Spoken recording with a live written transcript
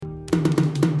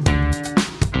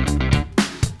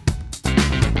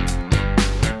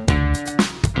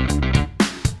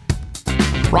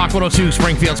Rock 102,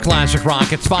 Springfield's Classic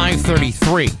Rock. It's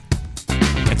 5:33.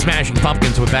 It's Smashing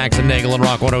Pumpkins with Bax and Nagle and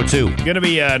Rock 102. Going to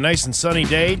be a nice and sunny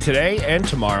day today and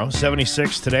tomorrow.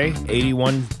 76 today,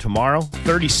 81 tomorrow,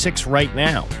 36 right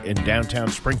now in downtown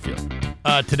Springfield.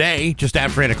 Today, just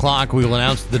after 8 o'clock, we will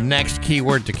announce the next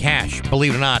keyword to cash.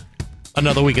 Believe it or not,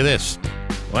 another week of this.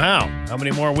 Wow. How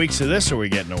many more weeks of this are we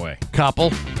getting away?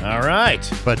 Couple. All right.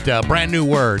 But brand new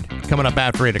word coming up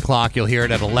after 8 o'clock. You'll hear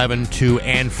it at 11, 2,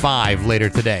 and 5 later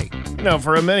today. You know,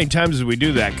 for as many times as we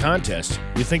do that contest,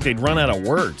 you think they'd run out of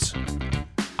words.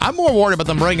 I'm more worried about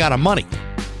them running out of money.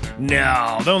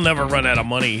 No, they'll never run out of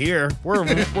money here. We're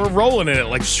rolling in it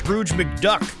like Scrooge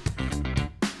McDuck.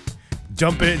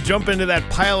 Jump into that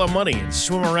pile of money and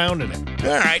swim around in it.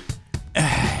 All right.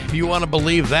 If you want to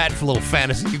believe that for a little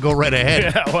fantasy, you go right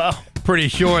ahead. Yeah, well. Pretty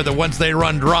sure that once they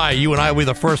run dry, you and I will be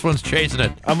the first ones chasing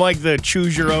it. I'm like the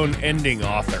choose-your-own-ending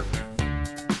author.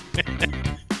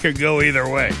 Could go either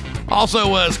way.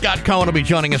 Also, Scott Cohen will be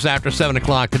joining us after 7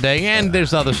 o'clock today, and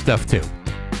there's other stuff, too.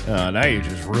 Now you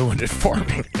just ruined it for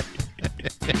me.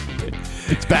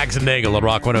 It's Bax and Nagle at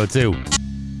Rock 102.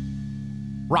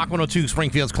 Rock 102,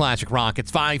 Springfield's Classic Rock.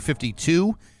 It's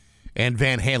 5:52. And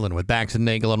Van Halen with Bax and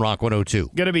Nagle and Rock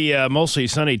 102. Going to be mostly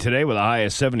sunny today with a high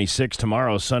of 76.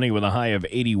 Tomorrow, sunny with a high of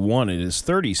 81. It is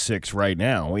 36 right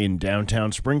now in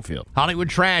downtown Springfield. Hollywood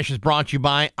Trash is brought to you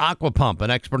by Aqua Pump,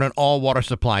 an expert in all water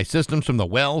supply systems from the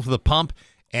well to the pump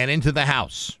and into the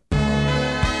house.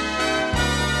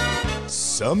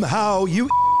 Somehow you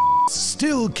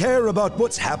still care about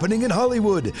what's happening in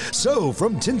Hollywood. So,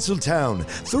 from Tinseltown,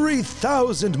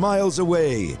 3,000 miles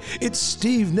away, it's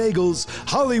Steve Nagle's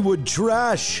Hollywood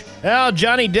Trash. Well,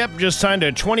 Johnny Depp just signed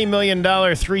a $20 million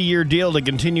 3-year deal to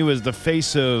continue as the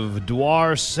face of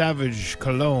Dior Sauvage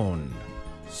Cologne.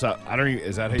 So, I don't even,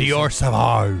 is that how you Dior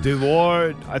Sauvage.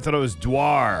 Dior? I thought it was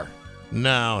Dior.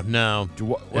 No.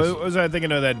 What was I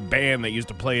thinking of that band that used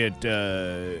to play it?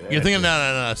 You're thinking,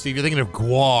 no, Steve. You're thinking of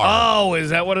Guar. Oh, is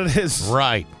that what it is?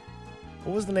 Right.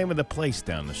 What was the name of the place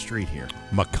down the street here?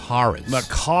 Macaras.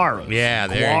 Yeah,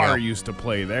 there you go. Guar used to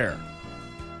play there.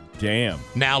 Damn.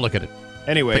 Now look at it.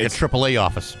 Anyway, it's like a AAA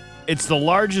office. It's the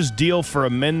largest deal for a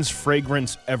men's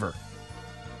fragrance ever.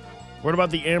 What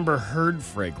about the Amber Heard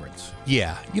fragrance?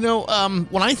 Yeah. You know,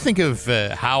 when I think of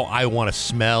how I want to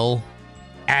smell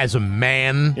as a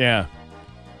man, yeah,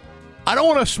 I don't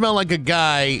want to smell like a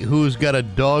guy who's got a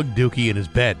dog dookie in his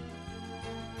bed.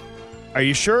 Are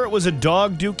you sure it was a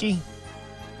dog dookie?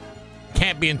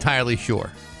 Can't be entirely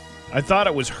sure. I thought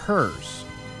it was hers.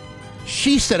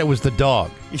 She said it was the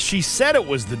dog. She said it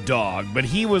was the dog, but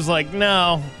he was like,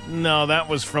 no, that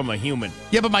was from a human.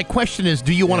 Yeah, but my question is,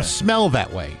 do you want to smell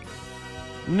that way?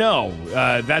 No,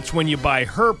 that's when you buy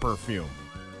her perfume.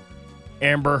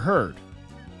 Amber Heard.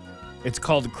 It's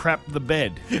called Crap the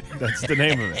Bed. That's the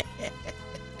name of it.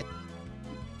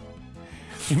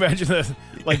 Imagine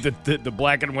the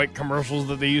black and white commercials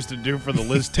that they used to do for the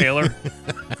Liz Taylor.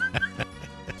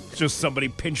 Just somebody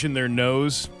pinching their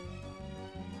nose.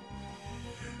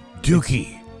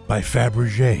 Dookie by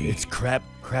Fabergé. It's Crap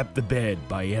the Bed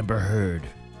by Amber Heard.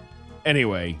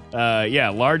 Anyway,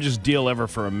 largest deal ever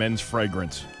for a men's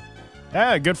fragrance.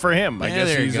 Ah, good for him. I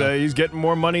guess he's getting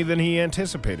more money than he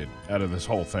anticipated out of this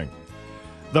whole thing.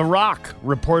 The Rock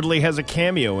reportedly has a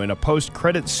cameo in a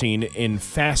post-credit scene in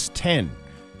Fast 10.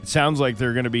 It sounds like there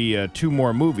are going to be 2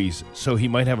 more movies, so he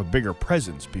might have a bigger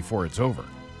presence before it's over.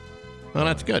 Well,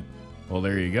 that's good. Well,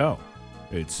 there you go.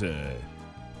 It's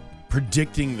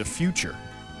predicting the future.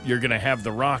 You're going to have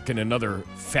The Rock in another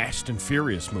Fast and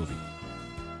Furious movie.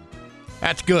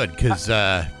 That's good, because,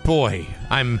 boy,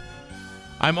 I'm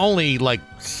only like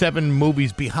 7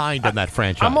 movies behind on that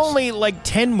franchise. I'm only like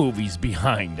 10 movies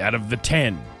behind out of the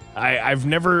 10. I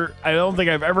don't think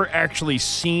I've ever actually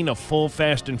seen a full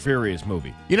Fast and Furious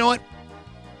movie. You know what?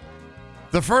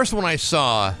 The first one I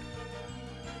saw,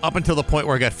 up until the point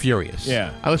where I got Furious.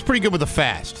 Yeah. I was pretty good with the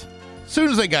Fast. As soon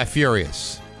as I got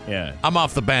Furious, yeah, I'm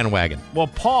off the bandwagon. Well,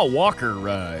 Paul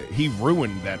Walker, he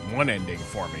ruined that one ending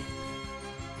for me.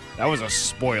 That was a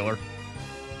spoiler.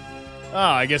 Oh,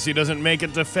 I guess he doesn't make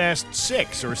it to Fast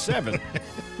 6 or 7.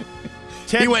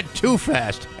 He went too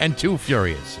fast and too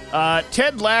furious.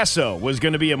 Ted Lasso was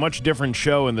going to be a much different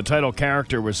show, and the title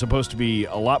character was supposed to be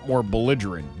a lot more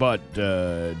belligerent, but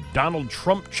Donald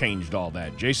Trump changed all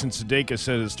that. Jason Sudeikis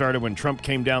said it started when Trump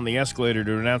came down the escalator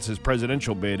to announce his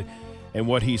presidential bid and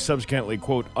what he subsequently,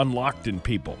 quote, unlocked in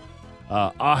people.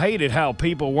 I hated how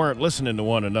people weren't listening to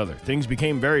one another. Things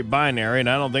became very binary, and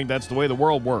I don't think that's the way the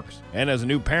world works. And as a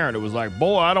new parent, it was like,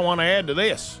 boy, I don't want to add to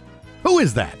this. Who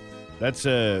is that? That's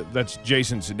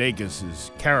Jason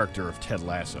Sudeikis' character of Ted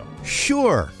Lasso.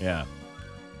 Sure. Yeah.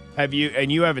 Have you?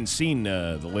 And you haven't seen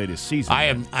the latest season. I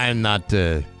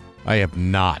have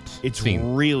not. It's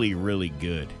seen. really, really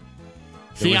good.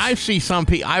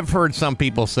 I've heard some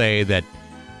people say that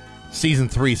season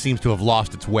 3 seems to have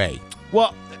lost its way.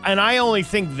 Well, and I only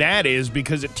think that is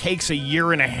because it takes a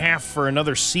year and a half for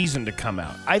another season to come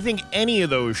out. I think any of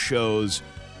those shows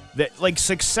that, like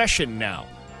Succession now,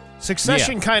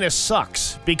 kind of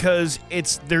sucks because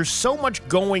there's so much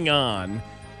going on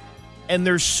and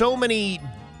there's so many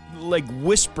like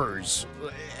whispers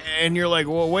and you're like,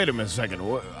 well, wait a second.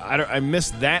 I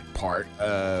missed that part.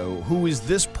 Who is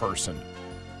this person?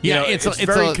 Yeah, it's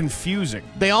very confusing.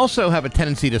 They also have a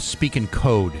tendency to speak in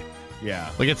code.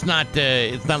 Yeah, like it's not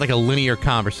like a linear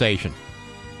conversation.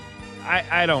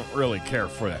 I don't really care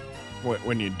for that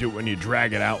when you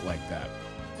drag it out like that.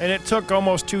 And it took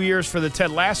almost 2 years for the Ted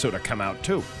Lasso to come out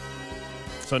too.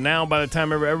 So now by the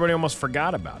time everybody almost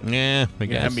forgot about it. Yeah, I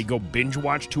guess. Have me go binge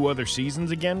watch 2 other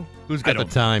seasons again? Who's got the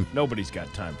time? Nobody's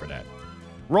got time for that.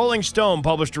 Rolling Stone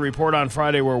published a report on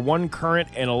Friday where 1 current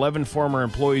and 11 former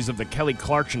employees of the Kelly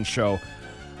Clarkson Show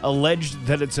alleged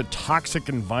that it's a toxic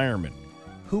environment.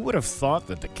 Who would have thought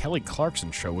that the Kelly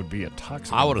Clarkson Show would be a toxic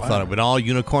environment? I would have thought it would all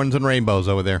unicorns and rainbows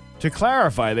over there. To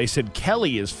clarify, they said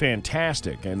Kelly is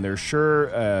fantastic, and they're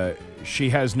sure she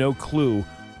has no clue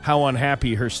how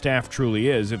unhappy her staff truly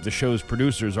is if the show's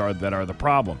producers are the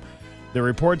problem. The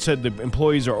report said the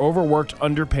employees are overworked,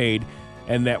 underpaid,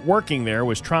 and that working there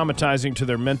was traumatizing to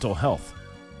their mental health.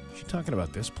 Is she talking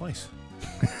about this place?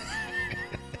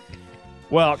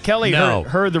 Well, Kelly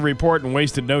heard the report and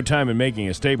wasted no time in making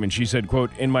a statement. She said,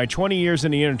 quote, "In my 20 years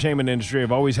in the entertainment industry,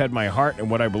 I've always had my heart in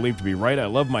what I believe to be right. I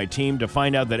love my team. To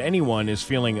find out that anyone is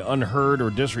feeling unheard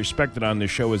or disrespected on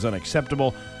this show is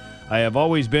unacceptable. I have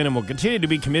always been and will continue to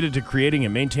be committed to creating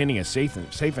and maintaining a safe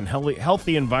and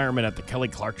healthy environment at the Kelly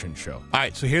Clarkson Show." All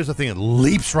right, so here's the thing that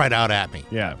leaps right out at me.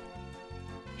 Yeah.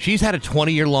 She's had a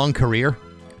 20-year-long career.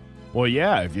 Well,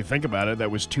 yeah, if you think about it, that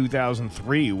was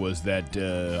 2003 was that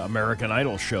American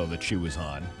Idol show that she was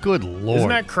on. Good Lord. Isn't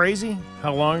that crazy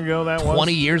how long ago that was?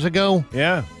 20 years ago?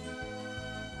 Yeah.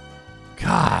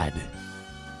 God.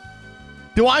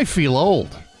 Do I feel old?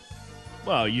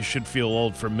 Well, you should feel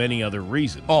old for many other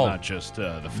reasons, not just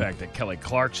the fact that Kelly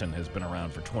Clarkson has been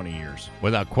around for 20 years.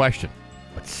 Without question.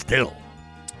 But still.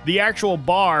 The actual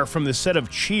bar from the set of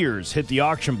Cheers hit the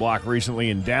auction block recently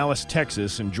in Dallas,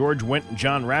 Texas, and George Wendt and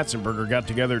John Ratzenberger got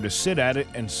together to sit at it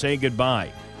and say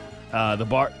goodbye. The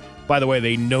bar, by the way,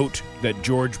 they note that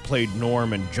George played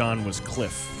Norm and John was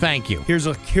Cliff. Thank you. Here's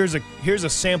a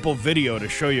sample video to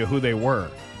show you who they were.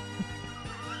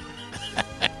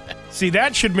 See,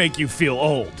 that should make you feel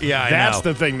old. Yeah, That's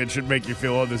the thing that should make you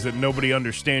feel old, is that nobody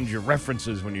understands your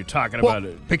references when you're talking about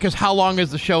it. Because how long has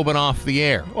the show been off the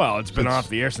air? Well, it's been off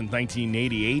the air since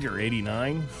 1988 or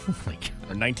 89 or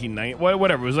 1990.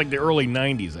 Whatever. It was like the early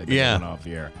 90s, I think, it went off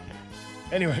the air.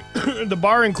 Anyway, the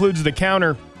bar includes the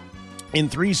counter in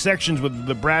 3 sections with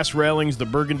the brass railings, the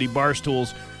burgundy bar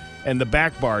stools, and the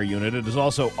back bar unit. It is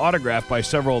also autographed by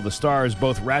several of the stars.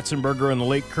 Both Ratzenberger and the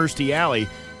late Kirstie Alley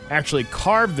actually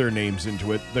carved their names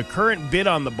into it. The current bid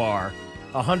on the bar,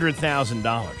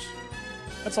 $100,000.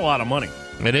 That's a lot of money.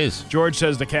 It is. George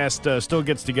says the cast still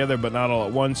gets together, but not all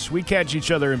at once. We catch each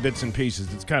other in bits and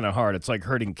pieces. It's kind of hard. It's like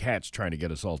herding cats trying to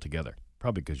get us all together.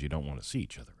 Probably because you don't want to see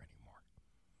each other anymore.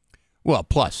 Well,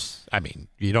 plus, I mean,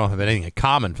 you don't have anything in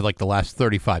common for like the last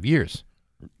 35 years.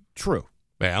 True.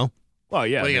 Well,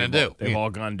 yeah. What are you going to do? They've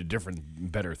all gone to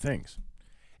different, better things.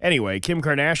 Anyway, Kim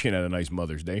Kardashian had a nice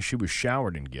Mother's Day. She was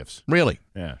showered in gifts. Really?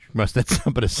 Yeah. She must have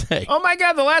something to say. Oh, my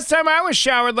God. The last time I was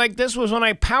showered like this was when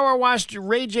I power washed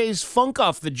Ray J's Funk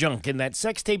off the junk in that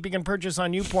sex tape you can purchase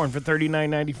on YouPorn for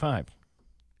 $39.95.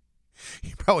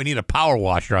 You probably need a power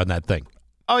washer on that thing.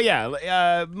 Oh,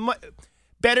 yeah.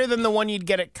 Better than the one you'd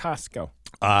get at Costco.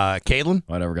 Caitlin?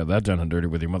 I never got that done and dirty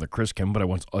with your mother, Chris Kim, but I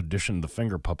once auditioned the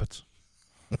Finger Puppets.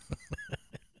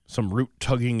 Some root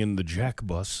tugging in the Jack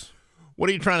bus. What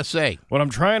are you trying to say? What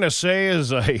I'm trying to say is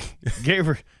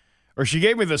she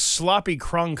gave me the sloppy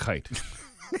Cronkite.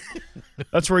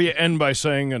 That's where you end by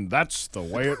saying, and that's the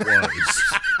way it was.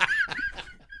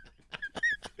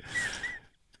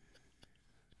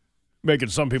 Making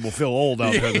some people feel old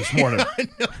out there this morning.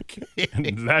 No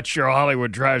kidding. And that's your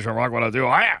Hollywood trash on Rock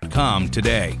 102. Com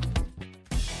today.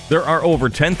 There are over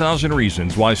 10,000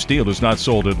 reasons why steel is not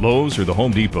sold at Lowe's or the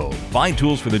Home Depot. Find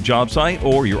tools for the job site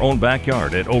or your own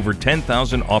backyard at over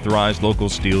 10,000 authorized local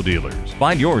steel dealers.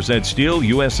 Find yours at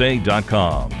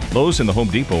steelusa.com. Lowe's and the Home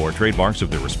Depot are trademarks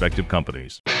of their respective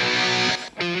companies.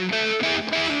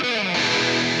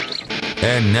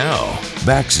 And now,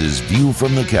 Bax's View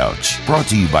from the Couch, brought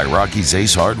to you by Rocky's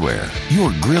Ace Hardware,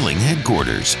 your grilling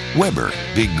headquarters, Weber,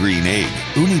 Big Green Egg,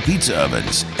 Uni Pizza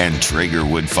Ovens, and Traeger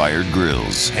wood-fired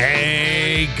grills.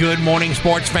 Hey, good morning,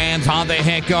 sports fans. How the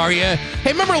heck are you?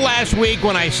 Hey, remember last week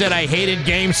when I said I hated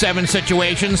Game 7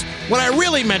 situations? What I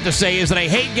really meant to say is that I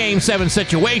hate Game 7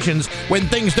 situations when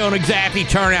things don't exactly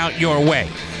turn out your way.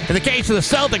 In the case of the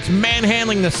Celtics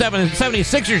manhandling the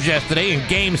 76ers yesterday in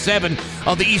Game 7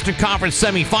 of the Eastern Conference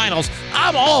semifinals,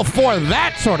 I'm all for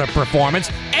that sort of performance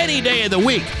any day of the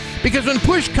week. Because when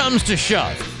push comes to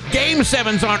shove, Game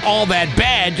 7s aren't all that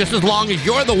bad just as long as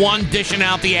you're the one dishing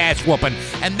out the ass whooping.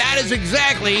 And that is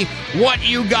exactly what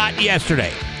you got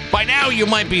yesterday. By now you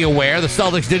might be aware the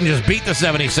Celtics didn't just beat the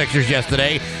 76ers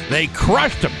yesterday, they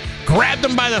crushed them. Grabbed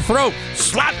them by the throat,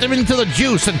 slapped them into the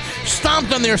juice, and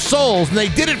stomped on their souls, and they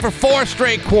did it for 4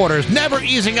 straight quarters, never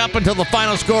easing up until the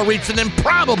final score reached an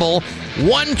improbable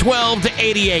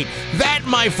 112-88. That,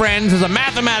 my friends, is a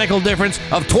mathematical difference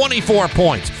of 24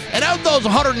 points. And of those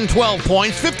 112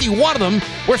 points, 51 of them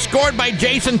were scored by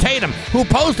Jason Tatum, who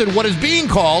posted what is being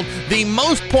called the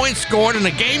most points scored in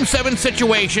a Game 7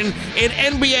 situation in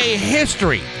NBA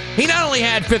history. He not only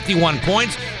had 51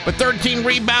 points, but 13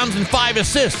 rebounds and 5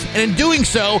 assists. And in doing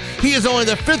so, he is only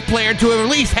the 5th player to have at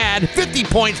least had 50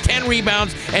 points, 10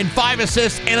 rebounds, and 5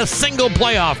 assists in a single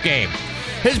playoff game.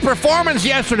 His performance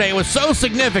yesterday was so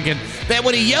significant that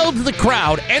when he yelled to the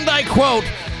crowd, and I quote,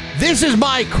 "This is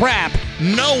my crap,"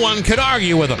 no one could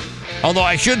argue with him. Although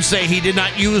I should say he did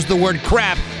not use the word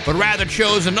crap, but rather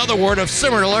chose another word of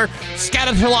similar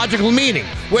scatological meaning,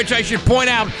 which I should point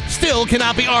out still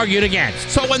cannot be argued against.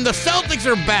 So when the Celtics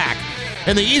are back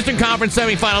in the Eastern Conference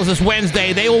semifinals this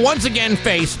Wednesday, they will once again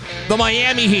face the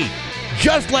Miami Heat,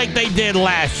 just like they did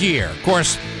last year. Of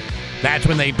course, that's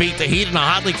when they beat the Heat in a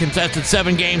hotly contested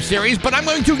 7-game series, but I'm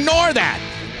going to ignore that.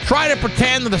 Try to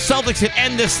pretend that the Celtics can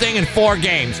end this thing in 4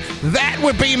 games. That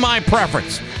would be my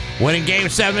preference. Winning Game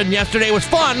 7 yesterday was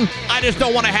fun. I just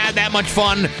don't want to have that much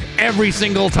fun every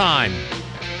single time.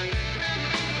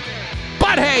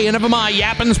 But hey, enough of my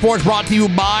yapping. Sports brought to you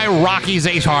by Rocky's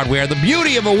Ace Hardware. The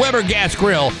beauty of a Weber gas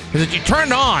grill is that you turn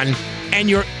it on and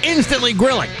you're instantly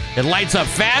grilling. It lights up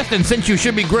fast, and since you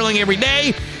should be grilling every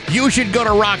day, you should go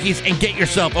to Rocky's and get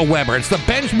yourself a Weber. It's the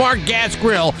benchmark gas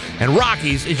grill, and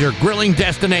Rocky's is your grilling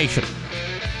destination.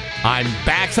 I'm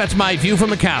Bax. That's my view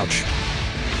from the couch.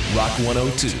 Rock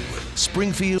 102,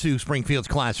 Springfield. To Springfield's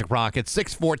Classic Rock at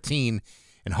 6:14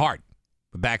 in Hart.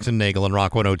 Bax and Nagle and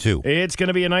Rock 102. It's going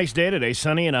to be a nice day today.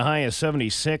 Sunny and a high of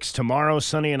 76. Tomorrow,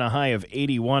 sunny and a high of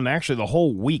 81. Actually, the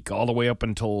whole week, all the way up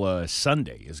until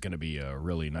Sunday, is going to be a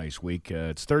really nice week.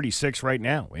 It's 36 right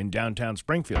now in downtown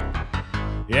Springfield.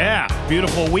 Yeah,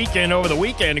 beautiful weekend over the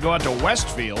weekend to go out to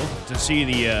Westfield to see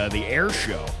the air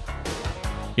show.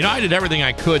 You know, I did everything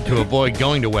I could to avoid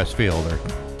going to Westfield or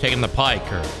taking the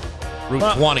Pike or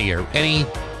Route 20 or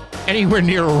anywhere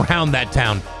near around that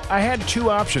town. I had 2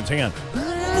 options. Hang on.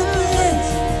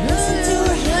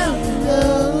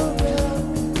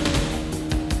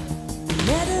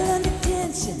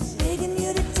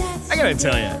 I gotta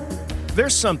tell you,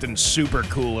 there's something super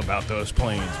cool about those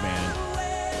planes, man.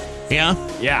 Yeah?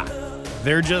 Yeah.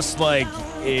 They're just like,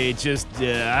 it just,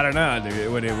 I don't know,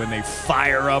 when they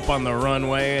fire up on the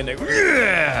runway and they,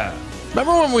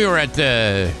 Remember when we were at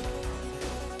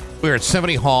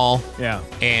 70 Hall? Yeah.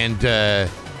 And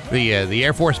the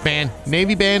Air Force Band,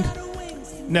 Navy Band?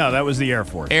 No, that was the Air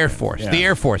Force. Air Force, Yeah. the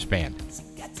Air Force Band.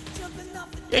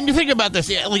 And you think about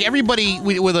this, like everybody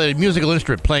with a musical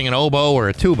instrument playing an oboe or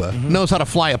a tuba knows how to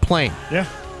fly a plane. Yeah.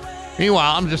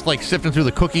 Meanwhile, I'm just like sifting through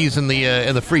the cookies and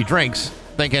the free drinks,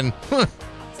 thinking,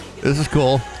 this is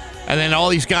cool. And then all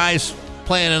these guys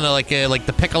playing in like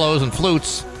the piccolos and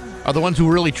flutes are the ones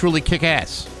who really truly kick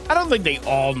ass. I don't think they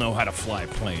all know how to fly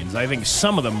planes. I think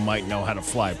some of them might know how to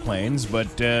fly planes, but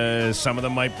some of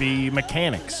them might be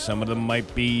mechanics. Some of them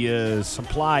might be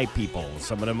supply people.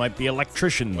 Some of them might be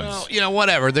electricians. Well, you know,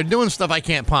 whatever. They're doing stuff I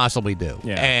can't possibly do.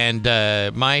 Yeah. And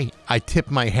I tip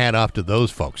my hat off to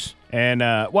those folks. And,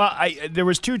 there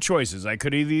was 2 choices. I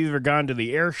could have either gone to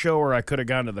the air show or I could have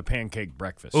gone to the pancake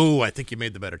breakfast. Ooh, I think you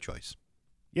made the better choice.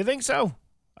 You think so?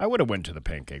 I would have went to the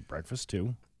pancake breakfast,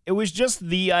 too. It was just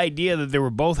the idea that they were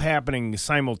both happening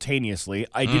simultaneously.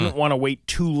 I didn't want to wait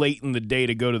too late in the day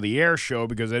to go to the air show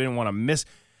because I didn't want to miss.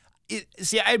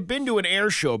 See, I'd been to an air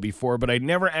show before, but I'd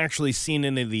never actually seen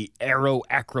any of the aero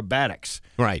acrobatics.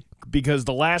 Right. Because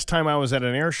the last time I was at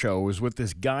an air show was with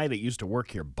this guy that used to work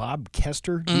here, Bob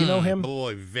Kester. Do you know him?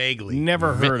 Boy, vaguely.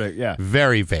 Never heard it, yeah.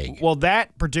 Very vague. Well,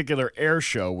 that particular air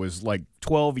show was like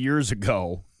 12 years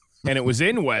ago. and it was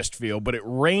in Westfield, but it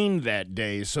rained that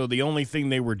day, so the only thing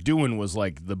they were doing was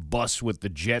like the bus with the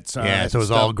jets on it. Yeah, so it was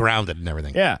stuff. all grounded and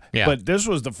everything. Yeah, Yeah. but this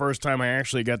was the first time I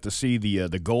actually got to see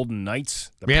the Golden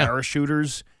Knights, the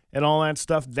parachuters, and all that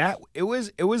stuff. It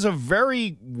was a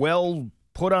very well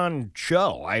put on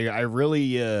show. I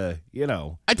really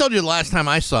I told you the last time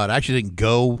I saw it, I actually didn't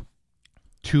go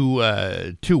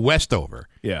to Westover.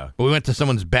 Yeah. But we went to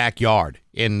someone's backyard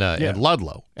in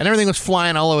Ludlow, and everything was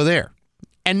flying all over there,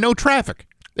 and no traffic.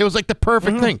 It was like the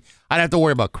perfect thing. I didn't have to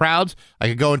worry about crowds. I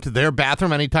could go into their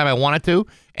bathroom anytime I wanted to,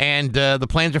 and the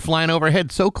planes are flying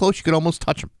overhead so close you could almost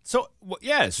touch them. So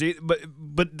see,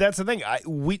 but that's the thing.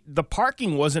 The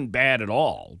parking wasn't bad at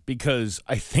all because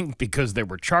they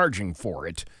were charging for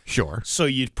it. Sure. So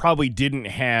you probably didn't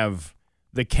have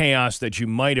the chaos that you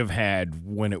might have had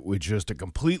when it was just a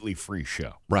completely free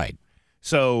show. Right.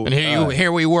 So and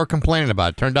here we were complaining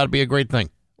about it. Turned out to be a great thing.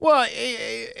 Well,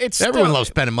 it's everyone loves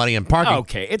spending money on parking.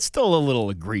 Okay, it's still a little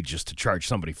egregious to charge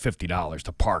somebody $50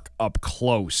 to park up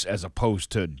close as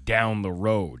opposed to down the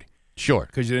road. Sure,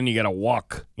 because then you got to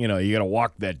walk. You got to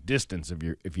walk that distance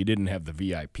if you didn't have the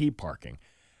VIP parking.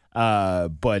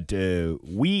 But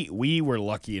we were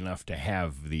lucky enough to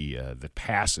have the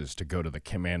passes to go to the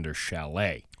Commander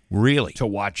Chalet. Really, to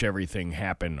watch everything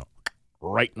happen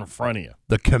right in front of you.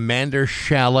 The Commander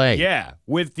Chalet. Yeah,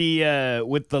 with the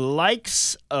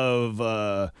likes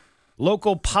of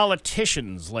local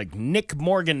politicians like Nick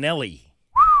Morganelli.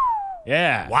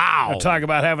 Yeah. Wow. I'll talk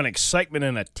about having excitement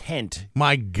in a tent.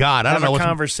 My God, I don't know. Have a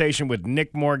conversation with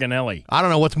Nick Morganelli. I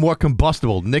don't know what's more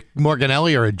combustible, Nick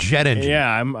Morganelli or a jet engine. Yeah,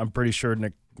 I'm pretty sure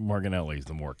Nick Morganelli is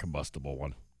the more combustible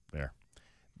one. There.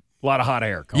 A lot of hot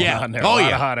air going on there. Oh, a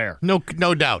lot of hot air. No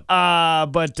doubt.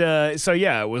 So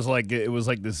yeah, it was like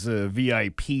this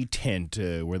VIP tent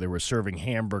where they were serving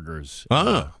hamburgers.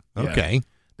 Okay.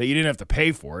 That you didn't have to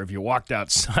pay for. If you walked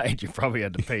outside, you probably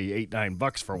had to pay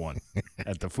 $8-9 for one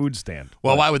at the food stand.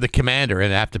 Well, why would the commander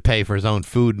have to pay for his own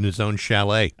food in his own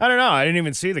chalet? I don't know. I didn't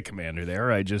even see the commander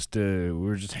there. I just we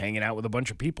were just hanging out with a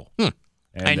bunch of people.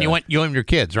 And you and your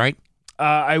kids, right?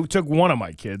 I took one of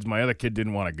my kids. My other kid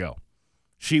didn't want to go.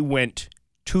 She went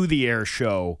to the air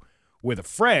show with a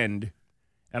friend,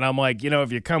 and I'm like,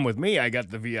 if you come with me, I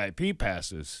got the VIP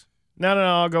passes. No,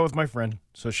 I'll go with my friend.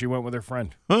 So she went with her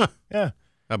friend. Huh. Yeah.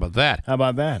 How about that?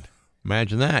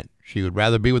 Imagine that. She would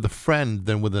rather be with a friend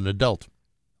than with an adult.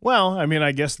 Well, I mean,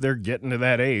 I guess they're getting to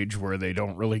that age where they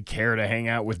don't really care to hang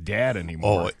out with dad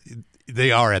anymore. Oh,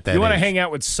 they are at that age. You want to hang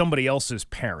out with somebody else's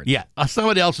parent. Yeah,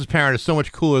 somebody else's parent is so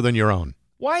much cooler than your own.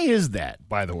 Why is that,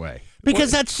 by the way?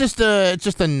 Because that's just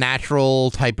a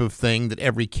natural type of thing that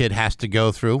every kid has to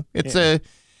go through.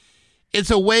 It's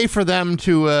a way for them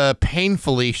to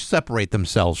painfully separate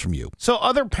themselves from you. So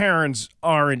other parents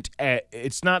aren't.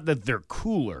 It's not that they're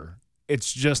cooler.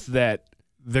 It's just that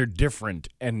they're different,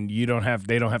 and they don't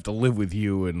have to live with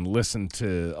you and listen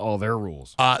to all their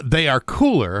rules. They are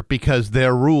cooler because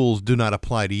their rules do not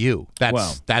apply to you.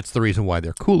 That's the reason why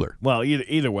they're cooler. Well,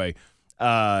 either way.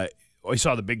 I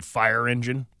saw the big fire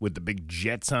engine with the big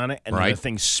jets on it, and then the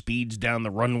thing speeds down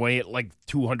the runway at like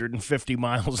 250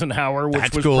 miles an hour,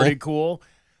 which was pretty cool.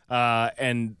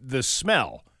 And the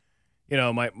smell,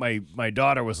 my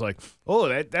daughter was like, "Oh,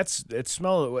 that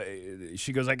smell."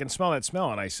 She goes, "I can smell that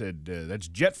smell," and I said, "That's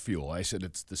jet fuel." I said,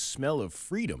 "It's the smell of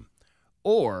freedom,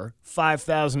 or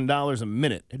 $5,000 a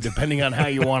minute, depending on how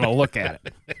you want to look at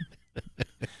it."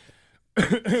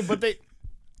 But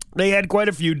They had quite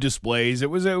a few displays. It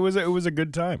was a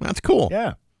good time. That's cool.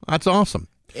 Yeah, that's awesome.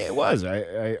 It was.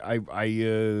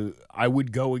 I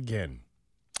would go again.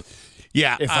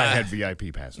 Yeah, if I had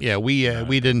VIP passes. Yeah, we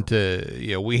didn't.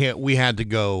 We had to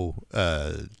go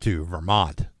to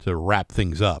Vermont to wrap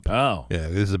things up. Oh, yeah,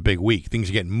 this is a big week. Things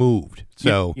are getting moved.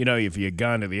 So if you had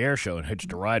gone to the air show and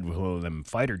hitched a ride with one of them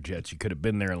fighter jets, you could have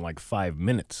been there in like 5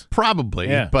 minutes. Probably.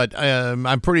 Yeah. But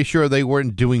I'm pretty sure they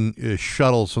weren't doing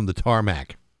shuttles from the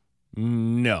tarmac.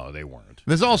 No, they weren't.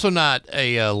 There's also not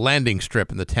a landing strip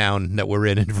in the town that we're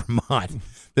in Vermont.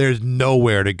 There's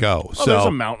nowhere to go. Oh, there's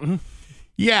a mountain.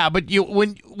 Yeah, but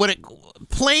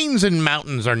plains and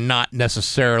mountains are not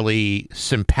necessarily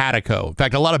simpatico. In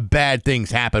fact, a lot of bad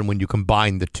things happen when you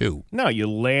combine the two. No, you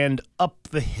land up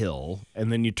the hill, and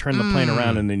then you turn the plane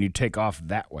around, and then you take off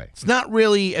that way. It's not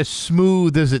really as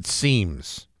smooth as it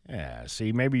seems. Yeah,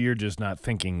 see, maybe you're just not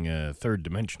thinking third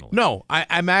dimensional. No,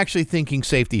 I'm actually thinking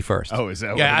safety first. Oh, is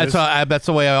that what it is? that's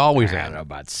the way I always I am. don't know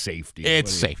about safety.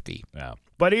 It's safety. Yeah.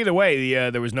 But either way,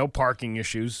 there was no parking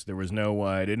issues. There was no.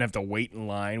 I didn't have to wait in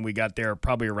line. We got there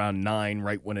probably around 9,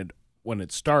 right when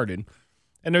it started,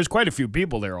 And there's quite a few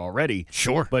people there already.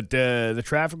 Sure. But the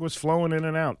traffic was flowing in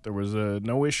and out. There was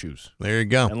no issues. There you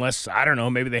go. Unless, I don't know,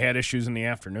 maybe they had issues in the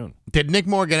afternoon. Did Nick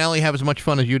Morganelli have as much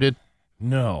fun as you did?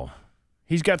 No.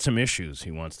 He's got some issues he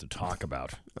wants to talk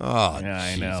about. Oh, yeah,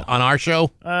 I know. On our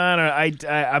show? I don't know.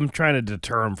 I'm trying to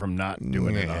deter him from not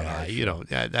doing it on our show. You know,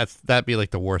 that'd be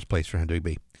like the worst place for him to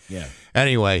be. Yeah.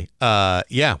 Anyway, well,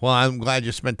 I'm glad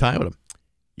you spent time with him.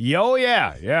 Yo,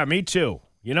 yeah. Yeah, me too.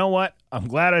 You know what? I'm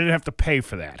glad I didn't have to pay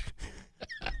for that.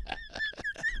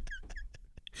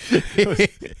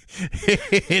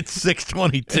 It's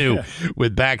 6:22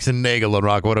 with Bax and Nagle on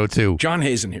Rock 102. John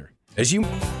Hazen here. As you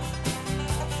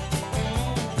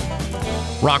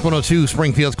Rock 102,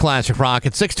 Springfield's Classic Rock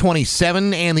at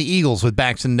 6:27, and the Eagles with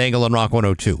Bax and Nagle on Rock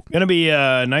 102. Going to be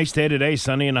a nice day today.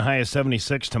 Sunny and a high of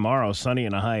 76 tomorrow. Sunny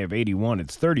and a high of 81.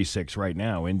 It's 36 right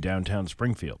now in downtown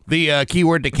Springfield. The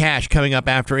keyword to cash coming up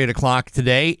after 8 o'clock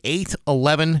today, 8,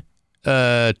 11,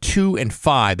 2, and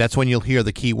 5. That's when you'll hear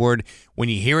the keyword. When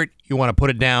you hear it, you want to put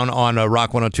it down on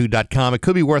rock102.com. It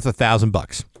could be worth $1,000.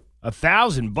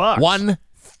 $1,000?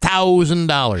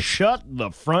 $1,000. Shut the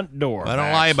front door. I don't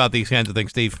Bax. lie about these kinds of things,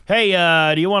 Steve. Hey,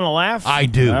 do you want to laugh? I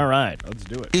do. All right, let's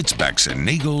do it. It's Bax and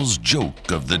Nagle's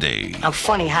Joke of the Day I'm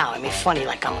funny how? I mean, funny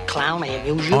like I'm a clown, I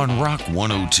amuse you. on Rock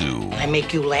 102, I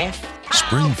make you laugh.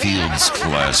 Springfield's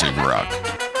Classic Rock.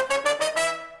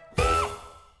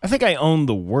 I think I own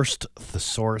the worst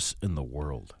thesaurus in the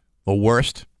world. The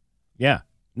worst? Yeah.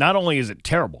 Not only is it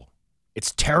terrible,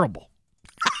 it's terrible.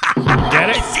 Get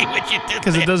it? See what you did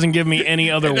Because it doesn't give me any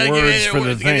other words for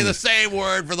the Give you the thing. same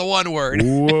word for the one word.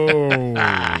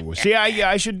 Whoa. See,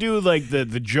 I should do like the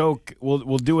joke.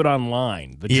 We'll do it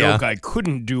online. The Yeah. joke I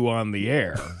couldn't do on the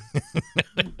air.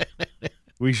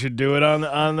 We should do it on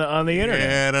the internet.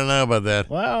 Yeah, I don't know about that.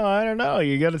 Well, I don't know.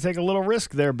 You got to take a little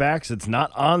risk there, Bax. It's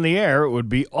not on the air. It would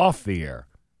be off the air.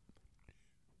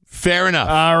 Fair enough.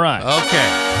 All right.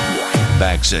 Okay.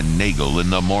 Bax and Nagle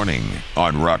in the morning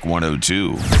on Rock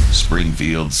 102,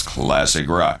 Springfield's Classic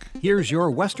Rock. Here's your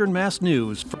Western Mass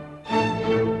News.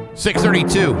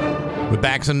 6:32 with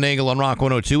Bax and Nagle on Rock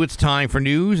 102. It's time for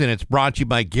news, and it's brought to you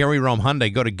by Gary Rome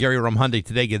Hyundai. Go to Gary Rome Hyundai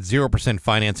today. Get 0%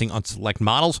 financing on select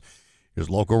models. Here's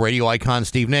local radio icon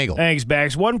Steve Nagle. Thanks,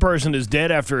 Bax. One person is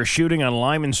dead after a shooting on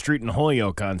Lyman Street in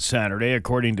Holyoke on Saturday,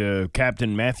 according to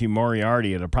Captain Matthew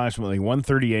Moriarty. At approximately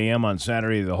 1:30 a.m. on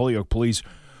Saturday, the Holyoke police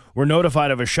were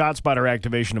notified of a shot spotter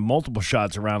activation of multiple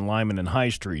shots around Lyman and High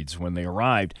Streets. When they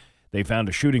arrived, they found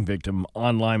a shooting victim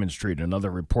on Lyman Street.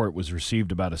 Another report was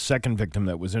received about a second victim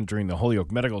that was entering the Holyoke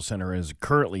Medical Center and is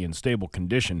currently in stable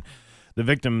condition. The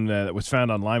victim that was found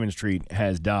on Lyman Street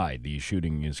has died. The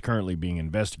shooting is currently being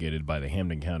investigated by the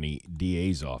Hampden County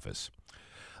DA's office.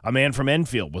 A man from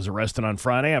Enfield was arrested on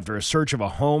Friday after a search of a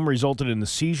home resulted in the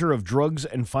seizure of drugs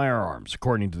and firearms.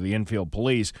 According to the Enfield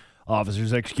police,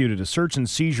 officers executed a search and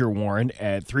seizure warrant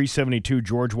at 372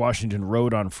 George Washington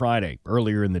Road on Friday.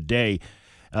 Earlier in the day,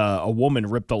 a woman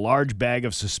ripped a large bag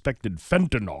of suspected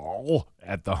fentanyl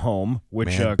at the home,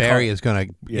 which Man, Barry is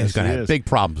going to have big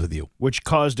problems with you. which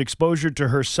caused exposure to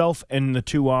herself and the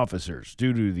two officers.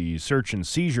 Due to the search and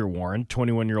seizure warrant,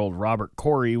 21-year-old Robert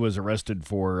Corey was arrested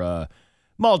for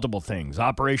multiple things.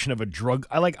 Operation of a drug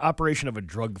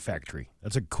factory.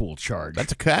 That's a cool charge.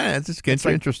 That's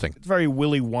interesting. It's very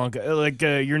Willy Wonka. Like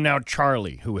you're now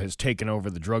Charlie, who has taken over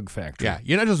the drug factory. Yeah,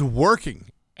 you're not just working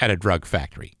at a drug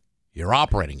factory. You're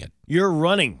operating it. You're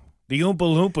running. The Oompa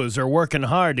Loompas are working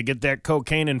hard to get that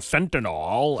cocaine and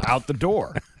fentanyl out the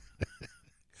door.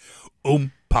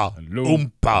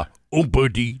 Oompa,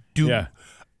 dee doo. Yeah.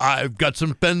 I've got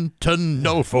some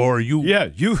fentanyl for you. Yeah,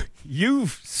 you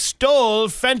stole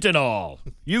fentanyl.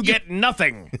 You get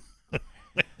nothing.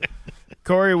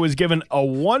 Corey was given a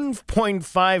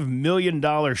 $1.5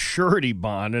 million surety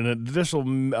bond and an additional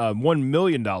 $1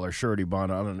 million surety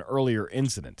bond on an earlier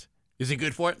incident. Is he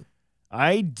good for it?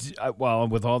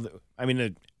 With all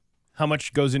the, how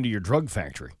much goes into your drug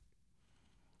factory?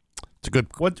 It's a good.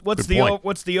 What's good point.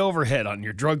 What's the overhead on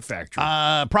your drug factory?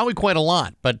 Probably quite a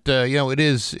lot, but it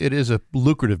is a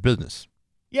lucrative business.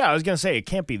 Yeah, I was gonna say it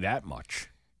can't be that much.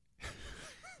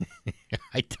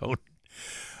 I don't.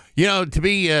 To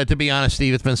be honest,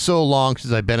 Steve, it's been so long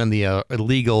since I've been in the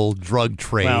illegal drug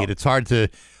trade. Well, it's hard to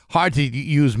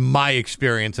use my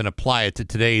experience and apply it to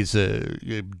today's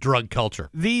drug culture.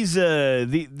 These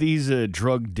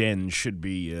drug dens should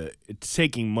be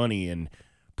taking money and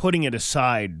putting it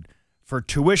aside for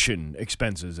tuition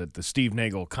expenses at the Steve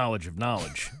Nagle College of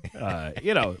Knowledge.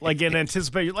 Like in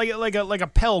anticipation, like a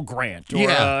Pell Grant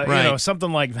or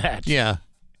something like that. Yeah.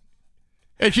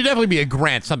 It should definitely be a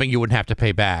grant, something you wouldn't have to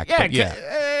pay back. Yeah, but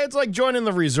it's like joining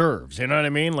the reserves. You know what I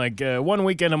mean? Like 1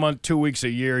 weekend a month, 2 weeks a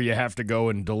year, you have to go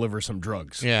and deliver some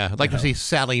drugs. Yeah, I'd like to see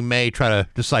Sally Mae try to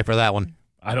decipher that one.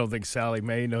 I don't think Sally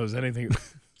Mae knows anything.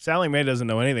 Sally Mae doesn't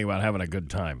know anything about having a good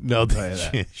time. No, I'll tell you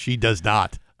that. she does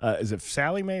not. Is it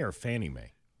Sally Mae or Fannie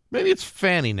Mae? Maybe it's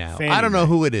Fannie now. Fannie I don't know Mae.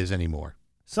 who it is anymore.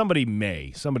 Somebody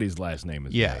May. Somebody's last name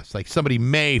is May. Yes, like somebody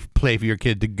may play for your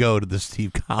kid to go to the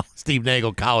Steve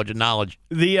Nagle College of Knowledge.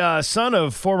 The son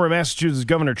of former Massachusetts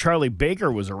Governor Charlie Baker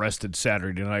was arrested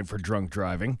Saturday night for drunk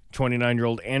driving.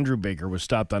 29-year-old Andrew Baker was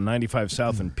stopped on 95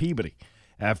 South in Peabody.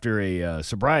 After a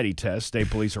sobriety test, state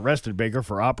police arrested Baker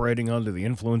for operating under the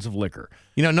influence of liquor.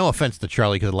 You know, no offense to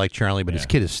Charlie because I like Charlie, but his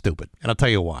kid is stupid. And I'll tell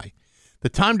you why. The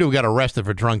time to get arrested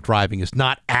for drunk driving is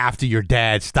not after your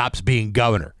dad stops being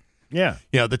governor. Yeah.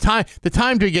 You know, the time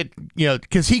to get,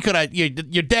 because he could have,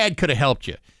 your dad could have helped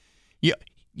you.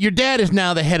 Your dad is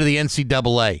now the head of the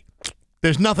NCAA.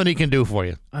 There's nothing he can do for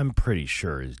you. I'm pretty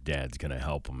sure his dad's going to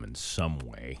help him in some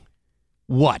way.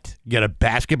 What? Get a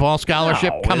basketball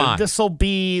scholarship? No, Come on. This will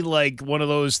be like one of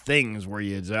those things where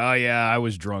you say, oh, yeah, I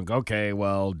was drunk. Okay,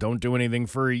 well, don't do anything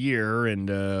for a year, and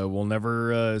we'll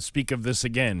never speak of this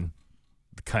again,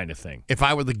 kind of thing. If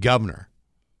I were the governor,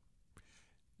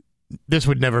 this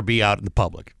would never be out in the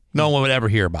public. No one would ever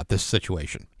hear about this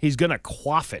situation. He's going to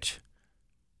quaff it.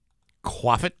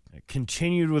 Quaff it?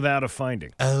 Continued without a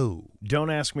finding. Oh. Don't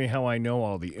ask me how I know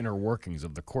all the inner workings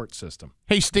of the court system.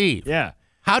 Hey, Steve. Yeah.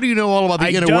 How do you know all about the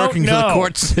inner workings of the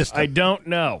court system? I don't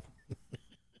know.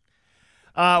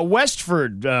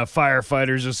 Westford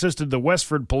firefighters assisted the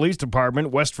Westford Police Department,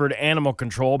 Westford Animal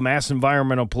Control, Mass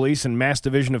Environmental Police, and Mass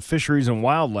Division of Fisheries and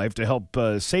Wildlife to help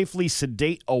safely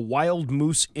sedate a wild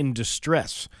moose in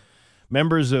distress.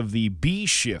 Members of the B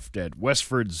shift at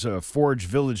Westford's Forge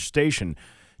Village Station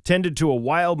tended to a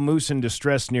wild moose in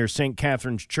distress near St.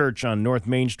 Catherine's Church on North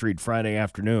Main Street Friday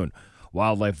afternoon.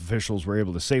 Wildlife officials were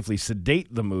able to safely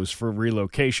sedate the moose for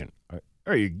relocation.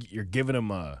 Or you're giving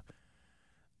him a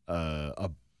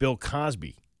Bill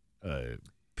Cosby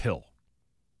pill.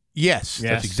 Yes,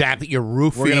 that's exactly. You're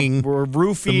roofing. We're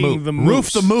roofing the moose.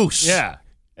 Roof the moose. Yeah.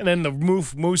 And then the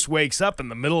moose wakes up in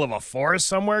the middle of a forest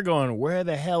somewhere going, where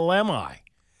the hell am I?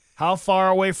 How far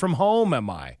away from home am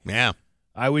I? Yeah.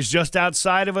 I was just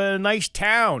outside of a nice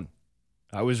town.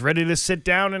 I was ready to sit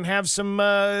down and have some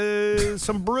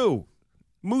brew.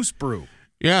 Moose brew.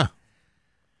 Yeah.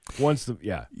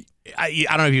 I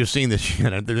don't know if you've seen this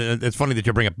yet. It's funny that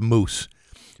you bring up moose.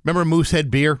 Remember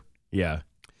Moosehead beer? Yeah.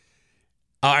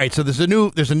 All right, so there's a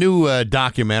new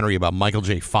documentary about Michael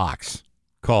J. Fox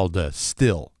called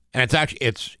Still, and it's actually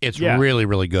it's really,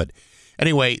 really good.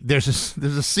 Anyway, there's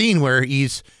a scene where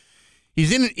he's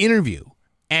in an interview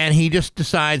and he just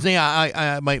decides, hey,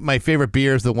 my favorite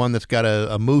beer is the one that's got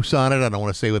a moose on it. I don't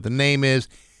want to say what the name is.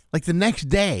 Like the next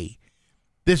day,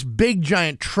 this big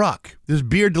giant truck, this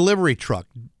beer delivery truck,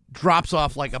 drops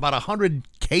off like about 100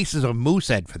 cases of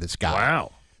Moosehead for this guy.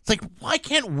 Wow. It's like, why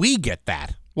can't we get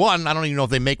that? Well, I don't even know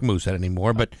if they make Moosehead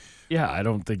anymore, but I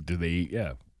don't think they.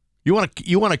 Yeah. You want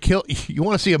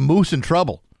to see a moose in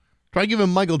trouble? Try giving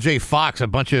Michael J. Fox a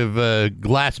bunch of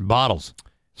glass bottles.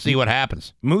 See what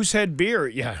happens. Moosehead beer.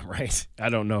 Yeah, right. I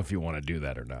don't know if you want to do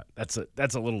that or not. That's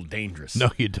a little dangerous. No,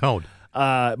 you don't.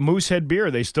 Moosehead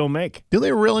beer they still make. Do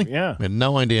they really? Yeah. I had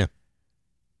no idea.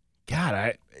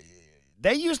 God,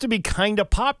 that used to be kind of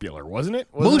popular, wasn't it?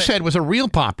 Moosehead was a real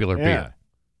popular beer.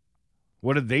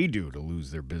 What did they do to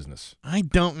lose their business? I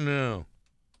don't know.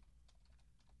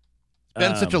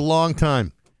 Been such a long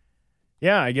time.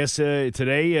 Yeah, I guess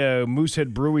today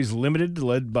Moosehead Breweries Limited,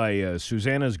 led by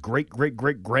Susanna's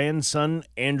great-great-great-grandson,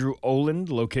 Andrew Oland,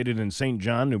 located in St.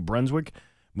 John, New Brunswick.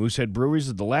 Moosehead Breweries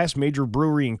is the last major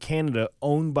brewery in Canada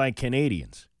owned by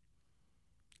Canadians.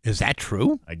 Is that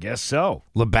true? I guess so.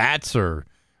 Labatt's or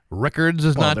Rickards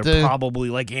is not. They're probably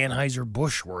like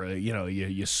Anheuser-Busch, where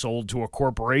you sold to a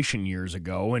corporation years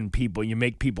ago, and you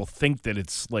make people think that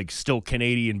it's like still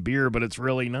Canadian beer, but it's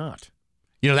really not.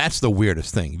 That's the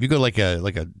weirdest thing. If you go like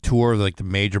a tour of like the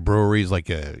major breweries, like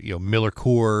Miller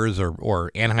Coors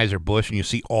or Anheuser-Busch, and you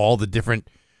see all the different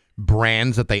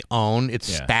brands that they own, it's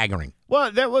staggering.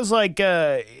 Well, that was like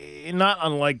not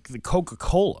unlike the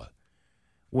Coca-Cola.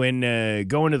 When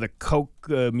going to the Coke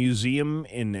Museum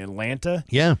in Atlanta.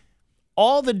 Yeah.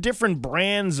 All the different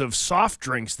brands of soft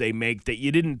drinks they make that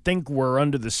you didn't think were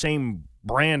under the same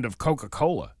brand of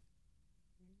Coca-Cola.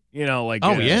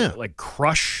 Like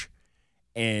Crush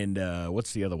and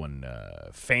what's the other one?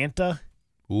 Fanta.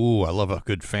 Ooh, I love a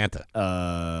good Fanta.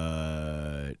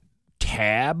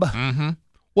 Tab. Mm-hmm.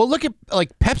 Well, look at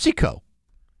like PepsiCo.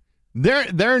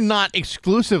 They're not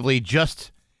exclusively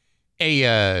just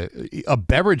a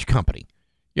beverage company.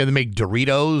 Yeah, they make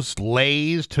Doritos,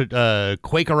 Lay's,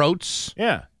 Quaker Oats.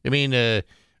 Yeah. I mean,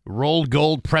 rolled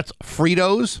gold pretzel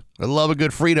Fritos. I love a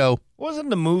good Frito. Wasn't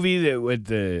the movie that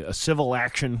with a Civil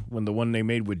Action, when the one they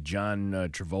made with John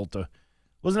Travolta?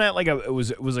 Wasn't that like it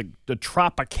was like the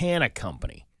Tropicana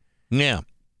company? Yeah.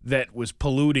 That was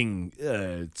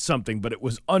polluting something, but it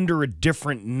was under a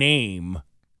different name,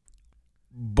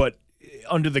 but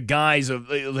under the guise of,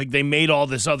 like, they made all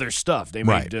this other stuff. They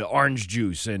made orange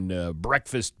juice and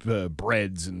breakfast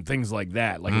breads and things like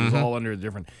that. Like, it was all under a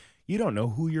different... You don't know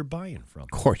who you're buying from.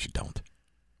 Of course you don't.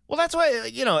 Well, that's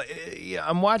why,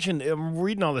 I'm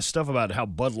reading all this stuff about how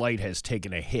Bud Light has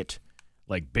taken a hit,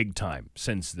 like, big time,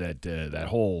 since that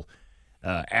whole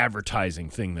advertising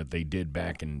thing that they did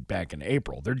back in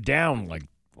April. They're down, like,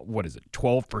 what is it,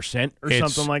 12% or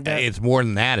something like that? It's more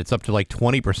than that. It's up to like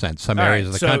 20% some areas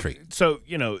of the country. So,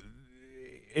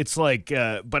 it's like,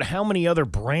 but how many other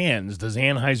brands does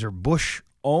Anheuser-Busch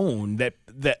own that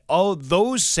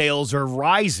those sales are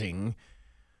rising,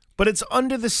 but it's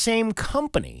under the same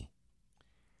company?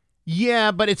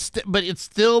 Yeah, but it's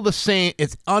still the same.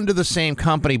 It's under the same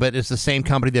company, but it's the same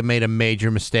company that made a major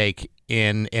mistake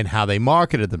in how they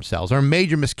marketed themselves, or a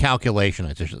major miscalculation,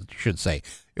 I should say.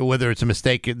 Whether it's a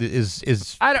mistake is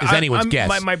anyone's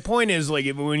guess. My point is, like,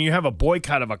 when you have a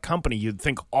boycott of a company, you'd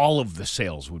think all of the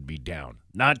sales would be down,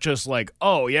 not just like,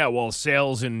 oh yeah, well,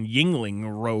 sales in Yuengling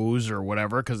rose or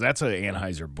whatever, because that's an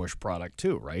Anheuser-Busch product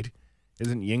too, right?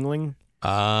 Isn't Yuengling?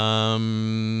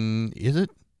 Is it?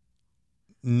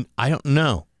 I don't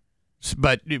know,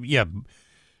 but yeah,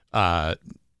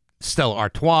 Stella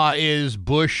Artois is,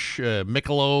 Bush,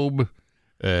 Michelob,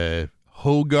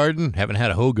 Hoegaarden. Haven't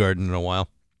had a Hoegaarden in a while.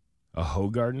 A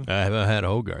Hoegaarden? I haven't had a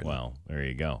Hoegaarden. Well, there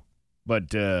you go.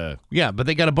 But yeah, but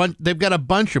they got a bunch. They've got a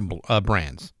bunch of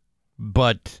brands,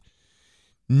 but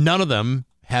none of them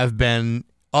have been,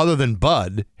 other than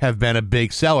Bud, have been a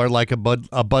big seller like a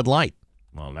Bud Light.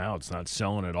 Well, now it's not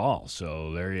selling at all.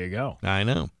 So there you go. I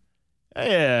know.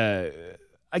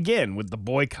 Again, with the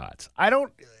boycotts, I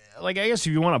guess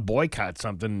if you want to boycott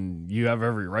something, you have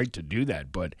every right to do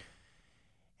that. But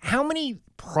how many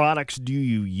products do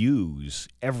you use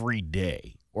every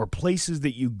day, or places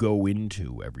that you go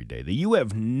into every day, that you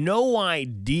have no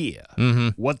idea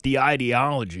what the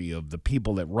ideology of the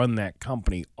people that run that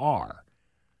company are?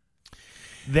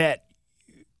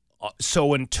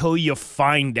 So until you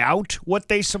find out what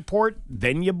they support,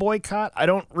 then you boycott? I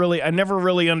never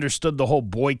really understood the whole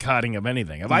boycotting of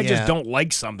anything. If I just don't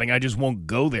like something, I just won't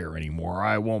go there anymore, or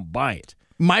I won't buy it.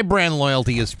 My brand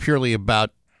loyalty is purely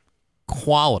about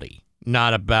quality,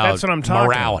 not about That's what I'm talking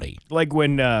morality. About. Like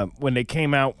when they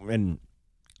came out and,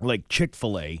 like,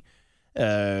 Chick-fil-A,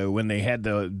 when they had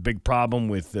the big problem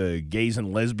with gays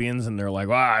and lesbians, and they're like,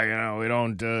 "Wow, we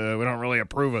don't really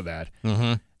approve of that."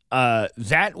 Mm-hmm.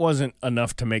 That wasn't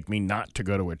enough to make me not to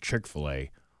go to a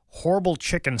Chick-fil-A. Horrible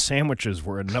chicken sandwiches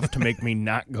were enough to make me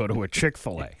not go to a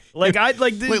Chick-fil-A.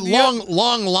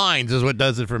 Long lines is what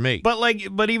does it for me.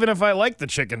 But even if I like the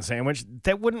chicken sandwich,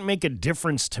 that wouldn't make a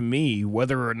difference to me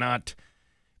whether or not,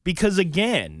 because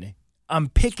again, I'm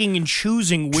picking and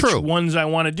choosing which ones I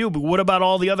want to do. But what about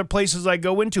all the other places I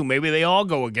go into? Maybe they all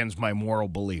go against my moral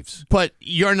beliefs. But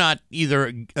you're not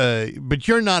either. But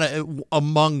you're not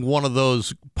among one of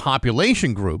those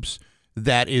population groups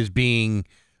that is being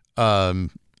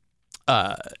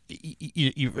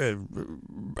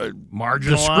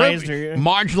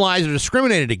marginalized or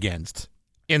discriminated against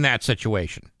in that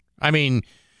situation. I mean,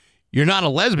 you're not a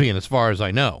lesbian, as far as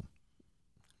I know.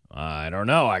 I don't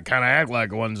know. I kind of act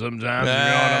like one sometimes. You know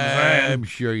what I'm saying? I'm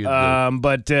sure you do.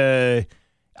 But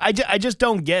I just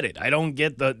don't get it. I don't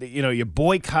get you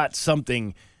boycott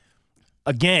something,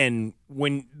 again,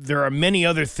 when there are many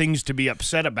other things to be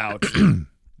upset about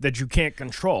that you can't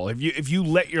control. If you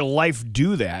let your life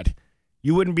do that,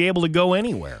 you wouldn't be able to go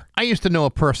anywhere. I used to know a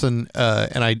person,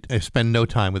 and I spend no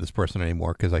time with this person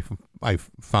anymore because I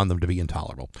found them to be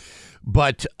intolerable.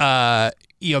 But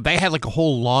they had like a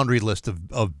whole laundry list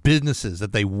of businesses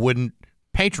that they wouldn't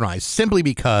patronize simply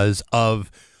because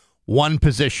of one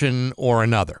position or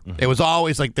another. Mm-hmm. It was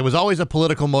always like there was always a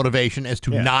political motivation as to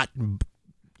not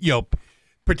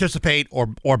participate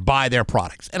or buy their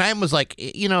products. And I was like,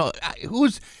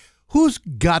 who's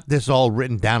got this all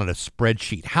written down in a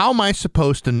spreadsheet? How am I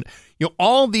supposed to,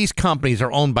 all these companies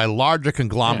are owned by larger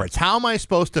conglomerates. How am I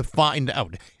supposed to find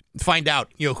out,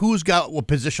 who's got what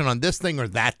position on this thing or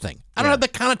that thing? I don't have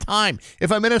that kind of time.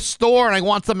 If I'm in a store and I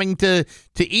want something to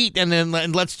eat,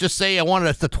 and let's just say I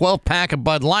wanted the 12-pack of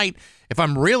Bud Light, if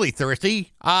I'm really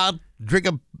thirsty, I'll drink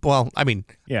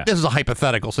this is a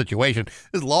hypothetical situation.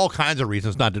 There's all kinds of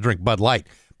reasons not to drink Bud Light,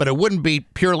 but it wouldn't be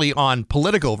purely on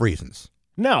political reasons.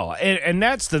 No, and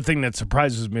that's the thing that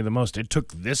surprises me the most. It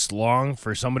took this long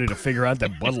for somebody to figure out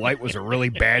that Bud Light was a really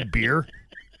bad beer.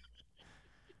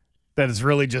 That it's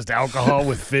really just alcohol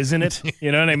with fizz in it.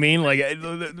 You know what I mean? Like,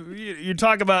 you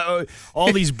talk about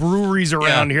all these breweries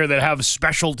around here that have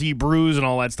specialty brews and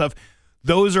all that stuff.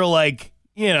 Those are like,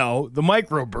 the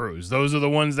micro brews. Those are the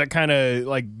ones that kind of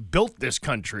like built this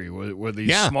country, were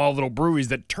these small little breweries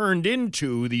that turned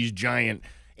into these giant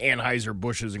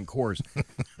Anheuser-Busch's and Coors.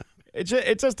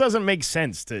 It just doesn't make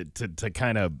sense to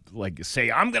kind of like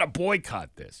say, I'm going to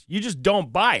boycott this. You just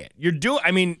don't buy it.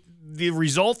 The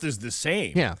result is the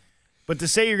same. Yeah. But to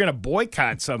say you're going to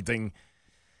boycott something,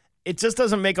 it just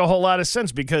doesn't make a whole lot of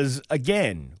sense because,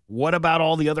 again, what about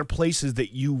all the other places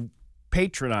that you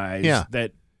patronize? Yeah.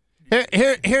 That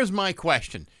Here's my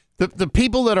question. The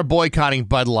people that are boycotting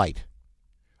Bud Light,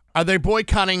 are they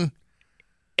boycotting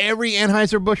every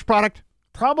Anheuser-Busch product?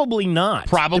 Probably not.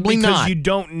 Probably because not. You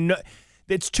don't know.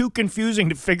 It's too confusing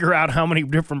to figure out how many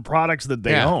different products that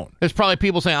they own. There's probably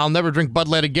people saying, I'll never drink Bud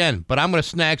Light again, but I'm going to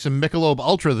snag some Michelob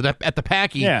Ultra at the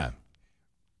Packy. Yeah.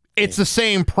 It's the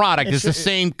same product. It's the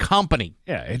same company.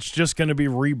 Yeah, it's just going to be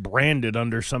rebranded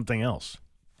under something else.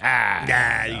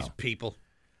 These people.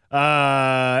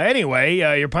 Anyway,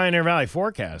 your Pioneer Valley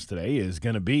forecast today is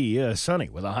going to be sunny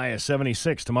with a high of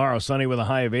 76. Tomorrow, sunny with a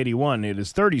high of 81. It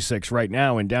is 36 right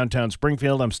now in downtown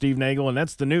Springfield. I'm Steve Nagle, and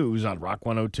that's the news on Rock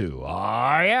 102.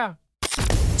 Yeah.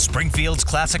 Springfield's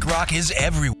classic rock is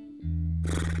everywhere.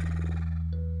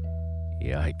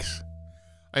 Yikes.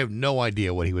 I have no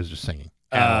idea what he was just singing.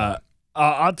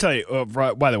 I'll tell you,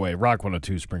 by the way, Rock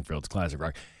 102, Springfield's classic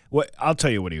rock. I'll tell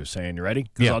you what he was saying. You ready?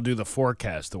 Because I'll do the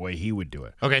forecast the way he would do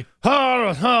it. Okay. On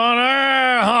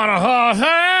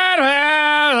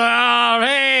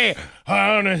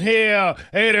the hill,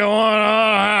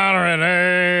 81,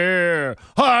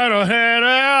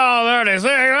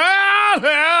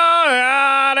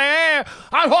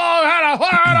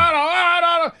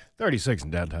 36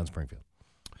 in downtown Springfield.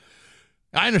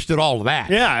 I understood all of that.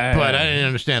 Yeah. But I didn't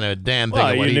understand a damn thing.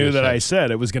 Well, of what you he knew was that saying. I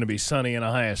said it was going to be sunny and a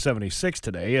high of 76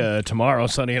 today. Tomorrow,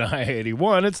 sunny and a high of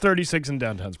 81. It's 36 in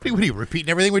downtown Springfield. What are you repeating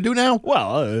everything we do now?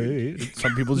 Well,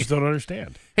 some people just don't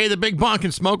understand. Hey, the Big Bonk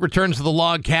and Smoke returns to the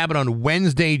Log Cabin on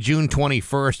Wednesday, June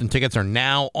 21st, and tickets are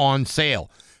now on sale.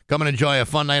 Come and enjoy a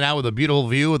fun night out with a beautiful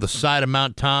view of the side of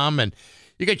Mount Tom, and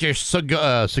you get your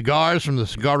cigars from the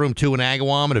Cigar Room 2 in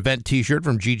Agawam, an event T-shirt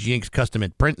from GG Inc.'s Custom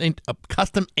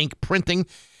Ink Printing,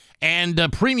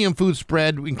 and premium food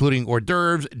spread, including hors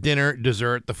d'oeuvres, dinner,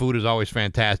 dessert. The food is always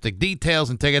fantastic. Details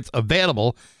and tickets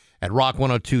available at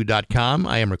rock102.com.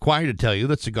 I am required to tell you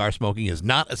that cigar smoking is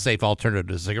not a safe alternative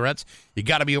to cigarettes. You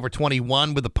got to be over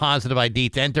 21 with a positive ID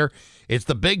to enter. It's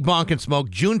the Big Bonk and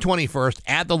Smoke, June 21st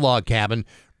at the Log Cabin.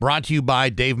 Brought to you by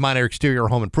Dave Miner Exterior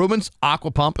Home Improvements,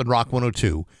 Aqua Pump, and Rock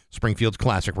 102, Springfield's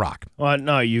classic rock. Well,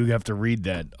 no, you have to read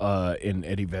that in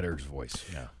Eddie Vedder's voice.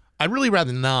 Yeah. I'd really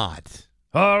rather not.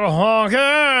 On a honking,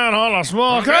 on a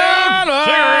smoking,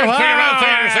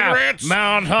 cigarettes.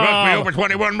 Mount Must be Tom. over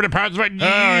 21 with a positive ID.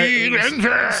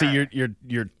 See,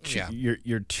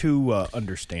 you're too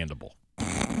understandable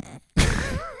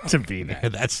to be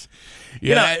that.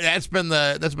 That's been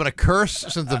a curse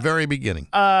since the very beginning.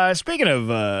 Speaking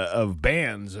of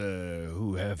bands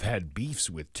who have had beefs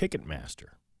with Ticketmaster,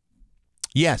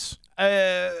 Yes.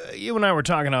 you and I were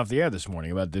talking off the air this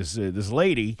morning about this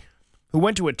lady who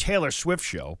went to a Taylor Swift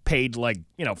show, paid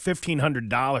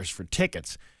 $1,500 for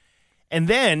tickets, and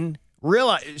then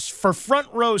realized for front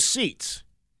row seats,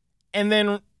 and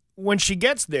then when she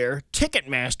gets there,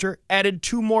 Ticketmaster added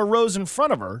 2 more rows in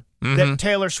front of her that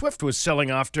Taylor Swift was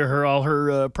selling off to all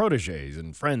her proteges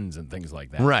and friends and things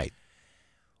like that. Right.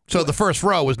 So the first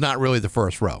row was not really the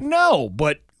first row. No,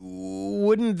 but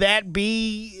wouldn't that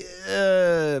be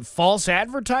false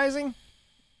advertising?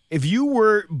 If you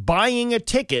were buying a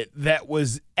ticket that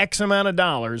was X amount of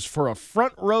dollars for a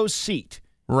front row seat,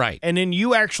 right, and then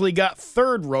you actually got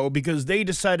third row because they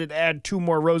decided to add 2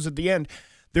 more rows at the end,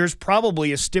 there's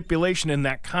probably a stipulation in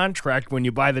that contract when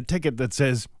you buy the ticket that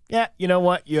says, yeah, you know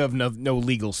what, you have no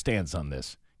legal stance on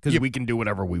this because we can do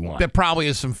whatever we want. There probably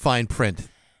is some fine print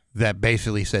that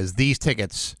basically says these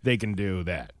tickets They can do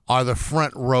that. are the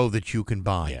front row that you can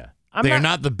buy. Yeah. They're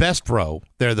not the best row.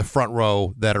 They're the front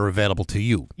row that are available to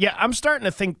you. Yeah, I'm starting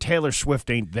to think Taylor Swift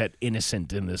ain't that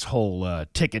innocent in this whole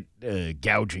ticket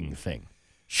gouging thing.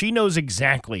 She knows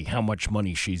exactly how much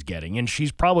money she's getting, and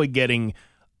she probably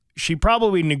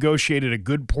negotiated a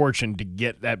good portion to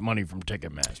get that money from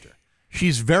Ticketmaster.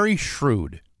 She's very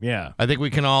shrewd. Yeah. I think we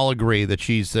can all agree that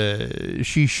she's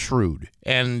shrewd.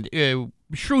 And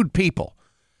shrewd people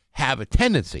have a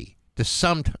tendency to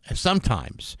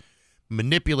sometimes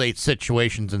manipulates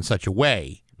situations in such a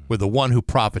way where the one who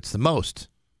profits the most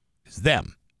is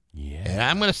them. Yeah. And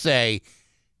I'm going to say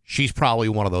she's probably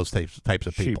one of those types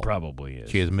of people. She probably is.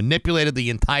 She has manipulated the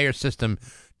entire system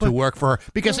to work for her.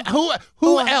 Because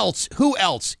who else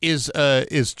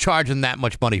is charging that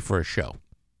much money for a show?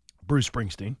 Bruce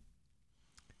Springsteen.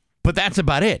 But that's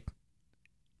about it.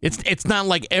 It's not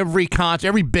like every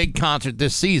big concert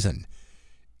this season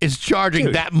is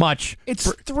charging that much. It's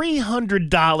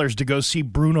 $300 to go see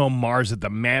Bruno Mars at the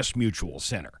Mass Mutual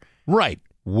Center. Right.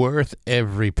 Worth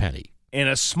every penny. In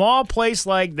a small place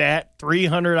like that,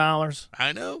 $300.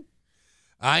 I know.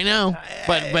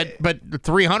 But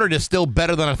 $300 is still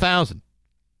better than $1,000.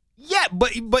 Yeah,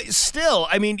 but still,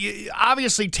 I mean,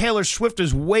 obviously Taylor Swift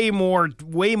is way more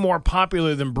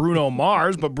popular than Bruno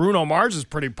Mars, but Bruno Mars is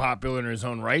pretty popular in his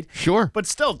own right. Sure, but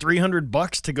still,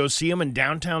 $300 to go see him in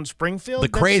downtown Springfield. The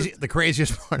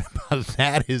craziest part about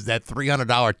that is that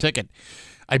 $300 ticket,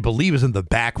 I believe, is in the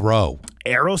back row.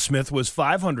 Aerosmith was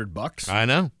 $500. I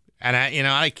know, and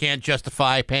I can't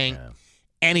justify paying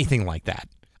anything like that.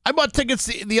 I bought tickets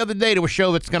the other day to a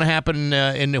show that's going to happen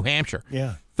in New Hampshire.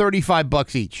 Yeah.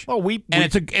 $35 each. Oh,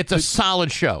 it's a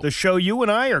solid show. The show you and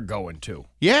I are going to.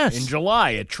 Yes. In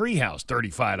July at Treehouse,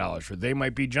 $35 for They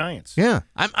Might Be Giants. Yeah.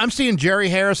 I'm seeing Jerry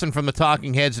Harrison from the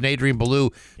Talking Heads and Adrian Belew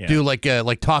do like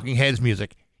Talking Heads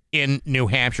music in New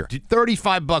Hampshire.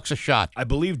 $35 a shot. I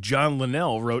believe John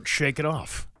Linnell wrote Shake It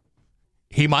Off.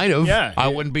 He might have. Yeah. I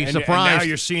wouldn't be surprised. And now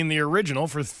you're seeing the original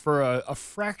for a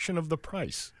fraction of the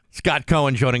price. Scott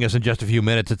Cohen joining us in just a few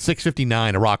minutes at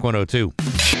 6:59 at Rock 102.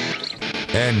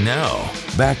 And now,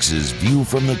 Bax's View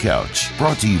from the Couch,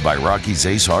 brought to you by Rocky's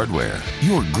Ace Hardware,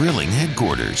 your grilling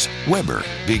headquarters, Weber,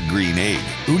 Big Green Egg,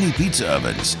 Uni Pizza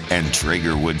Ovens, and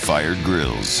Traeger wood-fired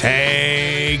grills.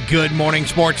 Hey, good morning,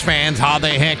 sports fans. How the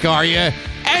heck are you?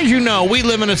 As you know, we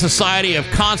live in a society of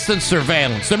constant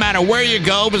surveillance. No matter where you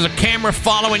go, there's a camera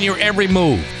following your every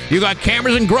move. You got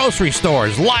cameras in grocery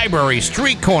stores, libraries,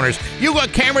 street corners. You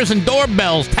got cameras in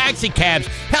doorbells, taxi cabs.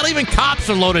 Hell, even cops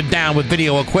are loaded down with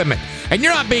video equipment. And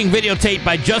you're not being videotaped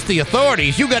by just the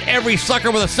authorities. You got every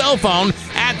sucker with a cell phone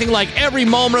acting like every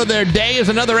moment of their day is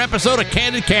another episode of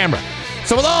Candid Camera.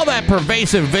 So with all that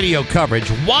pervasive video coverage,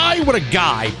 why would a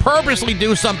guy purposely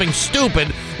do something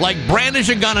stupid like brandish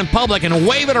a gun in public and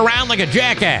wave it around like a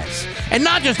jackass? And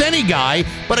not just any guy,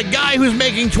 but a guy who's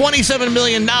making $27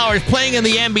 million playing in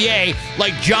the NBA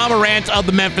like Ja Morant of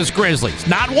the Memphis Grizzlies.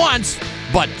 Not once,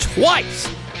 but twice.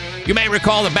 You may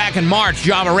recall that back in March,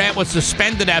 Ja Morant was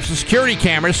suspended after security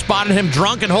cameras spotted him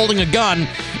drunk and holding a gun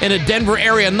in a Denver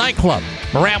area nightclub.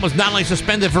 Morant was not only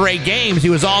suspended for 8 games, he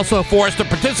was also forced to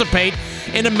participate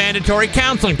in a mandatory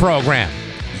counseling program.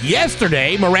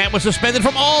 Yesterday, Morant was suspended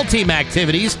from all team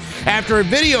activities after a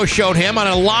video showed him on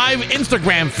a live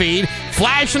Instagram feed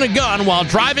flashing a gun while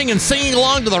driving and singing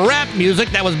along to the rap music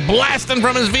that was blasting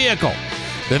from his vehicle.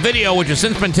 The video, which has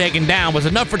since been taken down, was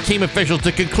enough for team officials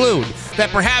to conclude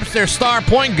that perhaps their star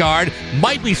point guard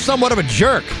might be somewhat of a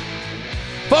jerk.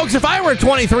 Folks, if I were a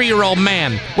 23-year-old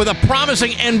man with a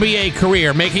promising NBA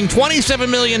career making $27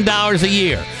 million a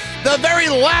year, the very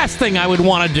last thing I would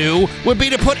want to do would be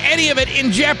to put any of it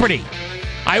in jeopardy.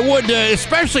 I would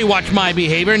especially watch my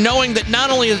behavior, knowing that not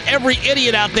only is every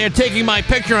idiot out there taking my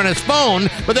picture on his phone,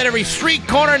 but that every street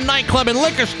corner, nightclub, and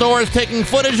liquor store is taking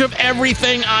footage of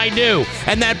everything I do.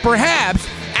 And that perhaps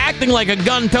acting like a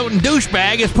gun-toting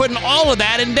douchebag is putting all of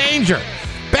that in danger.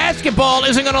 Basketball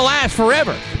isn't going to last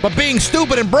forever, but being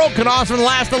stupid and broke can often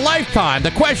last a lifetime.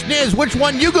 The question is, which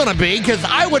one you going to be? Because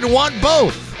I wouldn't want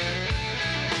both.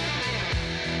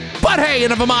 But hey,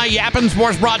 enough of my yapping.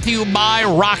 Sports brought to you by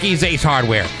Rocky's Ace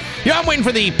Hardware. You know, I'm waiting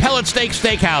for the Pellet Steak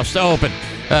Steakhouse to open.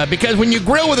 Because when you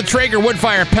grill with a Traeger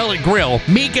wood-fire pellet grill,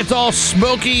 meat gets all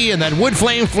smoky and that wood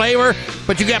flame flavor,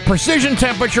 but you got precision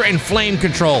temperature and flame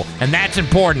control, and that's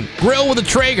important. Grill with a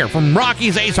Traeger from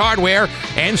Rocky's Ace Hardware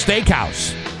and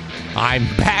Steakhouse. I'm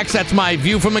Bax. That's my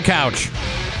view from the couch.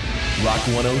 Rock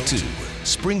 102,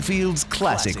 Springfield's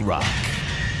classic rock.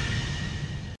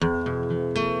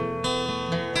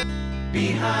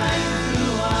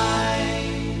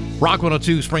 Rock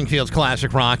 102, Springfield's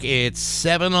classic rock. It's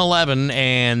 7-11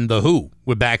 and The Who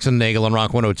with Bax and Nagle on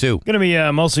Rock 102. Going to be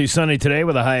mostly sunny today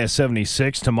with a high of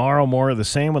 76. Tomorrow, more of the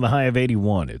same with a high of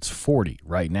 81. It's 40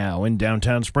 right now in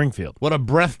downtown Springfield. What a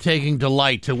breathtaking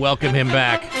delight to welcome him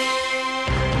back.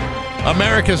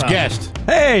 America's guest.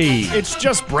 Hey! It's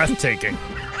just breathtaking.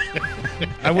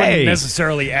 I wouldn't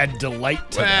necessarily add delight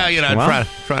to that. Well, you know,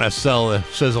 trying to sell the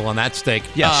sizzle on that steak.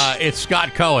 Yes. It's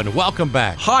Scott Cohen. Welcome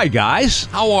back. Hi, guys.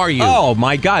 How are you? Oh,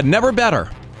 my God. Never better.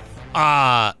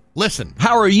 Listen.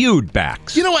 How are you,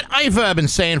 Bax? You know what? I've been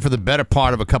saying for the better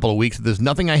part of a couple of weeks that there's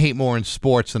nothing I hate more in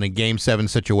sports than a Game 7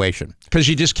 situation. Because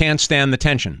you just can't stand the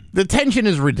tension. The tension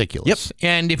is ridiculous. Yep.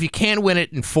 And if you can't win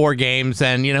it in 4 games,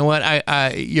 then you know what?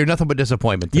 You're nothing but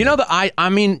disappointment. You know,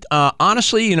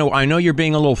 honestly, I know you're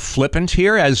being a little flippant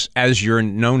here, as you're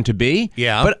known to be.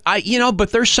 Yeah.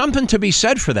 But there's something to be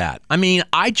said for that. I mean,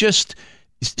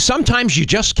 sometimes you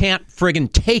just can't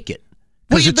friggin' take it.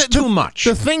 Because it's too much.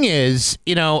 The thing is,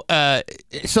 so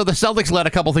the Celtics let a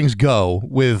couple things go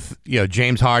with,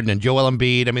 James Harden and Joel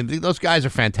Embiid. I mean, those guys are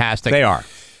fantastic. They are.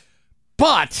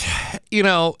 But,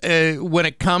 when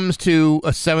it comes to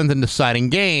a 7th and deciding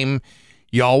game,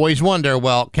 you always wonder,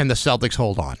 well, can the Celtics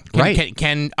hold on?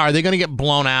 Are they going to get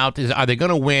blown out? Are they going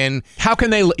to win? How can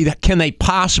they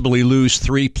possibly lose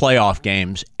 3 playoff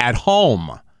games at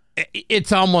home?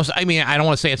 It's almost, I don't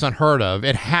want to say it's unheard of.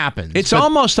 It happens. It's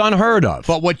almost unheard of.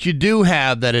 But what you do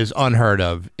have that is unheard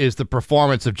of is the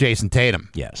performance of Jason Tatum.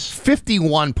 Yes.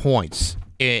 51 points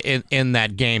in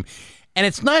that game. And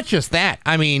it's not just that.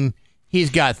 I mean, he's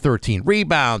got 13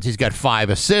 rebounds. He's got 5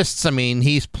 assists. I mean,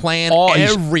 he's playing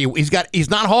he's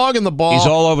not hogging the ball. He's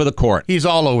all over the court. He's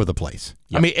all over the place.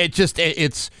 Yep. I mean,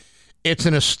 it's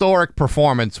an historic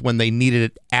performance when they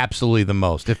needed it absolutely the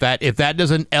most. If that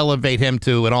doesn't elevate him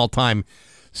to an all-time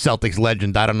Celtics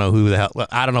legend, I don't know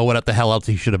what the hell else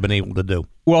he should have been able to do.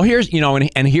 Well, here's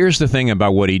here's the thing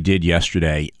about what he did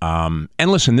yesterday. And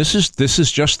listen, this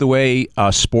is just the way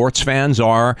sports fans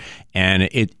are, and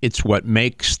it's what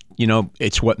makes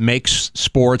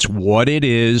sports what it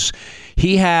is.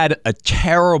 He had a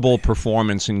terrible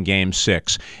performance in Game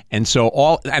 6, and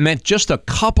then just a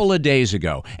couple of days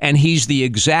ago, and he's the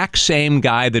exact same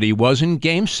guy that he was in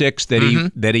Game 6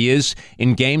 that he is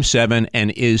in Game 7 and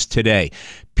is today.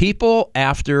 People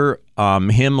after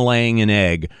him laying an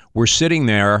egg were sitting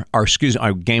there,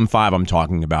 Game 5 I'm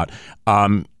talking about,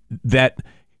 that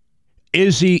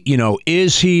is he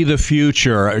the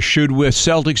future? Should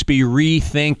Celtics be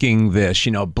rethinking this?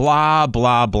 Blah,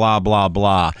 blah, blah, blah,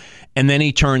 blah. And then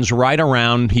he turns right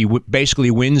around. He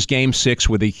basically wins Game 6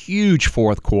 with a huge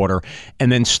fourth quarter and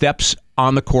then steps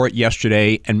on the court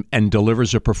yesterday and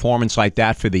delivers a performance like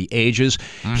that for the ages.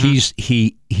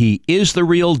 Mm-hmm. He is the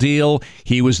real deal.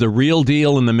 He was the real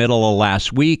deal in the middle of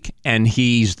last week, and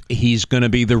he's going to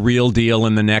be the real deal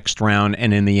in the next round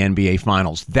and in the NBA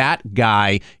Finals. That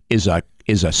guy is a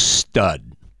stud.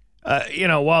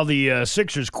 While the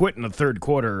Sixers quit in the third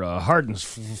quarter, Harden's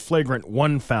flagrant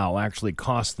 1 foul actually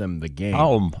cost them the game.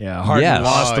 Oh, yeah. Harden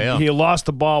yes. He lost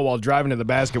the ball while driving to the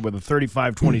basket with a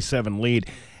 35-27 lead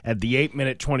at the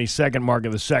 8-minute, 20-second mark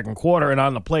of the second quarter. And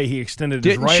on the play, he extended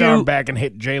his right arm back and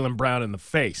hit Jaylen Brown in the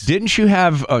face. Didn't you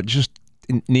have just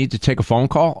need to take a phone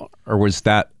call, or was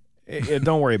that?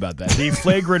 Don't worry about that. The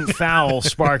flagrant foul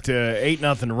sparked a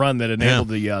 8-0 run that enabled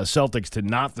the Celtics to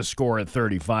knot the score at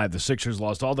 35. The Sixers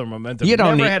lost all their momentum. You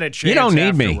don't had a chance. You don't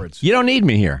need afterwards. me. You don't need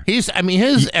me here. His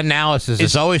analysis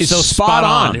is always so spot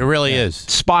on. It really is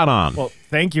spot on. Well,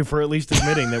 thank you for at least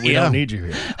admitting that we don't need you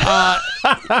here.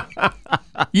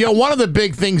 One of the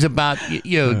big things about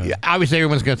obviously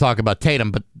everyone's going to talk about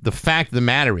Tatum, but the fact of the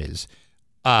matter is,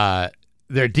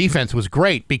 their defense was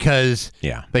great because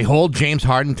they hold James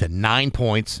Harden to 9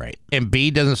 points. Right.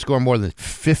 Embiid doesn't score more than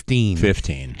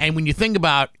 15. And when you think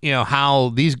about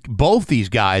how both these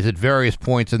guys at various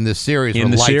points in this series were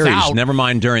lights out, never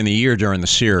mind during the year, during the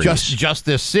series, just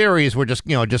this series were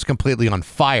just completely on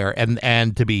fire,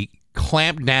 and to be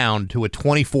clamped down to a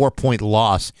 24-point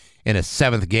loss in a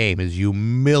 7th game is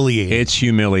humiliating. It's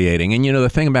humiliating. And the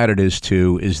thing about it is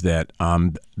that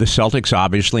the Celtics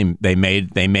obviously they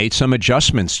made some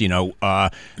adjustments.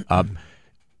 I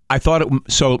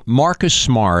thought Marcus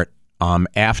Smart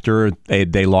after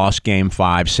they lost Game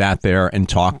 5 sat there and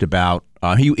talked about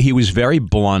he was very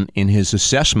blunt in his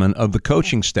assessment of the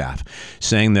coaching staff,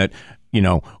 saying that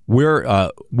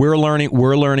we're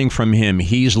learning from him.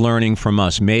 He's learning from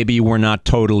us. Maybe we're not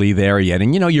totally there yet.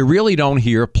 And you really don't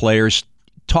hear players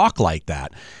talk like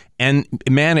that. And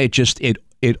man,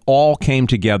 it all came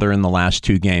together in the last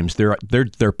 2 games.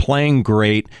 They're playing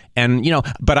great, and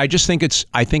but I think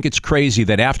it's crazy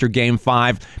that after Game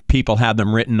 5, people had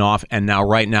them written off, and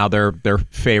right now they're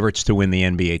favorites to win the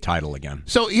NBA title again.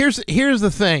 So here's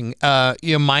the thing.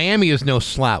 Miami is no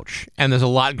slouch, and there's a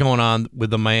lot going on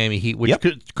with the Miami Heat, which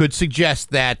could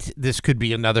suggest that this could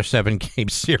be another 7-game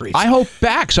series. I hope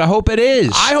it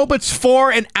is. I hope it's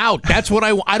 4 and out. That's what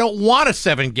I don't want a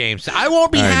 7-game. I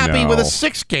won't be happy with a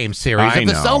 6-game series.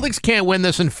 the Celtics can't win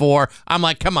this in 4, I'm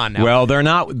like, come on now. Well, they're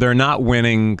not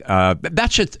winning.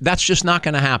 That's just not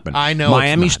going to happen. I know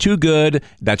Miami's too good.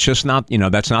 That's just not.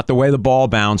 That's not the way the ball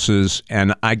bounces.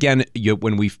 And again,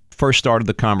 when we first started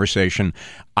the conversation,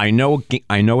 I know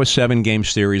a 7-game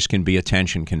series can be a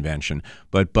tension convention,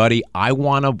 but buddy, I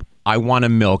want to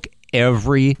milk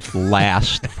every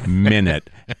last minute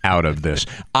out of this.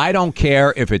 I don't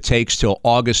care if it takes till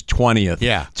August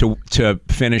 20th to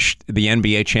finish the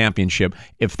NBA championship.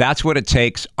 If that's what it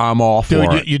takes, I'm all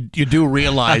for it. You do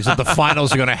realize that the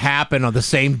finals are going to happen on the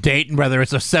same date, whether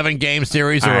it's a 7-game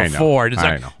series or a 4. It's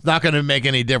not going to make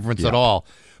any difference at all.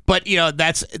 But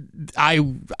that's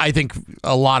I think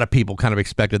a lot of people kind of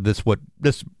expected this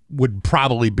would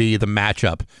probably be the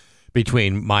matchup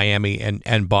between Miami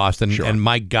and Boston. Sure. And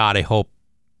my God, I hope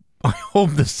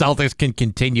the Celtics can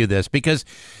continue this because,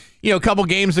 a couple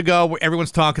games ago,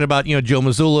 everyone's talking about, Joe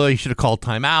Mazzulla, he should have called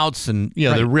timeouts, and,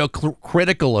 they're real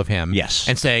critical of him. Yes.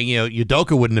 And saying,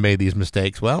 Udoka wouldn't have made these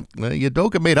mistakes. Well,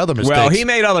 Udoka made other mistakes. Well, he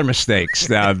made other mistakes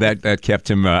that kept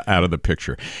him out of the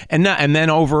picture. And then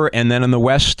in the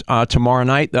West tomorrow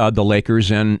night, the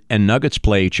Lakers and Nuggets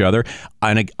play each other.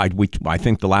 And I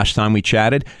think the last time we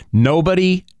chatted,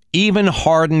 nobody, even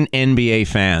hardened NBA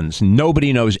fans,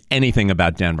 nobody knows anything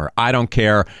about Denver. I don't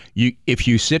care. If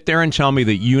you sit there and tell me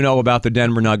that you know about the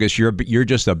Denver Nuggets, you're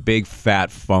just a big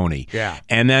fat phony. Yeah.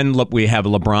 And then look, we have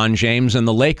LeBron James and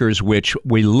the Lakers, which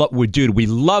we love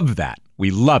that.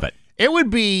 We love it. It would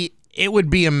be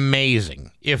amazing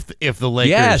if the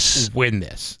Lakers win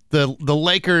this. The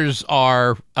Lakers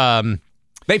are.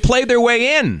 They played their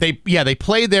way in. They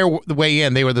played their way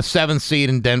in. They were the 7th seed,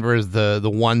 and Denver is the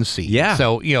 1 seed. Yeah.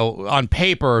 So on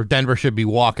paper, Denver should be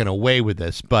walking away with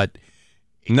this, but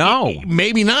no,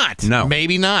 maybe not. No,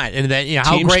 maybe not. And then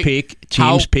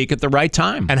teams peak at the right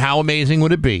time. And how amazing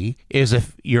would it be is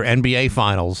if your NBA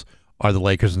finals are the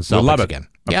Lakers and Celtics we'll love it again?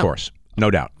 Of course,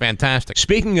 no doubt. Fantastic.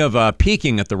 Speaking of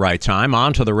peaking at the right time,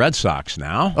 on to the Red Sox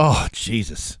now. Oh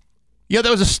Jesus! Yeah,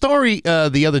 there was a story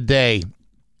the other day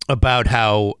about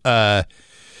how let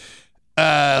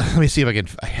me see if I can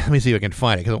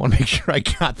find it because I want to make sure I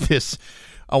got this.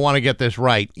 I want to get this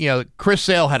right. Chris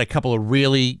Sale had a couple of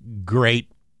really great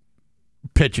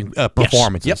pitching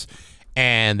performances, Yep.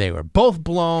 And they were both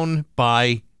blown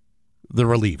by the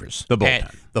relievers. The bullpen. And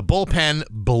the bullpen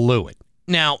blew it.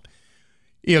 Now,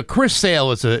 Chris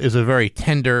Sale is a very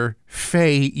tender,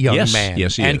 fey young man,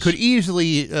 yes, he and is. could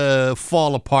easily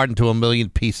fall apart into a million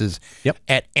pieces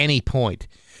at any point.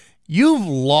 You've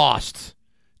lost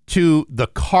to the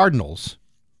Cardinals.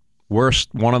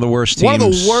 One of the worst teams. One of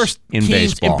the worst in teams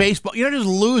baseball. in baseball. You're not just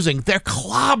losing; they're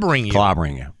clobbering you.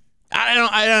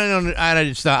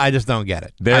 I just don't get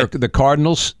it. The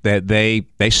Cardinals. They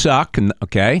suck.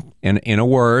 Okay, in a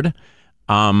word,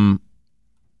 yeah,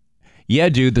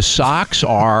 dude. The Sox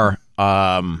are.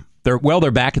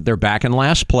 They're back in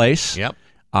last place. Yep.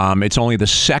 It's only the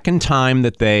second time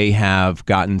that they have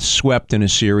gotten swept in a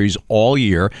series all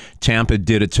year. Tampa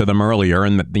did it to them earlier,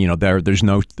 and there's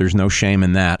no shame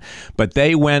in that. But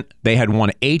they had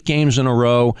won 8 games in a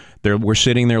row. We're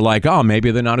sitting there like, oh, maybe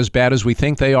they're not as bad as we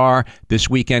think they are. This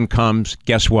weekend comes,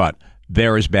 guess what?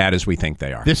 They're as bad as we think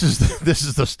they are. This is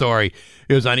the story.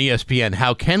 It was on ESPN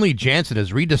how Kenley Jansen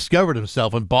has rediscovered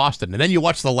himself in Boston, and then you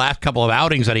watch the last couple of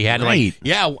outings that he had. Right.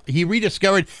 He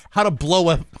rediscovered how to blow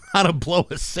a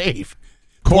save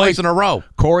twice in a row.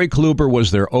 Corey Kluber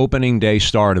was their opening day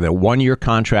starter. Their 1-year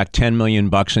contract, $10 million,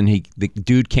 and the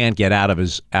dude can't get out of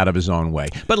his own way.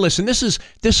 But listen, this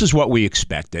is what we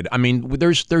expected. I mean,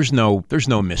 there's no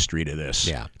mystery to this.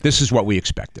 Yeah, this is what we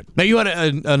expected. Now you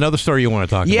had another story you want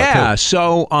to talk about. Yeah, too.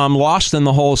 so lost in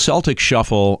the whole Celtics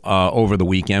shuffle over the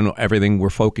weekend. Everything we're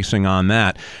focusing on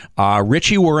that.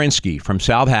 Richie Werenski from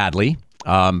South Hadley,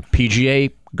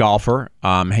 PGA golfer.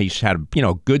 He's had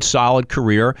a good solid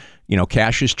career.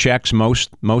 Cashes checks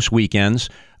most weekends.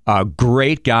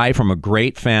 Great guy from a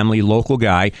great family, local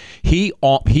guy. He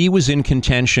was in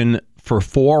contention for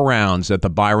 4 rounds at the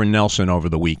Byron Nelson over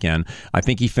the weekend. I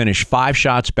think he finished 5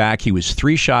 shots back. He was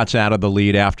 3 shots out of the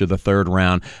lead after the 3rd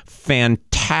round.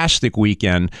 Fantastic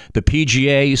weekend. The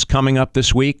PGA is coming up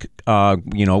this week, a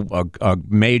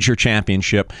major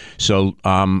championship. So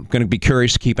I'm going to be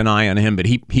curious to keep an eye on him. But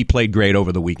he played great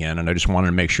over the weekend, and I just wanted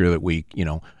to make sure that we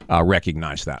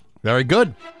recognize that. Very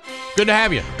good. Good to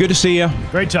have you. Good to see you.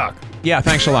 Great talk. Yeah,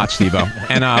 thanks a lot, Steve-O.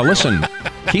 And listen,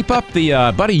 keep up the...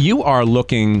 buddy, you are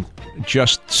looking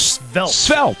just... Svelte.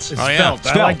 Svelte. It's svelte.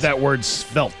 I like that word,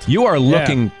 svelte. You are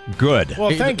looking good.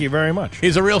 Well, thank you very much.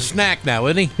 He's a real snack now,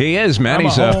 isn't he? He is, man.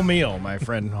 He's a whole meal, my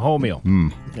friend. Whole meal.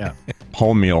 Yeah.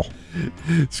 Whole meal.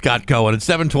 Scott Cohen at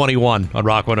 7:21 on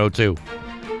Rock 102.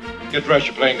 Get dressed,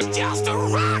 you're playing. Just a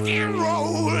rock and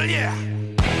roll, yeah.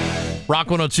 Rock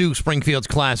 102, Springfield's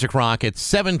Classic Rock. It's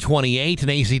 728 in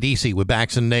AC/DC with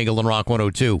Bax and Nagle and Rock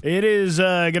 102. It is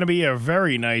going to be a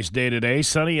very nice day today.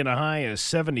 Sunny and a high of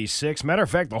 76. Matter of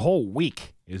fact, the whole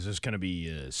week is just going to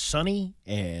be sunny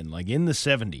and like in the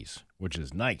 70s, which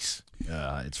is nice.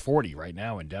 It's 40 right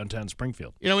now in downtown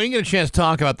Springfield. You know, we didn't get a chance to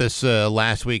talk about this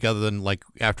last week other than like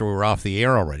after we were off the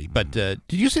air already. But did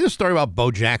you see the story about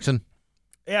Bo Jackson?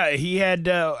 Yeah, he had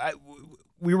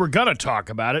we were going to talk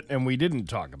about it, and we didn't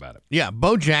talk about it. Yeah,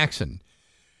 Bo Jackson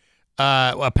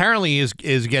apparently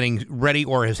is getting ready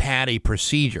or has had a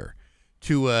procedure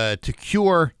to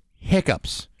cure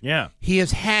hiccups. Yeah. He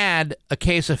has had a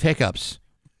case of hiccups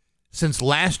since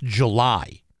last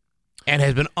July and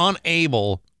has been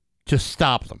unable to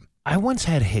stop them. I once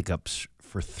had hiccups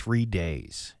for 3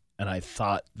 days, and I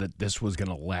thought that this was going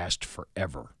to last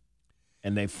forever,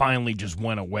 and they finally just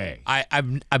went away.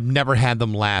 I've never had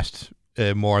them last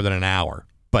more than an hour,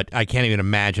 but I can't even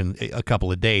imagine a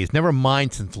couple of days. Never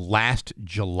mind since last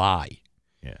July.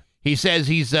 Yeah. He says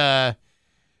he's done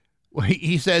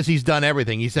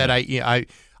everything. He said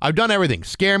I've done everything.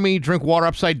 Scare me, drink water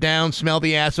upside down, smell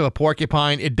the ass of a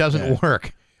porcupine. It doesn't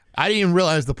work. I didn't even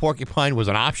realize the porcupine was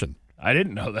an option. I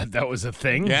didn't know that was a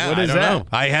thing. Yeah, what is I don't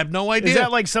that? know. I have no idea. Is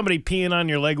that like somebody peeing on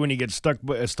your leg when you get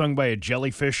stung by a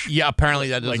jellyfish? Yeah, apparently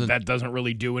that doesn't. Like that doesn't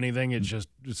really do anything. It's just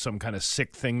some kind of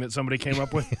sick thing that somebody came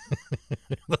up with.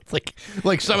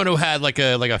 like someone who had like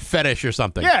a fetish or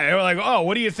something. Yeah, they were like, oh,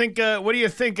 what do you think? What do you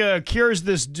think cures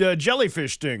this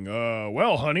jellyfish sting?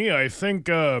 Well, honey, I think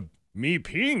me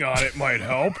peeing on it might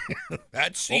help.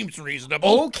 That seems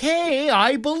reasonable. Okay,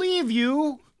 I believe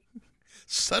you.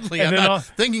 Suddenly, I'm not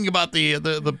thinking about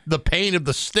the pain of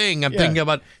the sting. I'm thinking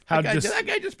about did that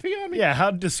guy just pee on me? Yeah,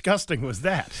 how disgusting was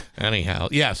that? Anyhow,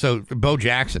 yeah. So Bo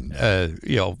Jackson,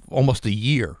 almost a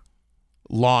year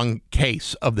long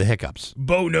case of the hiccups.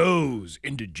 Bo knows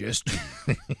indigestion.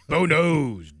 Bo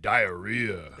knows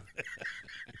diarrhea.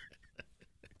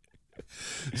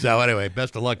 So anyway,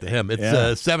 best of luck to him. It's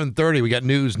 7:30. We got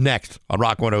news next on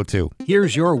Rock 102.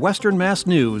 Here's your Western Mass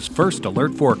News First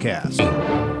Alert Forecast.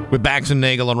 With Bax and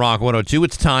Nagle on Rock 102,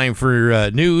 it's time for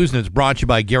news, and it's brought to you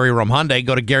by Gary Rum Hyundai.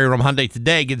 Go to Gary Rum Hyundai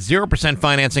today. Get 0%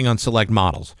 financing on select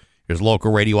models. Here's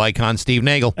local radio icon Steve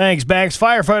Nagle. Thanks, Bax.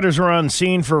 Firefighters were on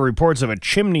scene for reports of a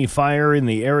chimney fire in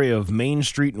the area of Main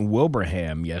Street in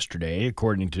Wilbraham yesterday.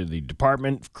 According to the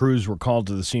department, crews were called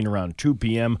to the scene around 2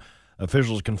 p.m.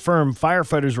 Officials confirmed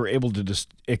firefighters were able to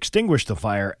extinguish the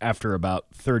fire after about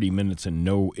 30 minutes and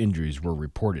no injuries were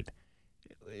reported.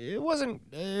 It wasn't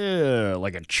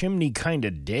like a chimney kind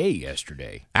of day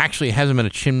yesterday. Actually, it hasn't been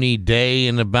a chimney day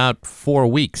in about 4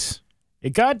 weeks.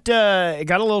 It got a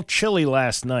little chilly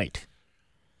last night.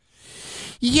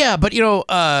 Yeah, but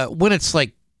when it's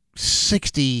like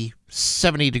 60,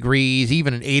 70 degrees,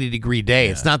 even an 80-degree day,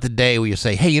 it's not the day where you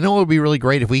say, hey, you know what would be really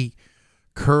great if we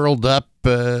curled up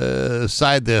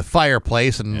beside the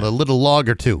fireplace and a little log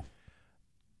or two.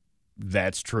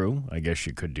 That's true. I guess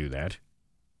you could do that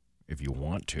if you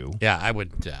want to. Yeah, I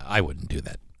wouldn't do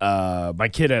that. My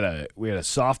kid we had a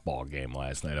softball game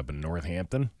last night up in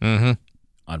Northampton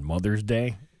on Mother's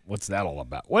Day. What's that all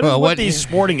about? What these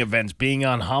sporting events being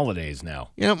on holidays now?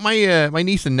 My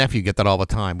niece and nephew get that all the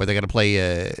time, where they got to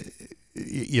play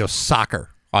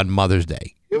soccer on Mother's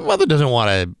Day. Your mother doesn't want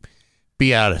to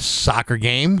be at a soccer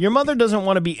game. Your mother doesn't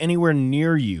want to be anywhere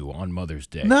near you on Mother's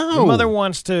Day. No. Your mother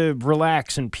wants to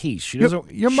relax in peace. She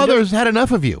doesn't. Your mother's had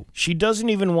enough of you. She doesn't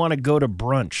even want to go to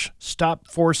brunch. Stop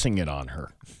forcing it on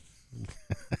her.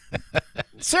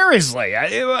 Seriously,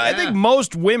 I think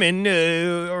most women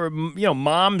or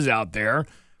moms out there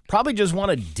probably just want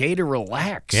a day to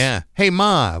relax. Yeah. Hey,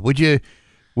 Ma, would you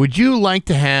like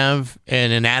to have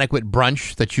an inadequate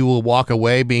brunch that you will walk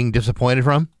away being disappointed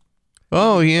from?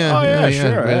 Oh, yeah.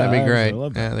 Sure. That'd be great.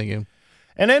 Yeah, thank you.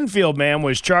 An Enfield man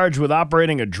was charged with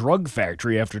operating a drug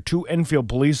factory after 2 Enfield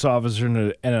police officers and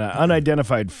an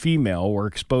unidentified female were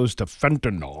exposed to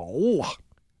fentanyl.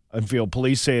 Enfield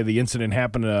police say the incident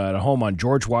happened at a home on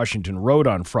George Washington Road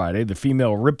on Friday. The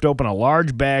female ripped open a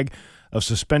large bag of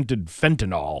suspended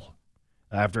fentanyl.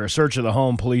 After a search of the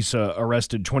home, police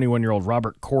arrested 21-year-old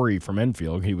Robert Corey from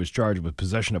Enfield. He was charged with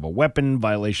possession of a weapon,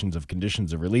 violations of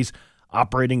conditions of release,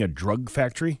 operating a drug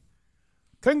factory.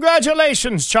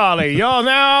 Congratulations, Charlie. You're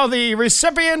now the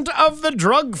recipient of the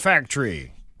drug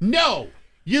factory. No,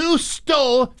 you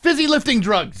stole fizzy lifting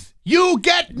drugs. You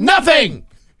get nothing.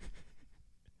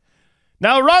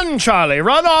 Now run, Charlie.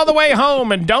 Run all the way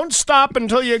home and don't stop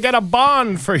until you get a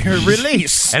bond for your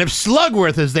release. And if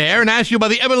Slugworth is there and asks you about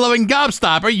the ever-loving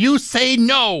gobstopper, you say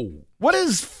no. What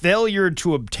is failure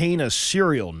to obtain a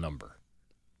serial number?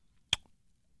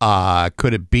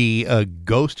 Could it be a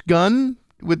ghost gun?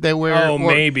 Would they wear? Oh,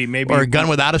 maybe. Or a gun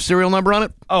without a serial number on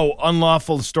it? Oh,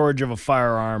 unlawful storage of a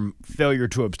firearm, failure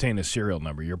to obtain a serial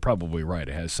number. You're probably right.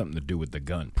 It has something to do with the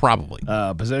gun. Probably.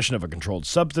 Possession of a controlled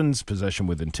substance, possession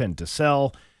with intent to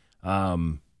sell. I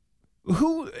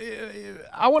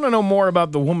want to know more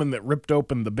about the woman that ripped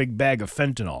open the big bag of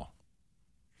fentanyl.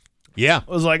 Yeah. It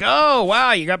was like, oh,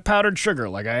 wow, you got powdered sugar.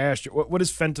 Like I asked you, what does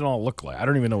fentanyl look like? I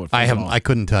don't even know what fentanyl I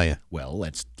couldn't tell you. Well,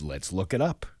 let's look it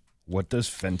up. What does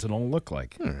fentanyl look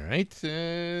like? All right.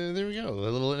 There we go. A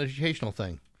little educational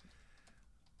thing.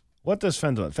 What does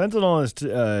fentanyl? Fentanyl is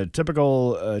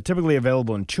typically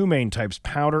available in two main types,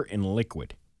 powder and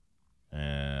liquid.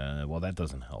 Well, that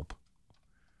doesn't help.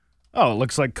 Oh, it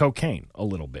looks like cocaine a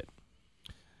little bit.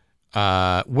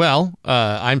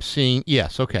 I'm seeing,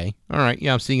 yes, okay. All right,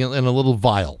 yeah, I'm seeing it in a little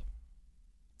vial.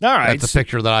 All right. That's the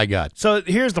picture that I got. So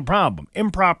here's the problem.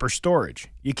 Improper storage.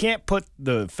 You can't put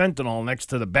the fentanyl next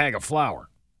to the bag of flour.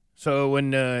 So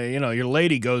when, your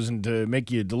lady goes in to make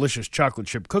you delicious chocolate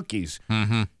chip cookies,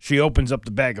 she opens up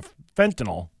the bag of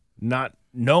fentanyl, not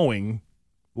knowing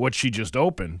what she just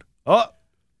opened. It's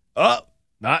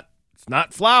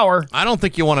not flour. I don't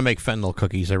think you want to make fentanyl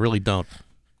cookies. I really don't.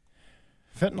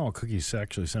 Fentanyl cookies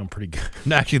actually sound pretty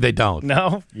good. Actually, they don't.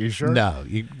 No? You sure? No.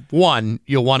 One,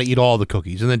 you'll want to eat all the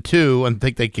cookies. And then two, I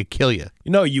think they could kill you.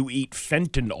 You eat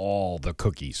fentanyl the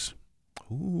cookies.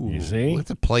 Ooh. You see?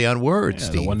 That's a play on words,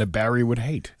 Steve. The one that Barry would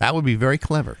hate. That would be very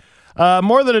clever.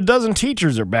 More than a dozen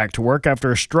teachers are back to work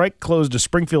after a strike closed a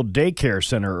Springfield daycare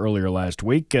center earlier last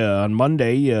week. On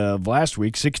Monday of last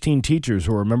week, 16 teachers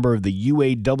who are a member of the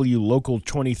UAW Local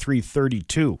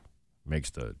 2332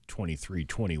 makes the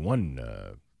 2321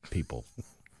 people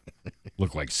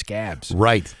look like scabs.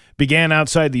 Right. Began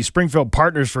outside the Springfield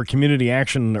Partners for Community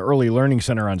Action Early Learning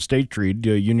Center on State Street.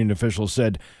 Union officials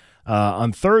said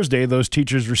on Thursday, those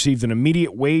teachers received an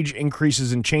immediate wage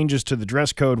increases and changes to the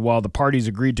dress code while the parties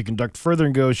agreed to conduct further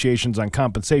negotiations on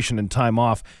compensation and time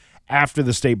off after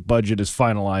the state budget is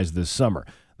finalized this summer.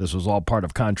 This was all part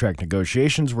of contract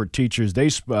negotiations where teachers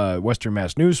Western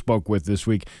Mass News spoke with this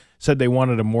week said they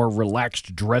wanted a more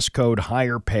relaxed dress code,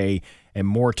 higher pay, and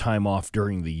more time off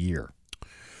during the year.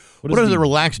 What does the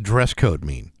relaxed dress code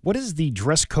mean? What is the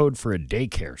dress code for a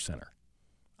daycare center?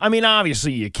 I mean,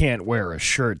 obviously you can't wear a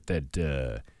shirt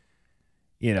that,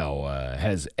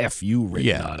 has FU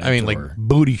written on it. I mean, like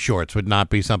booty shorts would not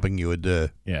be something you would,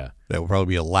 that would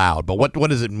probably be allowed. But what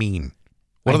does it mean?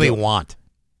 What do they want?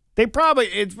 You can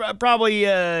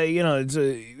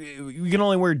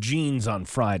only wear jeans on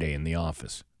Friday in the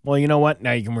office. Well, you know what?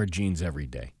 Now you can wear jeans every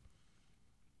day.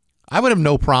 I would have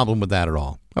no problem with that at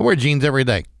all. I wear jeans every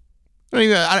day.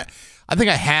 I think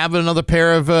I have another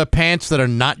pair of pants that are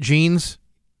not jeans.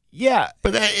 Yeah.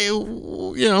 But, I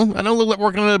don't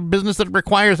work in a business that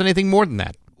requires anything more than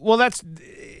that. Well,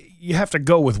 you have to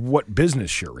go with what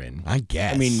business you're in. I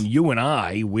guess. I mean, you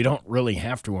and we don't really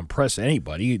have to impress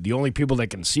anybody. The only people that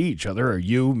can see each other are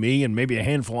you, me, and maybe a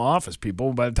handful of office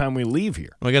people by the time we leave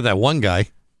here. Well, I got that one guy.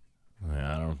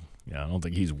 I don't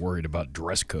think he's worried about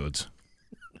dress codes.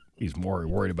 He's more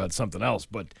worried about something else.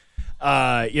 But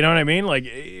you know what I mean? Like,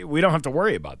 we don't have to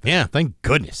worry about that. Yeah, thank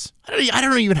goodness. I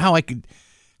don't know even how I could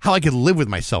live with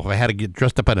myself if I had to get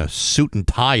dressed up in a suit and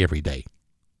tie every day.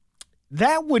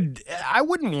 I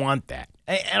wouldn't want that.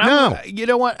 And No. You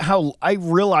know what? I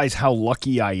realize how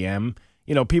lucky I am.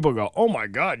 People go, oh my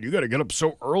God, you got to get up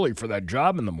so early for that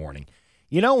job in the morning.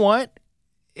 You know what?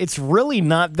 It's really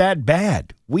not that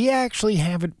bad. We actually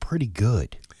have it pretty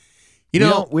good. We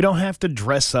don't have to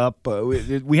dress up.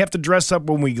 We have to dress up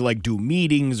when we do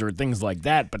meetings or things like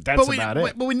that, but that's about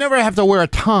it. But we never have to wear a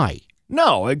tie.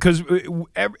 No, because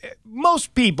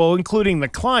most people, including the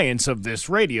clients of this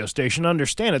radio station,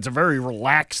 understand it's a very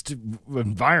relaxed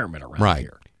environment around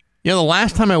here. The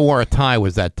last time I wore a tie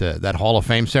was that Hall of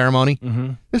Fame ceremony.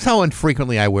 Mm-hmm. This is how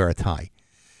infrequently I wear a tie.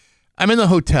 I'm in the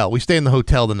hotel. We stay in the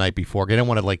hotel the night before. I don't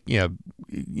want to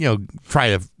try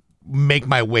to make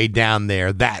my way down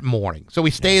there that morning. So we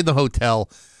stay in the hotel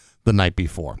the night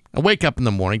before. I wake up in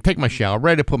the morning, take my shower,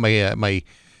 ready to put my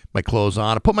clothes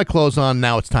on. I put my clothes on.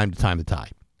 Now it's time to tie the tie.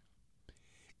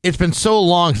 It's been so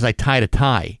long since I tied a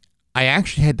tie. I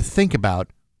actually had to think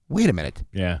about, wait a minute.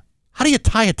 Yeah. How do you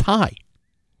tie a tie?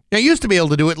 I used to be able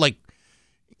to do it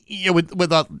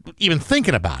without even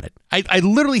thinking about it. I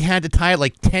literally had to tie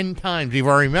it 10 times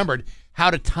before I remembered how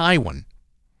to tie one.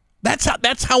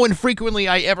 That's how infrequently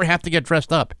I ever have to get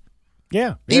dressed up.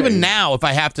 Yeah. Even now, if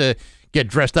I have to get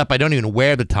dressed up, I don't even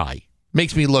wear the tie.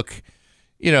 Makes me look,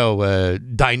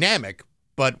 dynamic,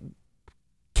 but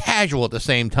casual at the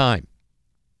same time.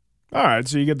 All right,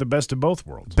 so you get the best of both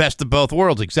worlds. Best of both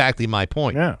worlds, exactly my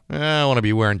point. Yeah. I don't want to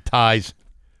be wearing ties.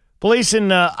 Police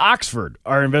in Oxford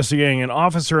are investigating an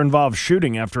officer-involved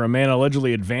shooting after a man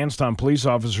allegedly advanced on police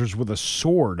officers with a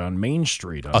sword on Main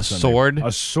Street on Sunday. Sword?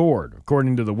 A sword.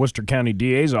 According to the Worcester County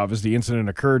DA's office, the incident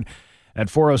occurred at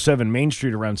 407 Main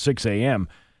Street around 6 a.m.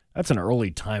 That's an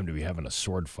early time to be having a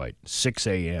sword fight, 6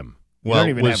 a.m. You don't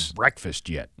even have breakfast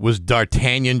yet. Was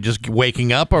D'Artagnan just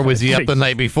waking up, or was he up the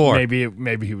night before?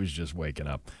 Maybe he was just waking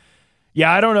up.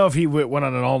 Yeah, I don't know if he went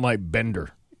on an all-night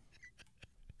bender.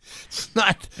 It's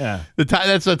not. Yeah.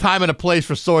 That's a time and a place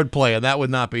for sword play, and that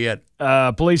would not be it.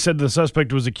 Police said the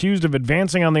suspect was accused of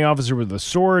advancing on the officer with a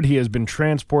sword. He has been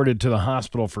transported to the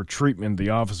hospital for treatment. The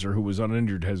officer, who was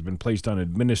uninjured, has been placed on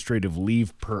administrative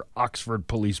leave per Oxford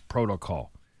police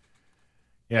protocol.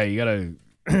 Yeah, you got to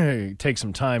take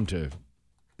some time to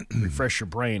refresh your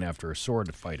brain after a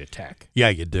sword fight attack. Yeah,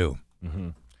 you do.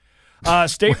 Mm-hmm.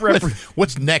 State rep.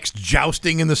 What's next?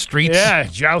 Jousting in the streets? Yeah,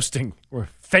 jousting or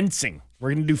fencing. We're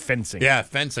going to do fencing. Yeah,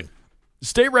 fencing.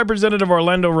 State Representative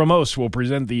Orlando Ramos will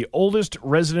present the oldest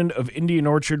resident of Indian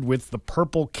Orchard with the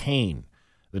purple cane.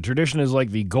 The tradition is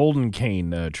like the golden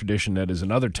cane tradition that is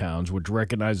in other towns, which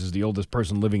recognizes the oldest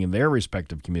person living in their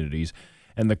respective communities.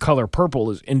 And the color purple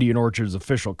is Indian Orchard's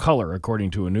official color, according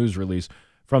to a news release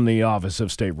from the office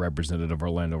of State Representative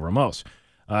Orlando Ramos.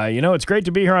 It's great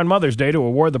to be here on Mother's Day to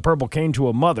award the purple cane to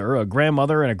a mother, a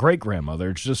grandmother, and a great-grandmother.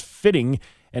 It's just fitting,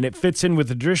 and it fits in with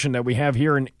the tradition that we have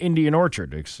here in Indian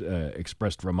Orchard,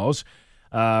 expressed Ramos.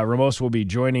 Ramos will be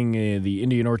joining the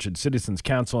Indian Orchard Citizens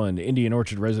Council and Indian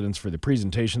Orchard residents for the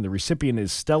presentation. The recipient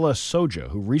is Stella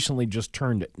Soja, who recently just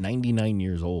turned 99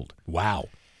 years old. Wow.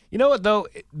 You know what, though?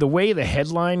 The way the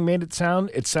headline made it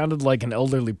sounded like an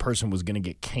elderly person was going to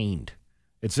get caned.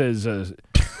 It says...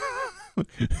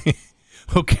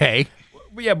 Okay.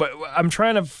 Yeah, but I'm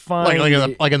trying to find...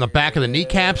 Like in the back of the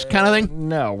kneecaps kind of thing?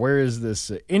 No, where is this?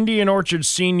 Indian Orchard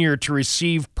senior to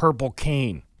receive purple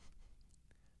cane.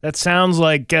 That sounds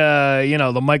like,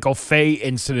 the Michael Fay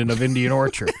incident of Indian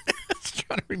Orchard. I was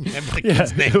trying to remember the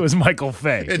kid's name. It was Michael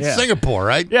Fay. It's Singapore,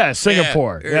 right? Yeah,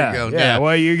 Singapore. There you go. Yeah.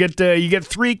 Well, you get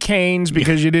 3 canes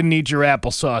because you didn't eat your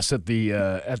applesauce at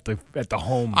the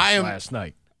home last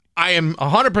night. I am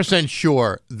 100%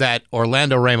 sure that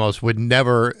Orlando Ramos would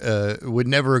never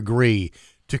agree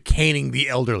to caning the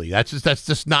elderly. That's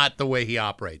just not the way he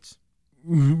operates.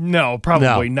 No,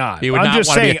 probably not. He would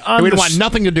he would want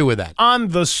nothing to do with that. On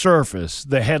the surface,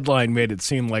 the headline made it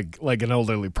seem like an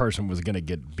elderly person was going to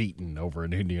get beaten over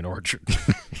an Indian Orchard.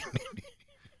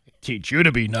 Teach you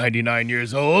to be 99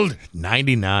 years old.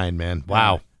 99, man.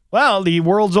 Wow. Well, the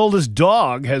world's oldest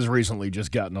dog has recently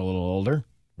just gotten a little older.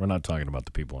 We're not talking about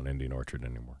the people in Indian Orchard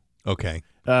anymore. Okay.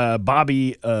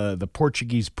 Bobby, the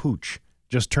Portuguese pooch,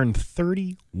 just turned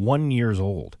 31 years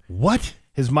old. What?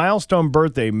 His milestone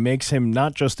birthday makes him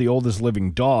not just the oldest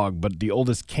living dog, but the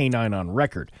oldest canine on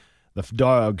record. The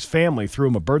dog's family threw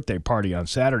him a birthday party on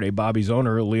Saturday. Bobby's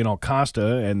owner, Lionel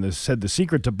Costa, said the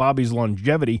secret to Bobby's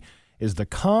longevity is the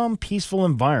calm, peaceful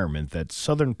environment that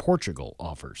southern Portugal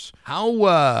offers.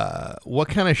 What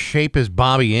kind of shape is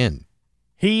Bobby in?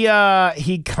 He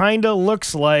kind of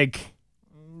looks like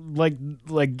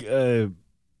Mr.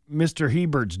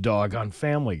 Hebert's dog on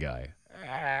Family Guy.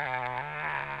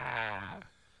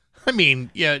 I mean,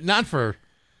 yeah, not for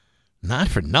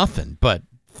nothing, but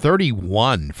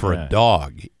 31 for a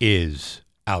dog is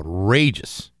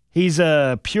outrageous. He's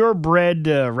a purebred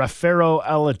Raffaello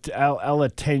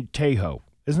Alatejo.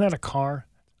 Isn't that a car?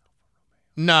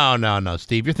 No,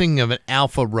 Steve. You're thinking of an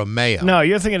Alfa Romeo. No,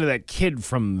 you're thinking of that kid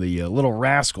from the Little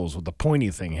Rascals with the pointy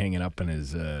thing hanging up in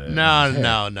his.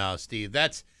 No, Steve.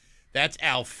 That's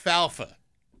alfalfa.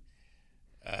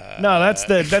 No, that's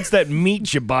that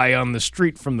meat you buy on the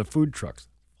street from the food trucks.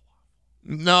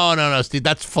 No, Steve.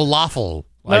 That's falafel.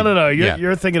 No.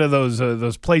 You're thinking of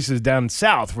those places down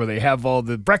south where they have all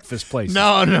the breakfast places.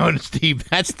 No, Steve.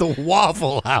 That's the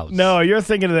Waffle House. No, you're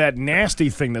thinking of that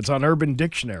nasty thing that's on Urban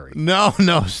Dictionary. No,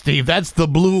 Steve. That's the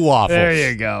Blue Waffles.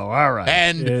 There you go. All right.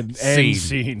 And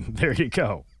scene. There you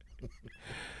go.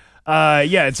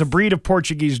 It's a breed of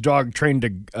Portuguese dog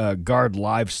trained to guard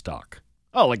livestock.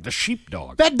 Oh, like the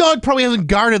sheepdog. That dog probably hasn't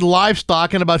guarded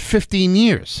livestock in about 15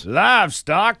 years.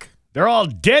 Livestock? They're all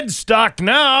dead stock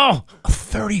now. A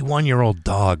 31-year-old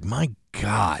dog. My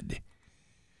God.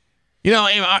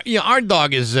 Our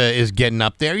dog is getting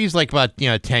up there. He's like about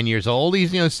 10 years old.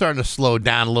 He's starting to slow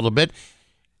down a little bit.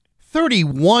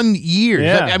 31 years.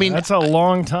 Yeah, I mean, that's a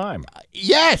long time.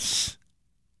 Yes.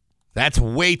 That's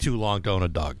way too long to own a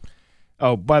dog.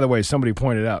 Oh, by the way, somebody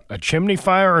pointed out a chimney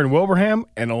fire in Wilbraham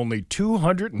and only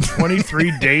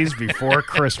 223 days before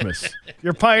Christmas.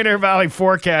 Your Pioneer Valley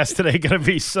forecast today going to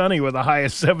be sunny with a high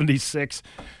of 76.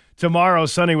 Tomorrow,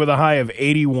 sunny with a high of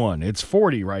 81. It's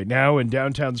 40 right now in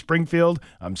downtown Springfield.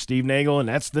 I'm Steve Nagle, and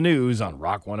that's the news on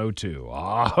Rock 102.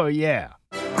 Oh, yeah.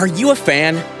 Are you a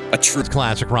fan? A true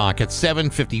classic rock at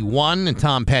 7:51 and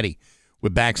Tom Petty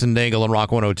with Bax and Nagle on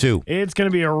Rock 102. It's going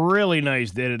to be a really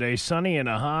nice day today. Sunny and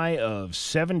a high of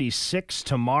 76.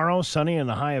 Tomorrow, sunny and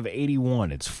a high of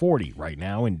 81. It's 40 right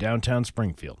now in downtown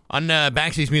Springfield. On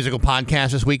Baxi's musical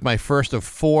podcast this week, my first of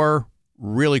 4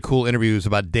 really cool interviews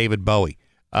about David Bowie.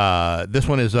 This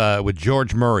one is with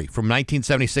George Murray. From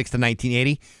 1976 to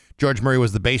 1980, George Murray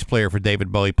was the bass player for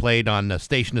David Bowie. Played on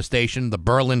Station to Station, the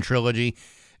Berlin Trilogy,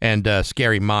 and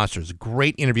Scary Monsters.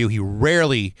 Great interview. He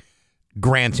rarely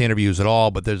grants interviews at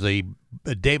all, but there's a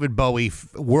David Bowie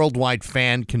worldwide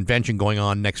fan convention going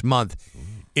on next month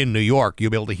in New York.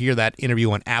 You'll be able to hear that interview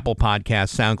on Apple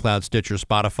Podcasts, SoundCloud, Stitcher,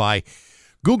 Spotify,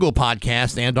 Google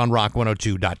Podcasts, and on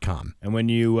rock102.com. And when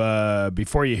you,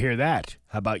 before you hear that,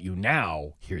 how about you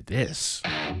now hear this?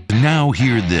 Now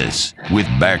hear this with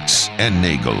Bax and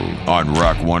Nagle on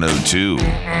Rock 102.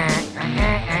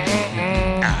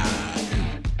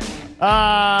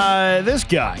 This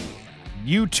guy,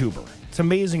 YouTuber. It's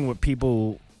amazing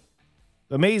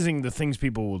the things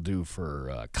people will do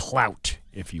for clout,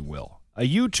 if you will. A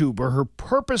YouTuber who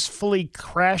purposefully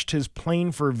crashed his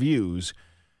plane for views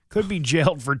could be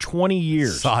jailed for 20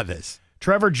 years. Saw this.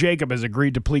 Trevor Jacob has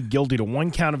agreed to plead guilty to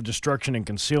 1 count of destruction and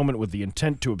concealment with the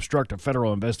intent to obstruct a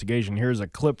federal investigation. Here's a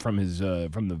clip from his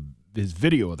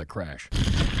video of the crash.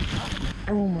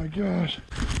 Oh my gosh.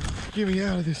 Get me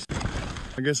out of this.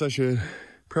 I guess I should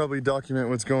probably document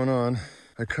what's going on.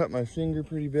 I cut my finger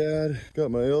pretty bad,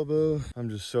 got my elbow. I'm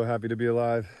just so happy to be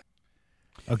alive.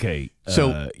 Okay,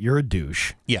 so you're a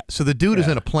douche. Yeah, so the dude is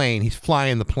in a plane. He's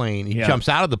flying the plane. He jumps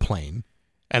out of the plane,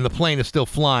 and the plane is still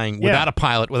flying without a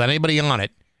pilot, without anybody on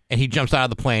it, and he jumps out of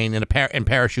the plane and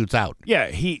parachutes out. Yeah,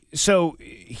 he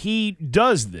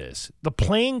does this. The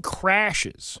plane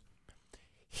crashes.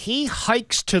 He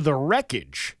hikes to the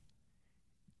wreckage,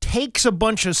 takes a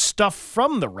bunch of stuff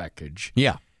from the wreckage.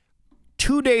 Yeah.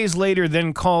 2 days later,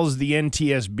 then calls the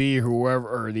NTSB,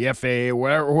 or the FAA,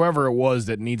 whoever it was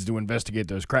that needs to investigate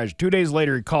those crashes. 2 days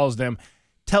later, he calls them,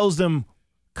 tells them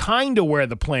kind of where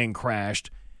the plane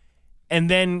crashed, and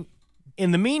then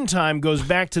in the meantime goes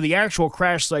back to the actual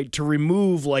crash site to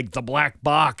remove like the black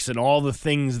box and all the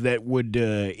things that would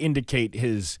indicate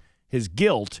his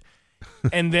guilt.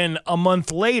 And then a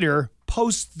month later,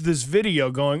 posts this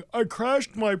video going, "I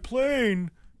crashed my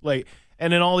plane."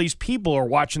 And then all these people are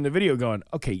watching the video going,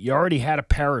 okay, you already had a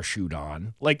parachute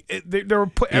on.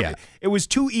 It was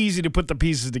too easy to put the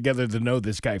pieces together to know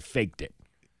this guy faked it.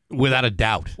 Without a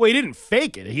doubt. Well, he didn't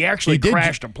fake it. He actually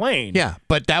crashed a plane. Yeah,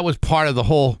 but that was part of the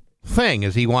whole thing,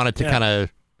 is he wanted to kind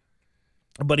of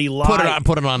But he lied.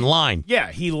 Put it online.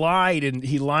 Yeah, he lied, and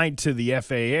he lied to the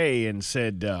FAA and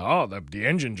said, the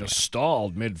engine just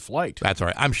stalled mid-flight. That's all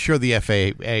right. I'm sure the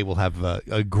FAA will have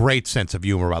a great sense of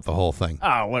humor about the whole thing.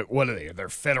 Oh, what are they? They're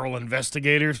federal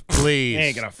investigators? Please. They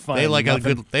ain't gonna find They like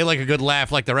nothing. a good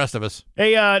laugh like the rest of us.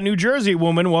 A New Jersey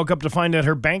woman woke up to find that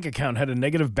her bank account had a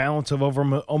negative balance of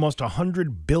over almost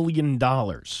 $100 billion.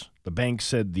 The bank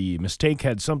said the mistake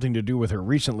had something to do with her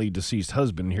recently deceased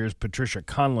husband. Here's Patricia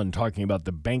Conlon talking about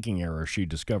the banking error she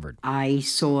discovered. I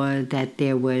saw that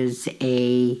there was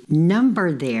a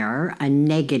number there, a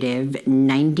negative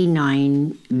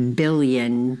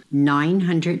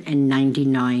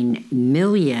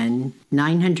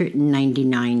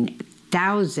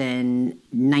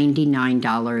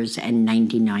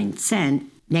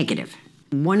negative.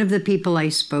 One of the people I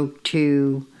spoke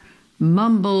to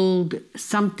mumbled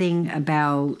something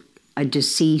about a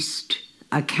deceased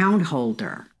account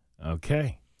holder.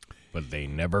 Okay. But they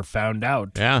never found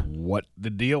out what the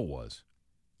deal was.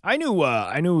 I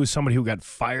knew somebody who got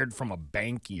fired from a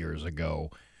bank years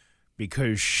ago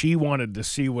because she wanted to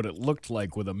see what it looked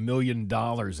like with $1 million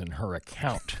in her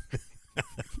account.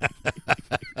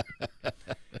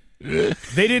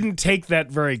 They didn't take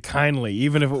that very kindly,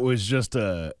 even if it was just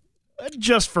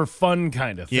for fun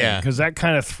kind of thing. Yeah. Because that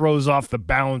kind of throws off the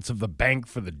balance of the bank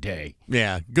for the day.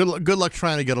 Yeah. Good luck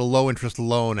trying to get a low interest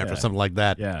loan after something like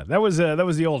that. Yeah. That was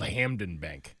the old Hamden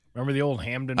Bank. Remember the old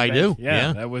Hamden Bank? I do.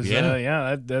 Yeah. That was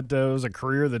that was a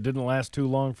career that didn't last too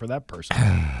long for that person.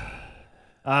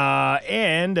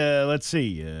 Let's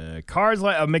see. A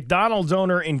McDonald's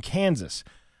owner in Kansas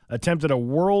attempted a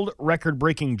world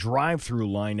record-breaking drive-through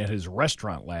line at his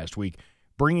restaurant last week,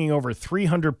 bringing over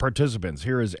 300 participants.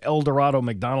 Here is El Dorado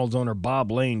McDonald's owner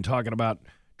Bob Lane talking about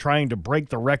trying to break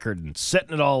the record and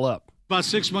setting it all up. About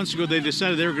 6 months ago, they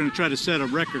decided they were going to try to set a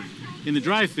record in the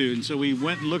drive-thru, and so we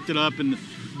went and looked it up, and the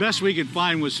best we could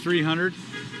find was 300,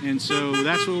 and so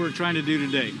that's what we're trying to do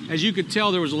today. As you could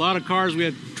tell, there was a lot of cars. We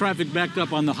had traffic backed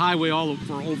up on the highway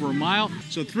for over a mile.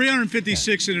 So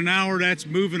 356 in an hour, that's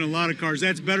moving a lot of cars.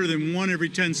 That's better than one every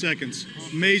 10 seconds.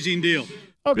 Amazing deal.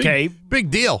 Okay. Big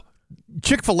deal.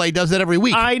 Chick-fil-A does that every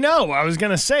week. I know. I was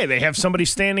going to say, they have somebody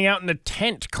standing out in a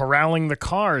tent corralling the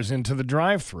cars into the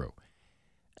drive-thru.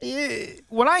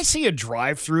 When I see a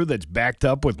drive-thru that's backed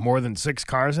up with more than 6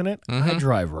 cars in it, I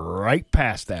drive right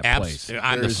past that place.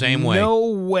 I'm the same way. No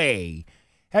way.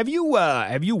 Have you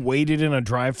waited in a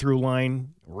drive-thru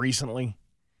line recently?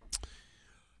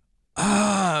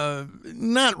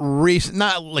 Not recent,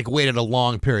 not like waited a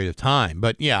long period of time,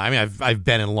 but yeah, I mean, I've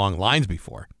been in long lines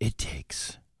before. It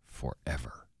takes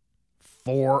forever.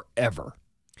 Forever.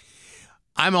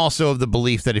 I'm also of the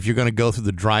belief that if you're going to go through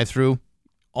the drive-thru,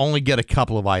 only get a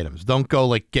couple of items. Don't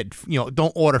go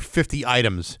don't order 50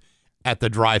 items at the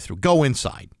drive-thru. Go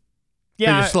inside.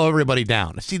 Yeah, just slow everybody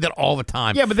down. I see that all the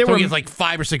time. Yeah, but they were like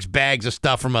 5 or 6 bags of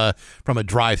stuff from a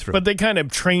drive-thru. But they kind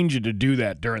of trained you to do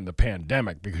that during the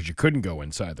pandemic because you couldn't go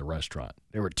inside the restaurant.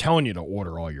 They were telling you to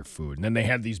order all your food, and then they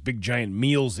had these big giant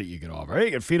meals that you could offer. Hey,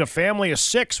 you could feed a family of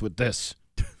 6 with this.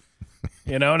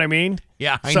 You know what I mean?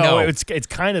 Yeah, I know. So it's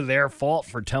kind of their fault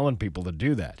for telling people to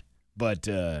do that. But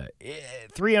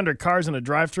 300 cars in a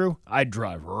drive-thru, I'd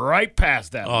drive right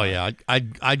past that. Oh yeah,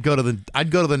 I'd go to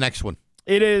the next one.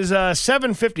 It is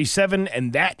 7:57,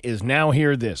 and that is Now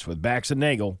Hear This with Bax and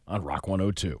Nagle on Rock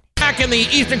 102. Back in the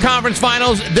Eastern Conference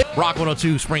Finals. Rock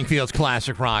 102, Springfield's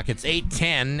Classic Rock. It's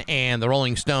 8:10, and the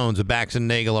Rolling Stones of Bax and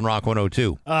Nagle on Rock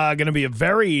 102. Going to be a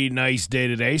very nice day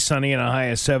today. Sunny and a high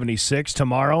of 76.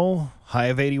 Tomorrow, high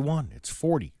of 81. It's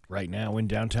 40 right now in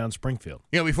downtown Springfield.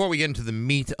 You know, before we get into the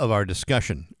meat of our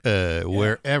discussion,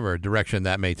 wherever direction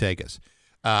that may take us,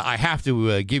 I have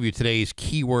to give you today's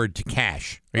keyword to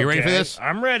cash. Are you ready for this?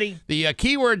 I'm ready. The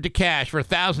keyword to cash for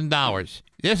 $1,000.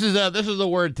 This is the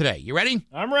word today. You ready?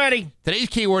 I'm ready. Today's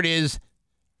keyword is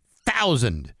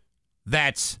 1,000.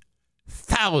 That's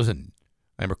 1,000.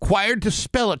 I'm required to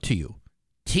spell it to you.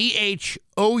 THOUSAND.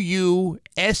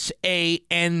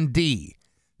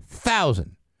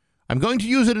 1,000. I'm going to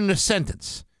use it in a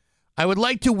sentence. I would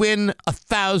like to win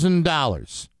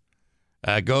 $1,000.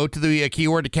 Go to the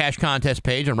keyword to cash contest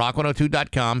page on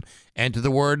rock102.com. Enter the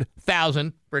word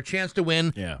 1,000 for a chance to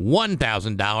win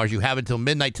 $1,000. You have until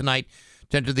midnight tonight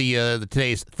to enter the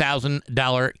today's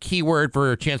 $1,000 keyword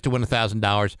for a chance to win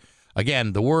 $1,000.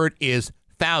 Again, the word is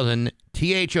 1,000.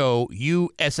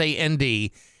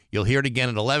 THOUSAND. You'll hear it again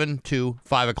at 11 to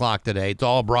 5 o'clock today. It's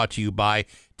all brought to you by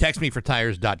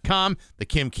TextMeForTires.com, the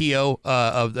Kim Keogh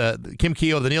of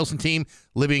the Nielsen team,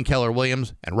 Libby and Keller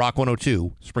Williams, and Rock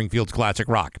 102, Springfield's Classic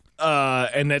Rock.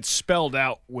 And that's spelled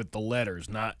out with the letters.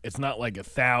 It's not like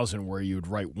 1,000 where you would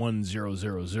write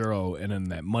 1000 and then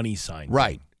that money sign.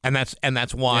 Right, and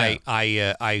that's why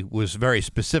I was very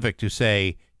specific to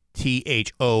say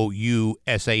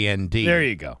THOUSAND. There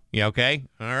you go. Yeah, okay,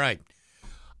 all right.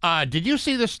 Did you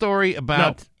see the story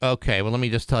about? No. Okay, well, let me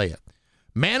just tell you.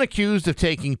 Man accused of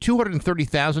taking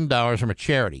 $230,000 from a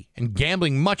charity and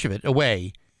gambling much of it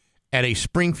away at a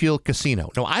Springfield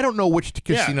casino. No, I don't know which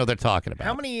casino they're talking about.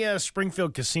 How many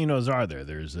Springfield casinos are there?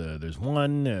 There's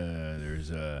one. There's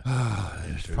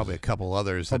probably a couple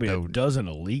others. Probably a dozen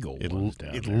illegal ones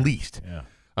down at there. least. Yeah.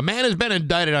 A man has been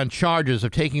indicted on charges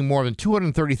of taking more than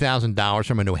 $230,000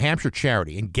 from a New Hampshire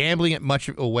charity and gambling it much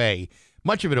of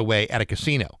it away at a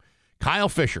casino. Kyle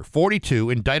Fisher, 42,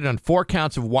 indicted on 4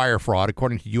 counts of wire fraud,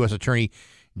 according to U.S. Attorney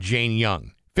Jane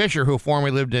Young. Fisher, who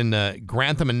formerly lived in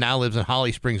Grantham and now lives in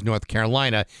Holly Springs, North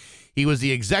Carolina, he was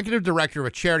the executive director of a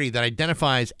charity that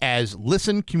identifies as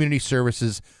Listen Community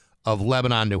Services of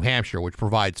Lebanon, New Hampshire, which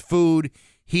provides food,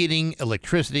 heating,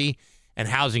 electricity, and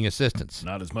housing assistance.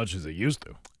 Not as much as it used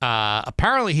to.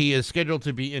 Apparently, he is scheduled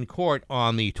to be in court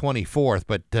on the 24th,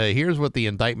 but here's what the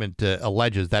indictment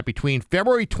alleges, that between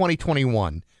February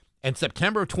 2021 and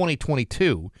September of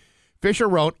 2022, Fisher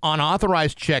wrote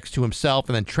unauthorized checks to himself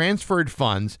and then transferred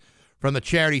funds from the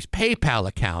charity's PayPal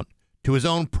account to his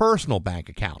own personal bank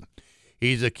account.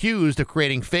 He's accused of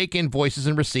creating fake invoices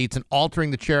and receipts and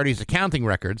altering the charity's accounting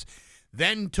records,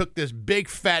 then took this big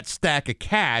fat stack of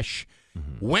cash,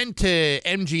 went to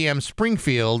MGM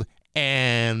Springfield,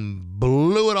 and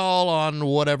blew it all on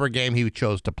whatever game he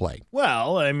chose to play.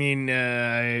 Well, I mean,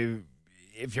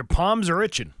 if your palms are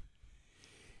itching.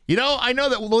 You know, I know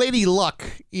that Lady Luck,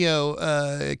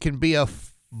 can be a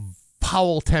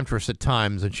foul temptress at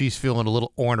times, and she's feeling a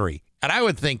little ornery. And I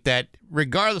would think that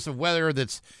regardless of whether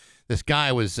that's this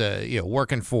guy was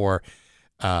working for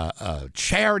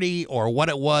charity or what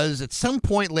it was. At some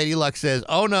point, Lady Luck says,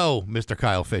 "Oh no, Mr.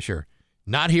 Kyle Fisher,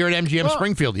 not here at MGM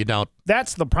Springfield. You don't."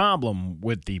 That's the problem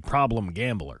with the problem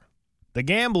gambler. The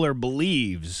gambler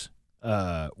believes.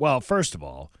 First of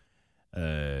all,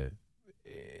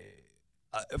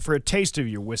 for a taste of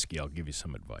your whiskey, I'll give you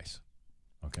some advice.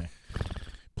 Okay,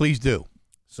 please do.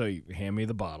 So you hand me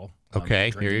the bottle.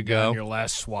 Okay, here you go. Your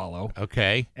last swallow.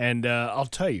 Okay, and I'll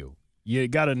tell you, you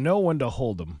got to know when to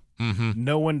hold them,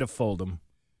 know when to fold them,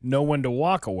 know when to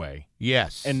walk away.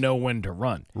 Yes, and know when to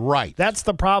run. Right. That's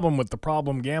the problem with the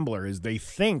problem gambler is they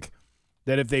think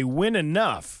that if they win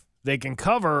enough, they can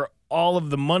cover all of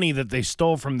the money that they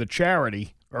stole from the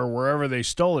charity or wherever they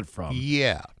stole it from.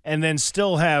 Yeah. And then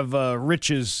still have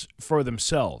riches for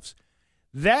themselves.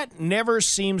 That never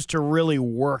seems to really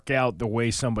work out the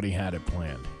way somebody had it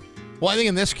planned. Well, I think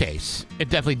in this case, it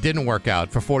definitely didn't work out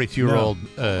for 42-year-old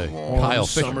Kyle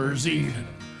Fisher. Summer's evening,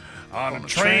 on a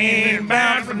train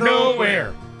bound for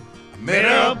nowhere, I met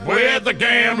up with a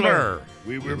gambler.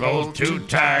 We were both too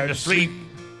tired to sleep,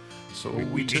 so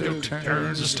we took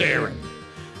turns of staring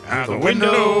out the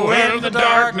window in the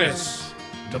darkness.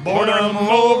 The boredom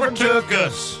overtook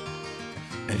us,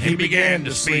 and he began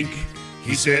to speak.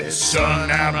 He said, "Son,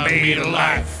 I made a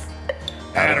life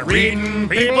out of reading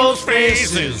people's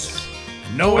faces,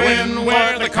 knowing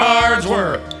where the cards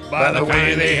were by the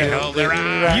way they held their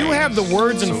eyes." You have the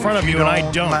words in front of you, and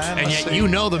I don't. And yet you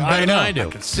know them better than I do.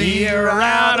 I can see you're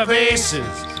out of aces.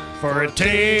 For a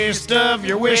taste of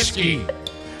your whiskey,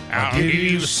 I'll give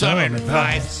you some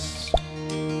advice.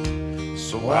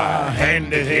 So I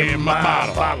handed him my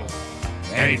bottle,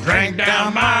 and he drank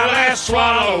down my last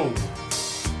swallow.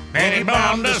 And he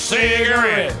bummed a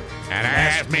cigarette and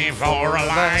asked me for a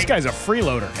light. This guy's a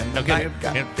freeloader. And the guy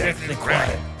got deathly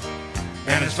quiet,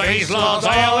 and his face lost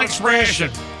all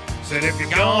expression. Said, "If you're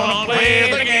gonna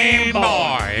play the game,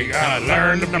 boy, you gotta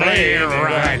learn to play it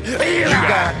right. You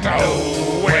got to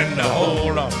know when to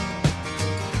hold 'em,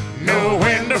 know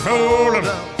when to fold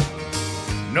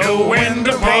 'em, know when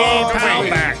to pull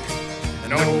back,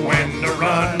 know when to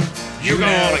run. You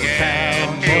gonna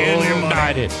get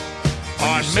indicted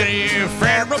on many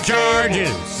federal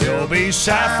charges. There'll be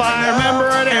sapphire member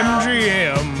at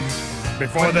MGM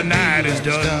before the night is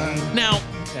done." Now,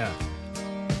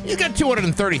 you got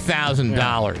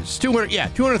 $230,000.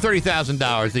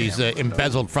 $230,000 he's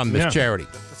embezzled from this charity.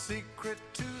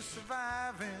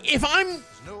 If I'm,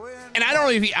 and I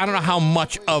don't know how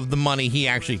much of the money he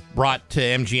actually brought to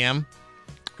MGM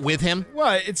with him.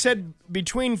 Well, it said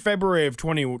between February of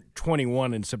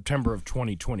 2021 and September of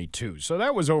 2022. So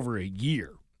that was over a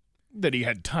year that he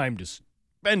had time to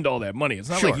spend all that money. It's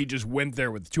not like he just went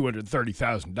there with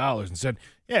 $230,000 and said,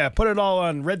 "Yeah, put it all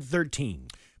on Red 13.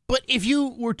 But if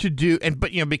you were to do,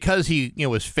 because he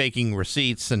was faking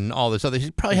receipts and all this other, he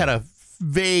probably had a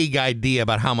vague idea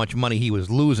about how much money he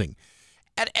was losing.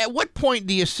 At what point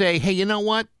do you say, "Hey, you know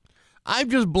what? I've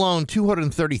just blown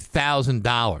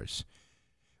 $230,000.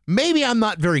 Maybe I'm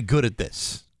not very good at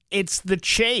this." It's the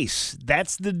chase.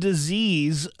 That's the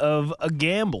disease of a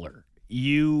gambler.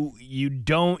 You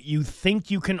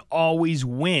think you can always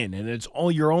win, and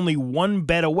you're only one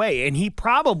bet away. And he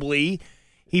probably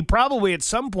at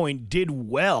some point did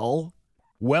well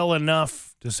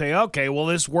enough to say, "Okay, well,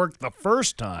 this worked the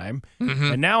first time,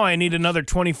 and now I need another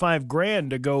 $25,000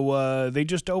 to go." They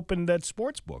just opened that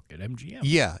sports book at MGM.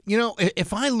 Yeah,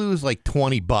 if I lose like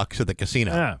 $20 at the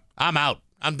casino, I'm out.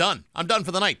 I'm done. I'm done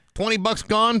for the night. $20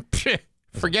 gone.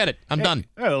 Forget it. I'm done.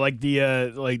 Like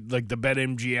the like the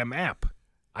BetMGM app.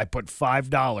 I put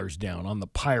 $5 down on the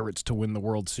Pirates to win the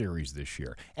World Series this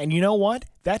year. And you know what?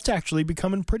 That's actually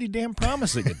becoming pretty damn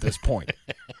promising at this point.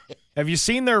 Have you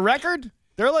seen their record?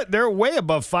 They're way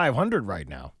above 500 right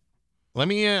now. Let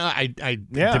me.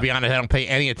 To be honest, I don't pay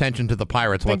any attention to the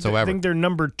Pirates whatsoever. I think they're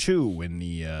number 2 in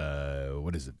the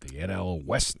what is it? The NL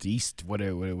West East. What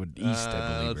East?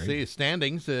 I believe. Let's see.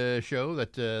 Standings show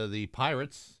that the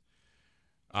Pirates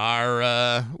are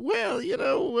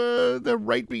they're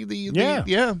right be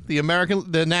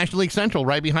the National League Central,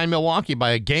 right behind Milwaukee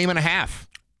by a game and a half.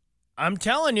 I'm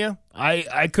telling you,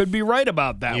 I could be right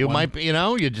about that. You might be,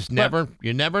 you just never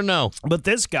know. But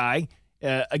this guy.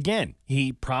 Again,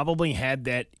 he probably had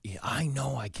that, "I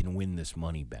know I can win this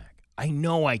money back. I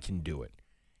know I can do it."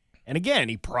 And again,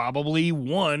 he probably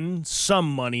won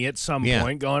some money at some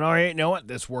point, going, "All right, you know what?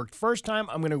 This worked first time.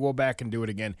 I'm going to go back and do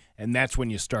it again." And that's when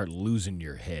you start losing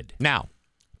your head. Now,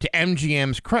 to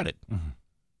MGM's credit,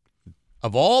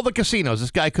 of all the casinos this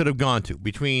guy could have gone to,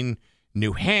 between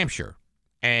New Hampshire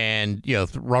and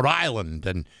Rhode Island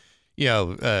and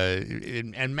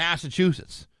and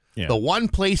Massachusetts, Yeah. The one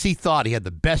place he thought he had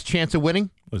the best chance of winning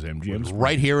was MGM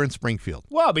right here in Springfield.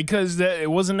 Well, because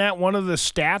wasn't that one of the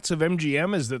stats of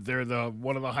MGM is that they're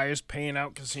one of the highest paying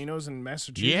out casinos in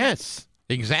Massachusetts? Yes,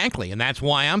 exactly. And that's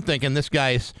why I'm thinking this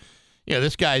guy's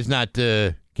not,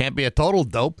 can't be a total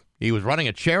dope. He was running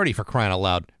a charity for crying out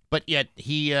loud. But yet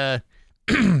he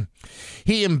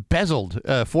he embezzled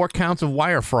 4 counts of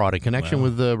wire fraud in connection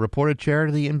with the reported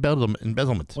charity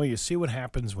embezzlement. Well, you see what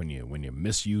happens when you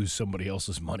misuse somebody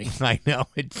else's money. I know.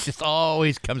 It just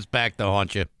always comes back to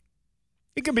haunt you.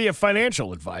 It could be a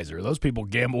financial advisor. Those people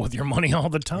gamble with your money all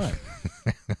the time.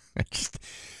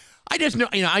 I just know,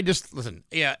 listen,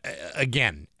 yeah,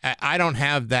 again, I don't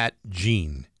have that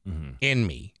gene in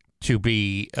me to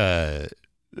be a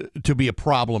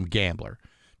problem gambler.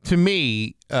 To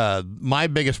me, my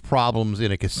biggest problems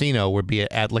in a casino would be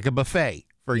at like a buffet,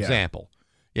 for example.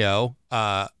 You know,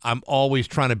 I'm always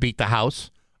trying to beat the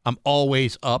house. I'm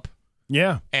always up.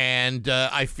 Yeah. And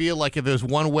I feel like if there's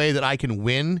one way that I can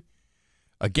win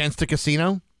against a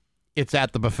casino, it's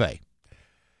at the buffet.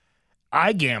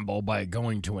 I gamble by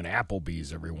going to an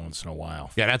Applebee's every once in a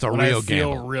while. Yeah, that's a when real I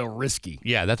feel gamble. real risky.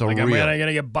 Yeah, that's a like, real. Am I going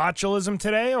to get botulism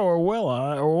today, or will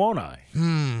I, or won't I?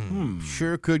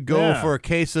 Sure could go for a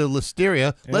case of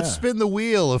listeria. Let's spin the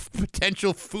wheel of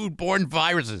potential foodborne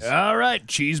viruses. All right,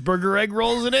 cheeseburger egg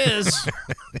rolls it is.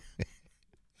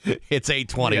 It's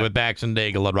 8:20 with Bax and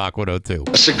Nagle on Rock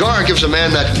 102. A cigar gives a man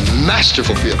that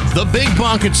masterful feeling. The Big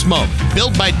Bonkin' Smoke,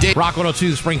 built by Dave. Rock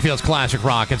 102, Springfield's classic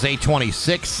rock. It's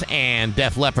 8:26, and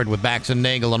Def Leppard with Bax and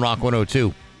Nagle on Rock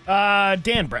 102.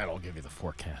 Dan Brad will give you the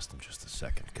forecast in just a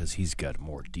second because he's got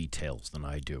more details than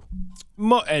I do,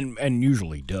 and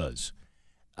usually does.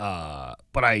 But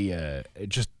it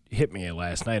just hit me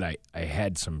last night. I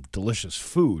had some delicious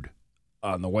food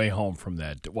on the way home from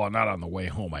that. Well, not on the way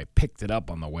home. I picked it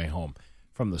up on the way home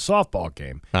from the softball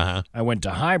game. Uh-huh. I went to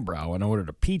Highbrow and ordered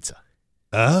a pizza.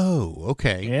 Oh,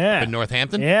 okay. Yeah. In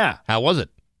Northampton? Yeah. How was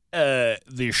it?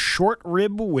 The short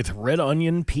rib with red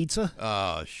onion pizza.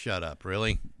 Oh, shut up.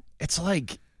 Really? It's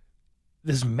like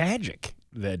this magic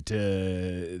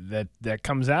that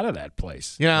comes out of that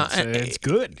place. Yeah. It's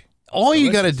good. All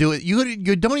you got to do is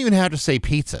you don't even have to say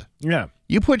pizza. Yeah.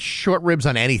 You put short ribs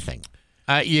on anything.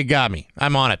 You got me.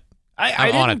 I'm on it.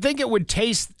 I didn't think it would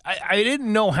taste. I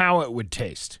didn't know how it would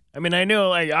taste. I mean, I know,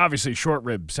 like, obviously short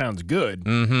rib sounds good,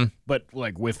 but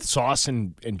like with sauce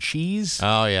and cheese.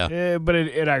 Oh, yeah. But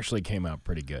it actually came out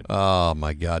pretty good. Oh,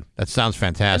 my God. That sounds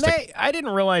fantastic. And I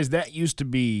didn't realize that used to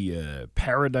be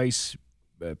Paradise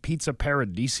Pizza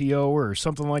Paradiso or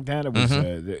something like that. It was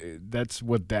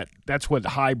that's what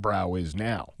Highbrow is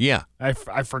now. Yeah. I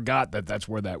forgot that's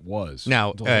where that was.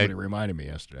 Now, until somebody reminded me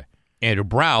yesterday. Andrew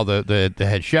Brow, the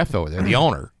head chef over there, the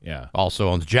owner, also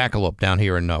owns Jackalope down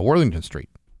here in Worthington Street.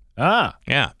 Ah,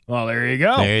 yeah. Well, there you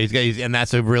go. And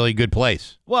that's a really good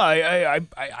place. Well,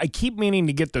 I keep meaning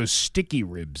to get those sticky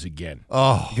ribs again.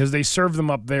 Oh, because they serve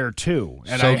them up there too,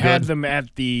 and I had them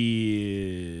at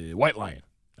the White Lion.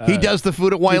 He does the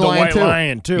food at White Lion too. White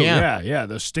Lion too. Yeah.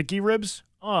 Those sticky ribs.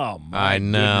 Oh my! I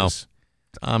know. Goodness.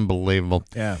 It's unbelievable.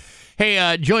 Yeah.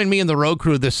 Hey, join me and the road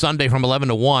crew this Sunday from 11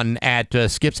 to 1 at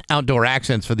Skip's Outdoor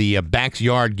Accents for the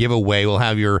Backyard giveaway. We'll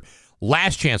have your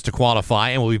last chance to qualify,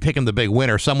 and we'll be picking the big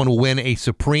winner. Someone will win a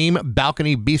Supreme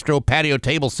Balcony Bistro Patio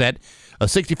Table Set, a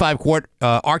 65-quart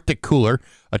Arctic cooler,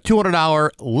 a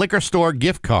 $200 liquor store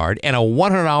gift card, and a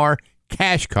 $100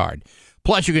 cash card.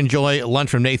 Plus, you can enjoy lunch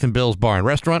from Nathan Bill's Bar and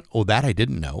Restaurant. Oh, that I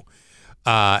didn't know.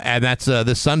 And that's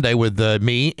this Sunday with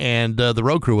me and the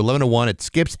road crew, 11 to 1 at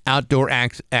Skip's Outdoor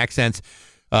Accents,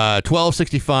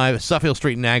 1265 Suffield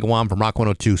Street in Agawam from Rock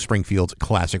 102, Springfield's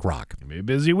Classic Rock. It'll be a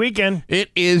busy weekend. It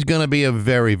is going to be a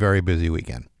very, very busy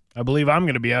weekend. I believe I'm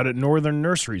going to be out at Northern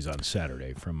Nurseries on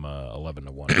Saturday from 11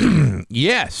 to 1.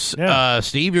 Yes. Yeah.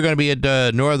 Steve, you're going to be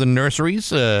at Northern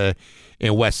Nurseries in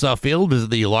West Suffield. Visit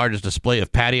the largest display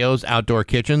of patios, outdoor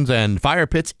kitchens, and fire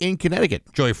pits in Connecticut.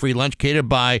 Enjoy free lunch catered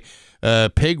by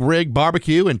Pig Rig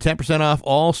Barbecue and 10% off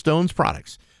all Stone's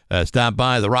products. Stop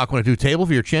by the Rock 102 table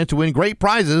for your chance to win great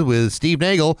prizes with Steve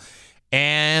Nagle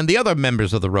and the other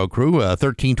members of the road crew,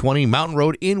 1320 Mountain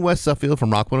Road in West Suffield from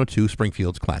Rock 102,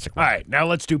 Springfield's Classic Rock. All right, now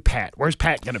let's do Pat. Where's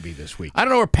Pat going to be this week? I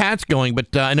don't know where Pat's going,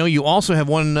 but I know you also have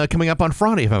one coming up on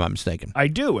Friday, if I'm not mistaken. I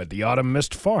do, at the Autumn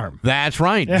Mist Farm. That's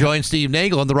right. Yeah. Join Steve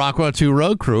Nagle and the Rock 102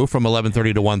 road crew from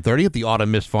 11:30 to 1:30 at the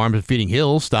Autumn Mist Farm in Feeding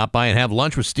Hills. Stop by and have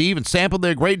lunch with Steve and sample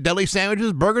their great deli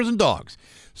sandwiches, burgers, and dogs.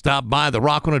 Stop by the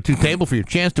Rock 102 table for your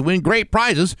chance to win great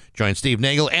prizes. Join Steve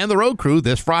Nagle and the road crew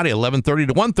this Friday, 11:30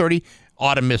 to 1:30,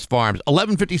 Autumn Mist Farms,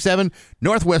 1157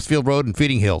 North Westfield Road in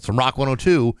Feeding Hills. From Rock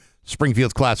 102,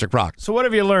 Springfield's Classic Rock. So what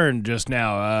have you learned just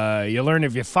now? You learned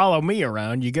if you follow me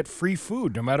around, you get free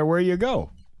food no matter where you go.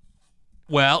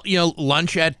 Well,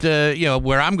 lunch at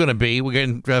where I'm going to be, we're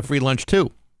getting free lunch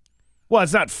too. Well,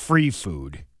 it's not free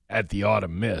food at the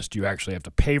Autumn Mist. You actually have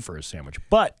to pay for a sandwich,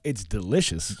 but it's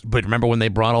delicious. But remember when they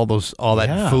brought all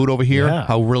that food over here? Yeah.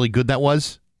 How really good that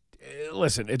was?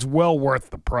 Listen, it's well worth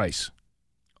the price.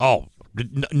 Oh,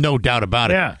 no doubt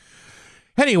about it. Yeah.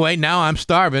 Anyway, now I'm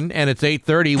starving, and it's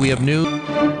 8:30. We have news.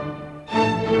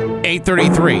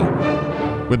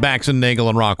 8:33 with Bax and Nagle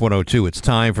on Rock 102. It's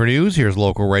time for news. Here's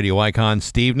local radio icon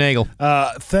Steve Nagle.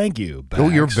 Thank you, Bax. Oh,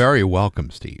 you're very welcome,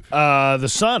 Steve. The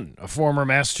son of former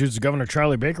Massachusetts Governor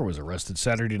Charlie Baker was arrested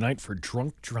Saturday night for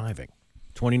drunk driving.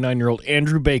 29-year-old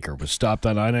Andrew Baker was stopped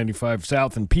on I-95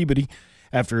 South in Peabody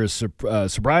after a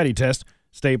sobriety test.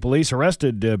 State police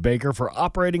arrested Baker for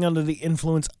operating under the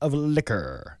influence of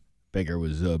liquor. Baker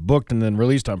was booked and then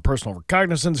released on personal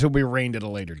recognizance. He'll be arraigned at a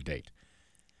later date.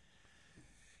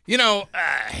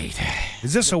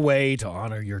 Is this a way to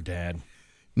honor your dad?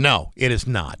 No, it is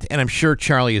not. And I'm sure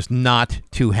Charlie is not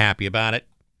too happy about it.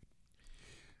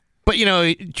 But,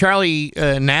 Charlie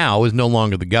now is no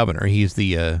longer the governor. He's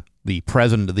the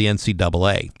president of the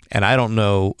NCAA. And I don't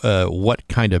know what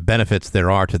kind of benefits there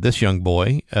are to this young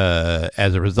boy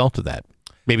as a result of that.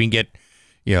 Maybe he can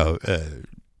get,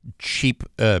 cheap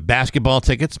basketball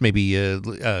tickets, maybe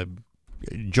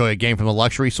enjoy a game from the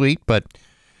luxury suite. But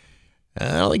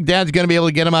I don't think Dad's going to be able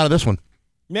to get him out of this one.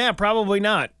 Yeah, probably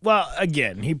not. Well,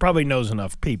 again, he probably knows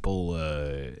enough people.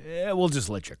 We'll just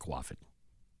let you quaff it.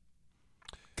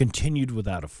 Continued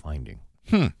without a finding.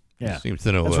 Yeah, seems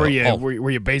to know. That's where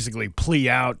you basically plea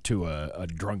out to a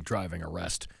drunk driving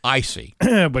arrest. I see,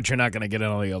 but you're not going to get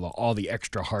all the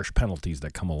extra harsh penalties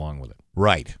that come along with it.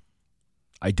 Right.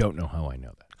 I don't know how I know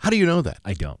that. How do you know that?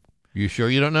 I don't. You sure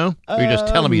you don't know? Or you're just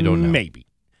telling me you don't know? Maybe.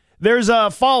 There's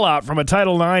a fallout from a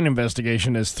Title IX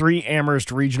investigation as 3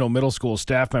 Amherst Regional Middle School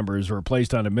staff members were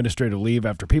placed on administrative leave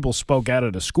after people spoke out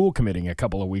at a school committee a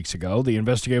couple of weeks ago. The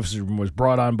investigation was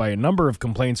brought on by a number of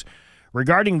complaints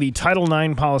regarding the Title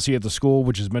IX policy at the school,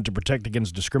 which is meant to protect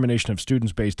against discrimination of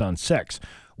students based on sex.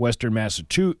 Western Mass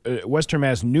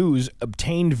News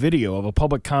obtained video of a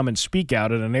public comment speak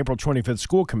out at an April 25th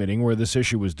school committee where this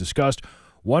issue was discussed.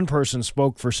 One person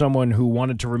spoke for someone who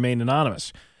wanted to remain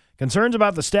anonymous. Concerns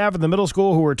about the staff at the middle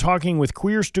school who were talking with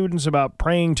queer students about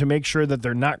praying to make sure that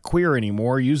they're not queer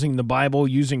anymore, using the Bible,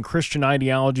 using Christian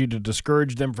ideology to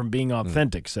discourage them from being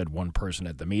authentic, said one person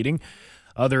at the meeting.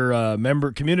 Other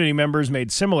community members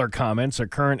made similar comments. A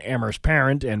current Amherst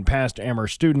parent and past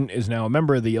Amherst student is now a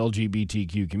member of the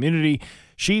LGBTQ community.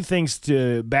 She thinks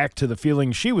back to the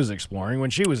feelings she was exploring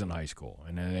when she was in high school.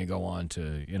 And then they go on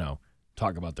to,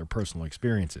 talk about their personal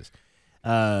experiences.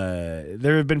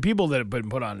 There have been people that have been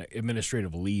put on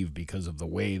administrative leave because of the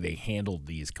way they handled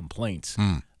these complaints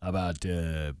about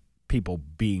people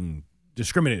being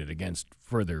discriminated against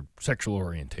for their sexual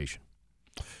orientation.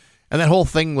 And that whole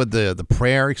thing with the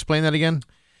prayer, explain that again?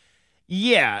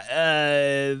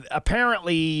 Yeah.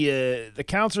 Apparently, the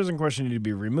counselors in question need to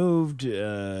be removed.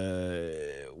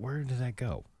 Where did that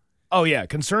go? Oh, yeah.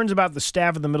 Concerns about the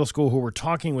staff at the middle school who were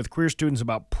talking with queer students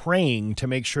about praying to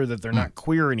make sure that they're not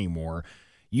queer anymore,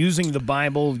 using the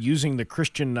Bible, using the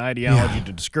Christian ideology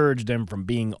to discourage them from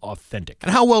being authentic.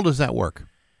 And how well does that work?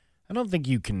 I don't think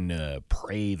you can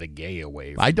pray the gay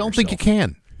away from I don't think you yourself.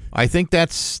 can. I think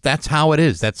that's how it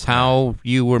is. That's how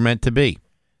you were meant to be.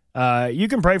 You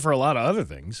can pray for a lot of other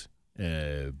things,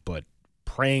 but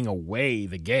praying away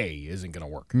the gay isn't going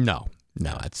to work. No,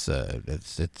 it's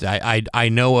I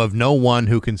know of no one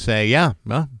who can say,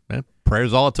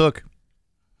 prayer's all it took.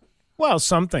 Well,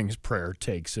 some things prayer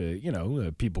takes.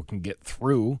 People can get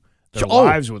through their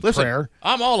lives with prayer.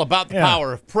 I'm all about the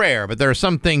power of prayer, but there are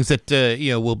some things that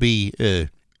will be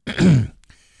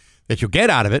that you'll get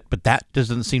out of it, but that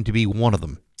doesn't seem to be one of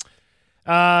them.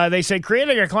 They say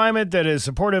creating a climate that is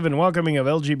supportive and welcoming of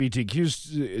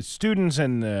LGBTQ students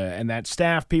and that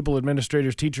staff, people,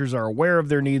 administrators, teachers are aware of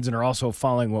their needs and are also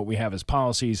following what we have as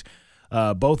policies,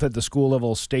 both at the school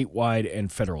level, statewide,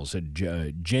 and federal, said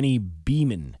Jenny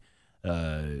Beeman,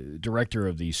 director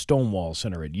of the Stonewall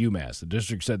Center at UMass. The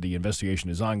district said the investigation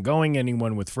is ongoing.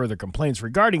 Anyone with further complaints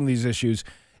regarding these issues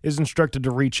is instructed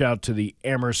to reach out to the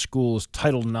Amherst School's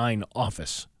Title IX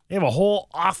office. They have a whole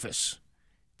office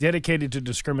dedicated to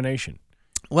discrimination.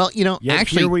 Well,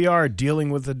 actually, here we are dealing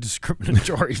with a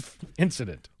discriminatory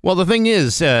incident. Well, the thing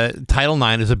is, Title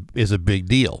IX is a big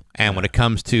deal, and when it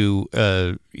comes to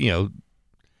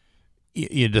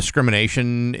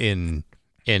discrimination in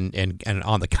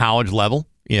on the college level,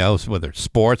 whether it's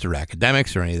sports or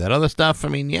academics or any of that other stuff. I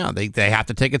mean, yeah, they have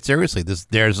to take it seriously.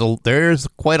 There's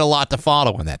quite a lot to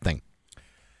follow in that thing.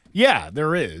 Yeah,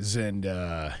 there is, and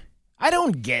I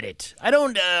don't get it. I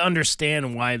don't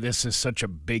understand why this is such a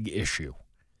big issue.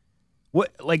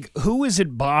 Who is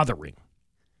it bothering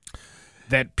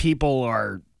that people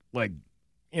are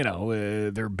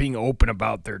they're being open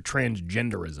about their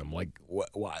transgenderism? Like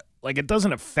what? Like it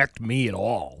doesn't affect me at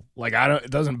all. Like it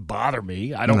doesn't bother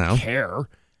me. I don't care.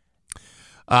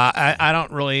 I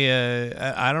don't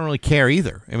really care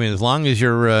either. I mean, as long as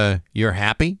you're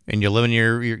happy and you're living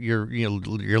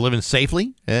you're living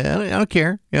safely, I don't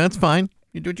care. Yeah, that's fine.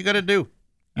 You do what you got to do.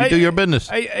 You do your business.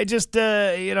 I just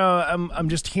I'm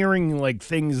just hearing like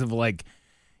things of like,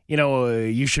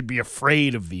 you should be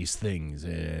afraid of these things,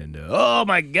 and oh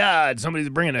my God, somebody's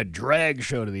bringing a drag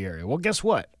show to the area. Well, guess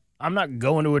what? I'm not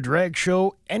going to a drag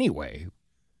show anyway,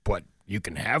 but you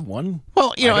can have one.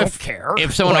 Well, I don't care.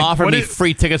 If someone offered me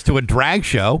free tickets to a drag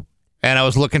show and I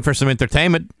was looking for some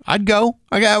entertainment, I'd go.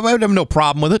 I would have no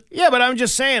problem with it. Yeah, but I'm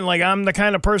just saying, like, I'm the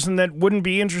kind of person that wouldn't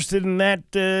be interested in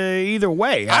that either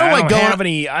way. I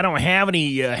don't have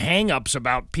any hang-ups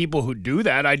about people who do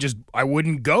that. I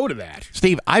wouldn't go to that.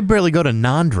 Steve, I barely go to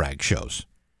non-drag shows.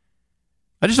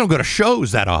 I just don't go to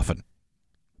shows that often.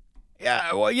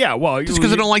 Yeah, well, just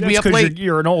because I don't like to be up late.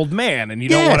 You're an old man and you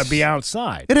don't want to be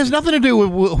outside. It has nothing to do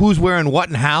with who's wearing what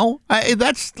and how.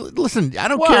 Listen. I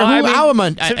don't care how I'm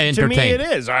entertained. To me, it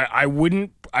is. I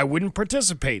wouldn't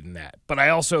participate in that, but I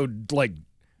also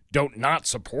don't not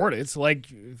support it. It's like,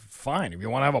 fine, if you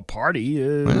want to have a party,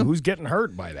 who's getting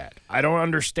hurt by that? I don't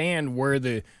understand where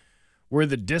the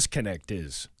disconnect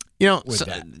is.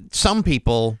 Some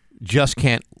people just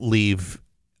can't leave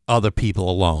other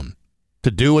people alone to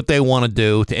do what they want to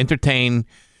do, to entertain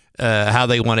how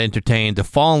they want to entertain, to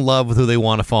fall in love with who they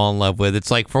want to fall in love with. It's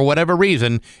like, for whatever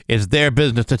reason, it's their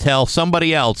business to tell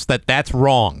somebody else that that's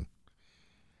wrong.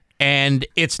 And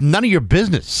it's none of your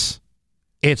business.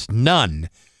 It's none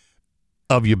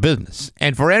of your business.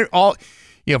 And for all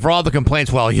the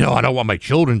complaints, I don't want my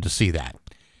children to see that.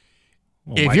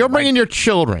 If you're bringing your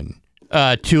children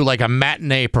to like a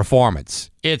matinee performance,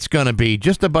 it's going to be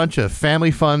just a bunch of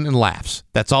family fun and laughs.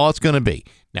 That's all it's going to be.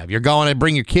 Now, if you're going to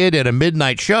bring your kid at a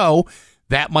midnight show,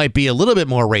 that might be a little bit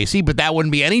more racy, but that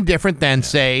wouldn't be any different than,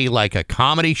 say, like a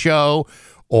comedy show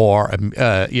or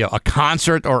a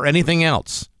concert or anything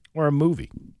else. Or a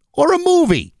movie.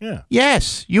 Yeah.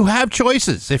 Yes, you have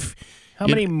choices. How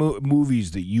many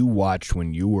movies that you watched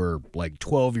when you were like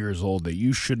 12 years old that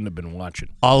you shouldn't have been watching?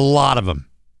 A lot of them.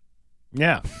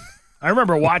 Yeah. I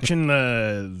remember watching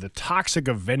the Toxic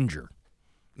Avenger.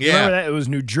 Yeah, remember that? It was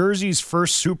New Jersey's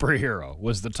first superhero.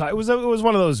 It was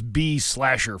one of those B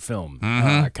slasher film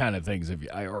kind of things,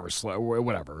 or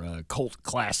whatever, cult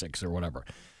classics or whatever.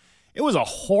 It was a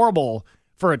horrible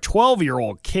for a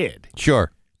 12-year-old kid.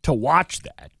 Sure, to watch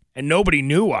that, and nobody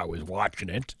knew I was watching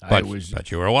it. But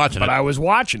you were watching it. But I was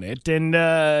watching it, and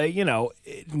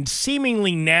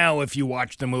seemingly now, if you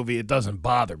watch the movie, it doesn't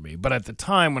bother me. But at the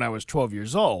time when I was 12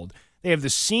 years old, they have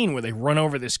this scene where they run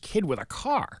over this kid with a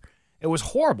car. It was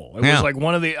horrible. It was like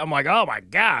I'm like, oh my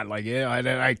God. Like, and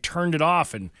I turned it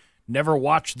off and never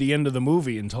watched the end of the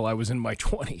movie until I was in my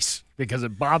 20s because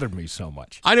it bothered me so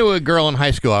much. I knew a girl in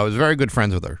high school. I was very good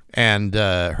friends with her, and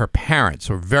her parents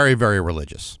were very, very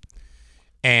religious.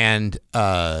 And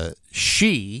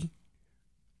she,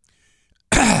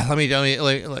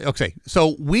 okay.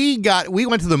 So we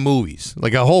went to the movies.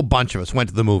 Like a whole bunch of us went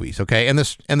to the movies. Okay, and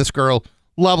this girl,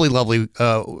 lovely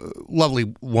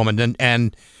woman,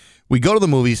 and we go to the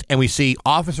movies and we see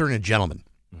Officer and a Gentleman.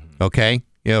 Okay,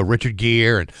 Richard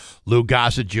Gere and Lou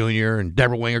Gossett Jr. and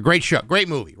Deborah Winger. Great show, great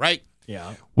movie, right?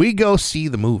 Yeah. We go see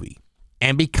the movie,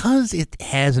 and because it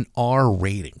has an R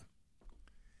rating,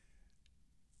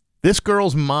 this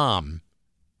girl's mom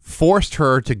forced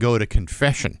her to go to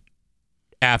confession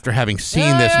after having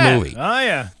seen this movie. Oh,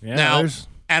 yeah. Now,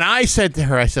 and I said to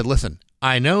her, listen,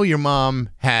 I know your mom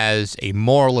has a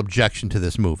moral objection to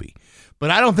this movie,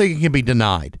 but I don't think it can be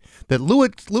denied that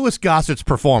Louis Gossett's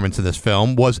performance in this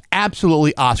film was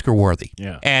absolutely Oscar-worthy.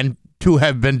 Yeah. And to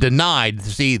have been denied to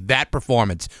see that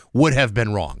performance would have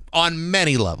been wrong on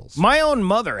many levels. My own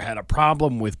mother had a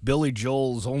problem with Billy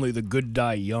Joel's Only the Good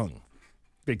Die Young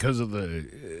because of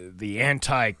the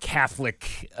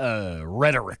anti-Catholic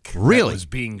rhetoric that was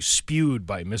being spewed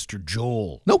by Mr.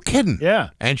 Joel. No kidding. Yeah.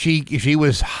 And she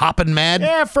was hopping mad?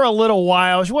 Yeah, for a little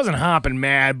while. She wasn't hopping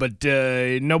mad, but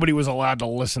nobody was allowed to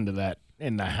listen to that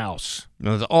in the house.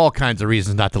 There's all kinds of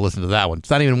reasons not to listen to that one. It's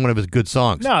not even one of his good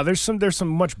songs. No, there's some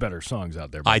much better songs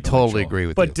out there. I totally agree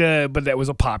with you. But that was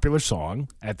a popular song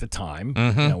at the time.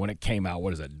 Mhm. When it came out.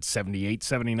 What is it? 78,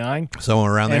 79?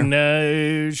 Somewhere around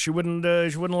there. And she wouldn't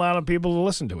allow people to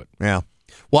listen to it. Yeah.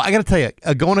 Well, I got to tell you,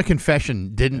 Going to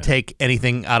Confession didn't take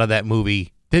anything out of that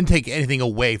movie. Didn't take anything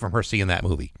away from her seeing that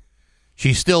movie.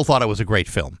 She still thought it was a great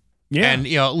film. Yeah. And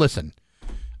listen,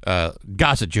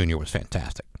 Gossett Jr. was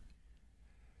fantastic.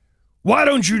 Why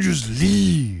don't you just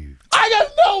leave? I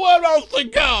got nowhere else to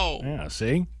go. Yeah,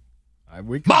 see?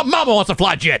 My mama wants to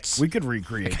fly jets. We could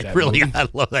recreate that really, movie. I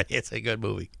love that. It's a good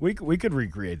movie. We could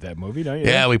recreate that movie, don't you?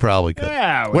 Yeah, we probably could.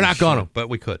 Yeah, We're not going should. to, but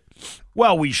we could.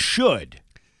 Well, we should.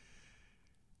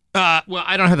 Well,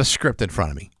 I don't have the script in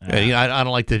front of me. I don't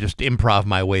like to just improv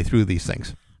my way through these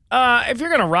things. If you're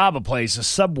going to rob a place, a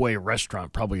Subway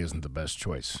restaurant probably isn't the best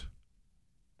choice.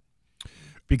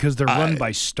 Because they're run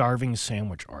by starving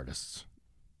sandwich artists.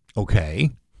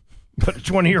 Okay. But a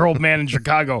 20-year-old man in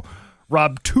Chicago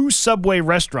robbed 2 Subway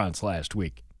restaurants last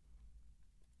week.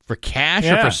 For cash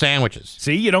or for sandwiches?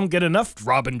 See, you don't get enough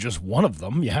robbing just one of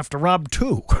them. You have to rob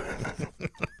 2.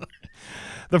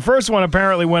 The first one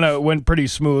apparently went pretty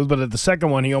smooth, but at the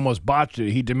second one, he almost botched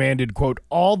it. He demanded, quote,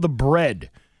 all the bread.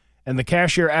 And the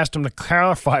cashier asked him to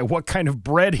clarify what kind of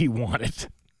bread he wanted.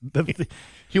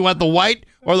 You want the white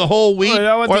or the whole wheat or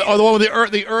the one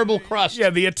with the herbal crust? Yeah,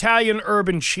 the Italian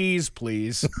urban cheese,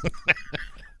 please.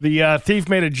 The thief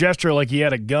made a gesture like he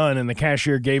had a gun, and the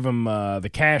cashier gave him the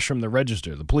cash from the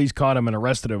register. The police caught him and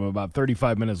arrested him about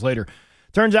 35 minutes later.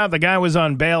 Turns out the guy was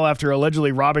on bail after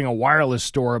allegedly robbing a wireless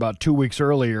store about 2 weeks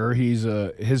earlier.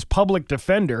 His public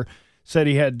defender said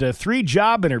he had 3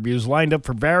 job interviews lined up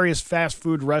for various fast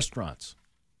food restaurants.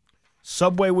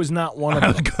 Subway was not one of them.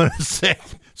 I was going to say,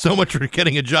 so much for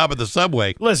getting a job at the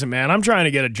Subway. Listen, man, I'm trying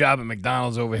to get a job at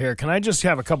McDonald's over here. Can I just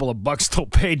have a couple of bucks till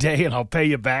payday and I'll pay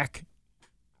you back?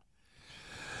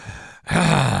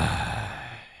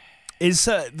 Is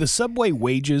the Subway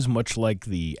wages much like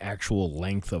the actual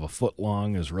length of a foot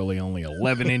long is really only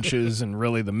 11 inches, and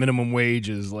really the minimum wage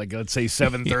is like, let's say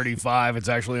 $7.35. It's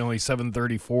actually only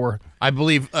 $7.34. I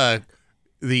believe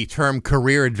the term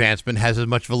career advancement has as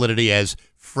much validity as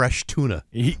fresh tuna.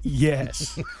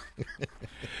 Yes.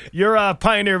 Your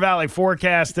Pioneer Valley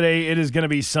forecast today, it is going to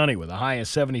be sunny with a high of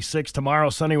 76. Tomorrow,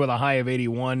 sunny with a high of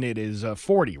 81. It is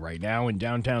 40 right now in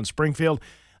downtown Springfield.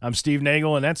 I'm Steve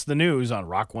Nagle, and that's the news on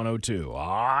Rock 102. Oh,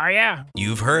 yeah.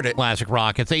 You've heard it. Classic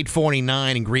Rock. It's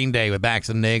 8:49 in Green Day with Bax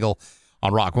and Nagle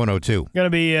on Rock 102. Going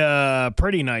to be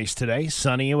pretty nice today.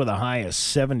 Sunny with a high of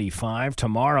 75.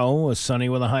 Tomorrow, sunny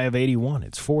with a high of 81.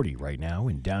 It's 40 right now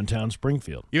in downtown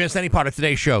Springfield. You missed any part of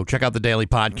today's show, check out the daily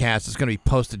podcast. It's going to be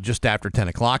posted just after 10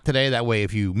 o'clock today. That way,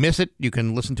 if you miss it, you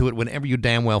can listen to it whenever you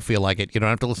damn well feel like it. You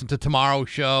don't have to listen to tomorrow's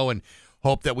show and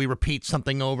hope that we repeat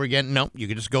something over again. No, you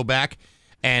can just go back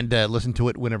and listen to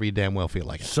it whenever you damn well feel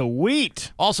like it.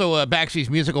 Sweet. Also, Baxy's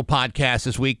musical podcast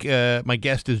this week, my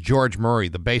guest is George Murray,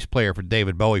 the bass player for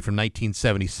David Bowie from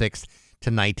 1976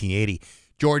 to 1980.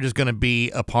 George is going to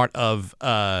be a part of,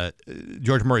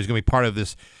 George Murray is going to be part of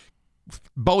this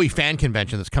Bowie fan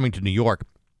convention that's coming to New York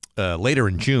later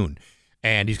in June.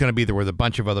 And he's going to be there with a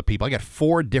bunch of other people. I got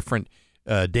 4 different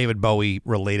David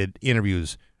Bowie-related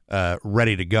interviews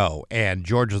ready to go. And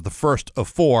George is the first of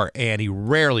 4, and he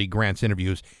rarely grants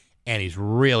interviews, and he's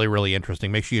really, really interesting.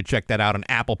 Make sure you check that out on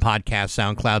Apple Podcasts,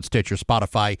 SoundCloud, Stitcher,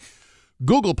 Spotify,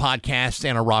 Google Podcasts,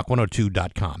 and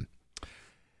rock102.com.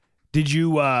 Did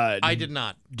you I did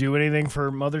not do anything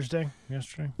for Mother's Day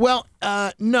yesterday? Well,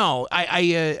 no.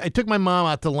 I took my mom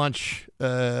out to lunch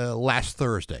last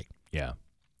Thursday. Yeah.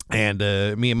 And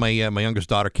me and my youngest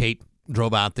daughter, Kate,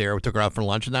 drove out there. We took her out for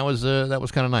lunch, and that was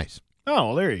kind of nice. Oh,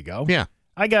 well, there you go. Yeah.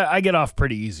 I get off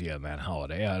pretty easy on that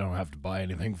holiday. I don't have to buy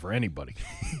anything for anybody.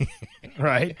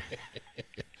 Right?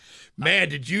 Man,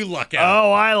 did you luck out.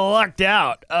 Oh, I lucked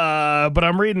out. But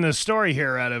I'm reading this story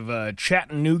here out of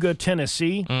Chattanooga,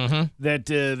 Tennessee,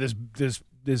 that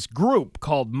this group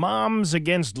called Moms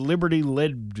Against Liberty or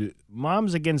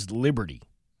Moms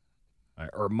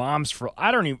for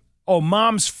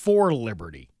Moms for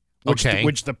Liberty,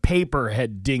 which the paper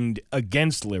had dinged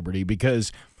against Liberty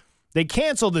because they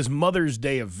canceled this Mother's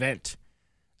Day event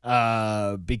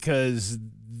because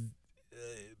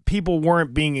people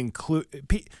weren't being included.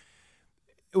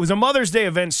 It was a Mother's Day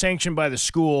event sanctioned by the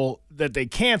school that they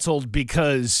canceled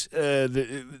because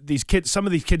some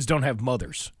of these kids don't have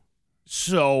mothers.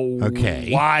 So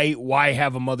why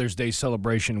have a Mother's Day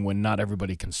celebration when not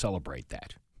everybody can celebrate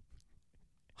that?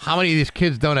 How many of these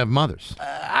kids don't have mothers?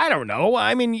 I don't know.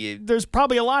 I mean, there's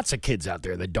probably lots of kids out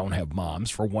there that don't have moms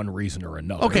for one reason or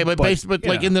another. Okay, but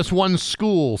like in this one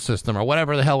school system or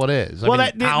whatever the hell it is,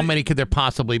 how many could there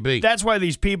possibly be? That's why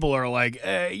these people are like,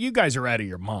 you guys are out of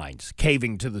your minds,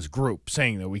 caving to this group,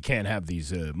 saying that we can't have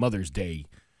these Mother's Day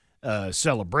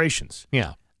celebrations.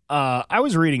 Yeah. I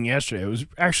was reading yesterday. It was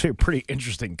actually a pretty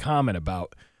interesting comment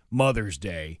about Mother's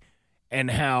Day and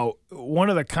how one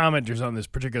of the commenters on this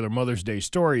particular Mother's Day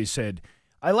story said,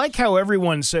 I like how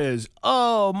everyone says,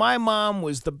 oh, my mom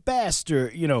was the best, or,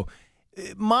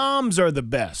 moms are the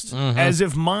best, as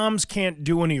if moms can't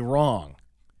do any wrong.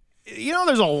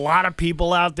 There's a lot of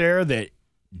people out there that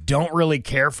don't really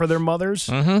care for their mothers.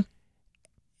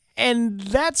 And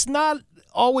that's not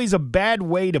always a bad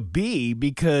way to be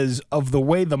because of the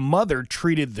way the mother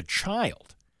treated the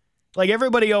child. Like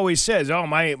everybody always says, oh,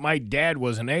 my dad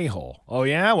was an a-hole. Oh,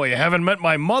 yeah? Well, you haven't met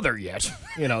my mother yet.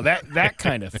 That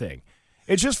kind of thing.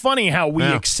 It's just funny how we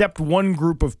accept one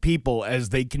group of people as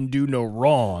they can do no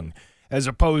wrong, as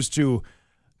opposed to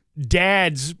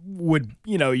dads would,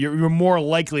 you're more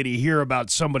likely to hear about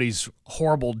somebody's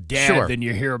horrible dad than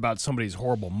you hear about somebody's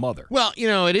horrible mother. Well,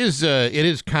 it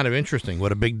is kind of interesting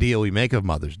what a big deal we make of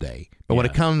Mother's Day. But when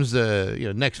it comes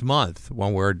next month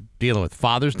when we're dealing with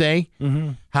Father's Day,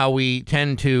 how we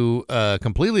tend to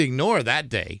completely ignore that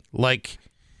day. Like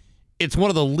it's one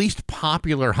of the least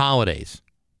popular holidays.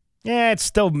 Yeah, it's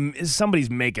still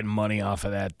somebody's making money off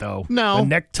of that, though. No,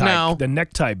 the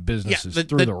necktie business is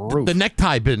through the roof. The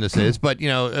necktie business is, but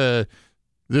there's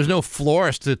no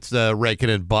florist that's raking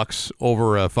in bucks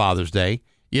over Father's Day.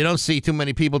 You don't see too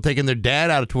many people taking their dad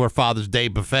out to a Father's Day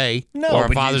buffet or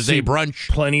a Father's Day brunch.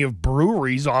 Plenty of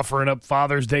breweries offering up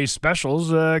Father's Day specials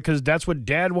because that's what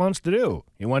Dad wants to do.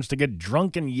 He wants to get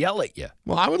drunk and yell at you.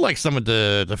 Well, I would like someone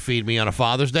to feed me on a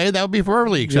Father's Day. That would be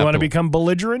perfectly acceptable. You want to become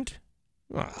belligerent?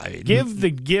 Well, give the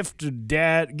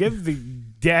dad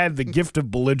the gift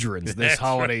of belligerence this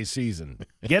holiday season.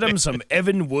 Get him some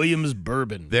Evan Williams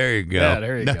bourbon. There you go. Yeah,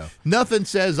 there you go. Nothing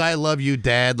says I love you,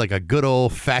 Dad, like a good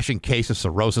old-fashioned case of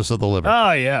cirrhosis of the liver.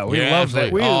 Oh, yeah. We love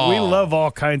that. We love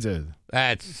all kinds of...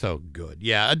 That's so good.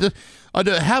 Yeah.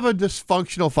 Have a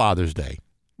dysfunctional Father's Day.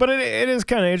 But it is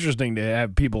kind of interesting to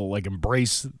have people, like,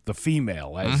 embrace the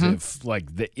female as if,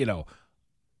 like,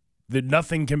 that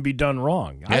nothing can be done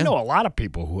wrong. Yeah. I know a lot of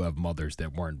people who have mothers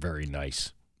that weren't very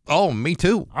nice. Oh, me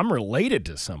too. I'm related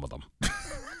to some of them.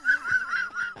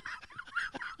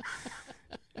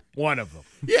 One of them.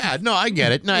 Yeah, no, I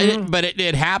get it. No, but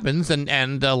it happens,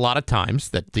 and a lot of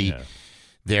times that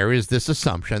there is this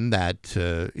assumption that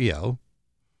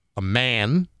a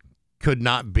man could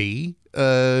not be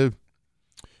a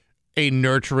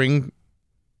nurturing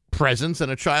presence in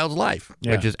a child's life,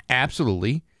 which is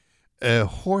absolutely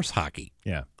horse hockey.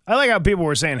 Yeah. I like how people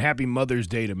were saying Happy Mother's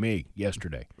Day to me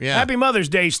yesterday. Yeah. Happy Mother's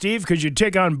Day, Steve, because you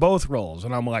take on both roles.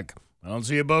 And I'm like, I don't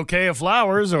see a bouquet of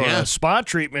flowers or a spa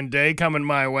treatment day coming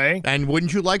my way. And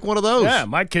wouldn't you like one of those? Yeah,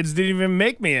 my kids didn't even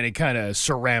make me any kind of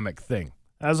ceramic thing.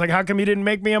 I was like, how come you didn't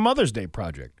make me a Mother's Day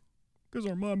project? Because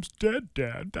our mom's dead,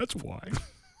 Dad. That's why.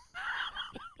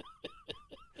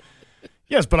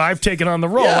 Yes, but I've taken on the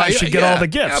role. I should get all the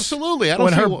gifts. Absolutely. I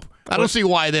don't see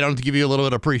why they don't give you a little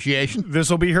bit of appreciation. This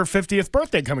will be her 50th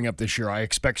birthday coming up this year. I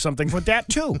expect something for that,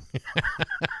 too.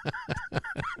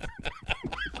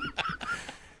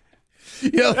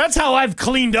 That's how I've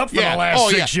cleaned up for the last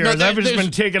 6 years. I've just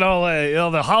been taking all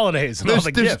the holidays and all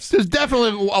the gifts. There's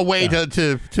definitely a way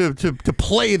to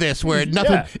play this where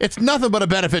it's nothing but a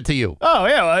benefit to you. Oh,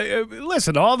 yeah.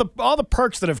 Listen, all the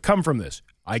perks that have come from this.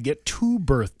 I get 2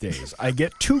 birthdays. I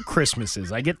get 2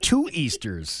 Christmases. I get 2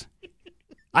 Easters.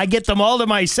 I get them all to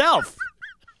myself.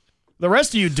 The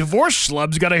rest of you divorce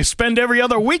schlubs got to spend every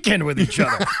other weekend with each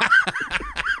other.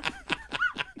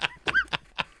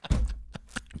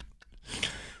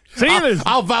 See,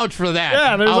 I'll vouch for that.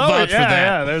 Yeah, I'll vouch for that.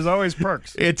 Yeah, there's always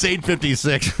perks. It's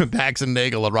 8:56. Bax and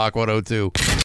Nagle at Rock 102.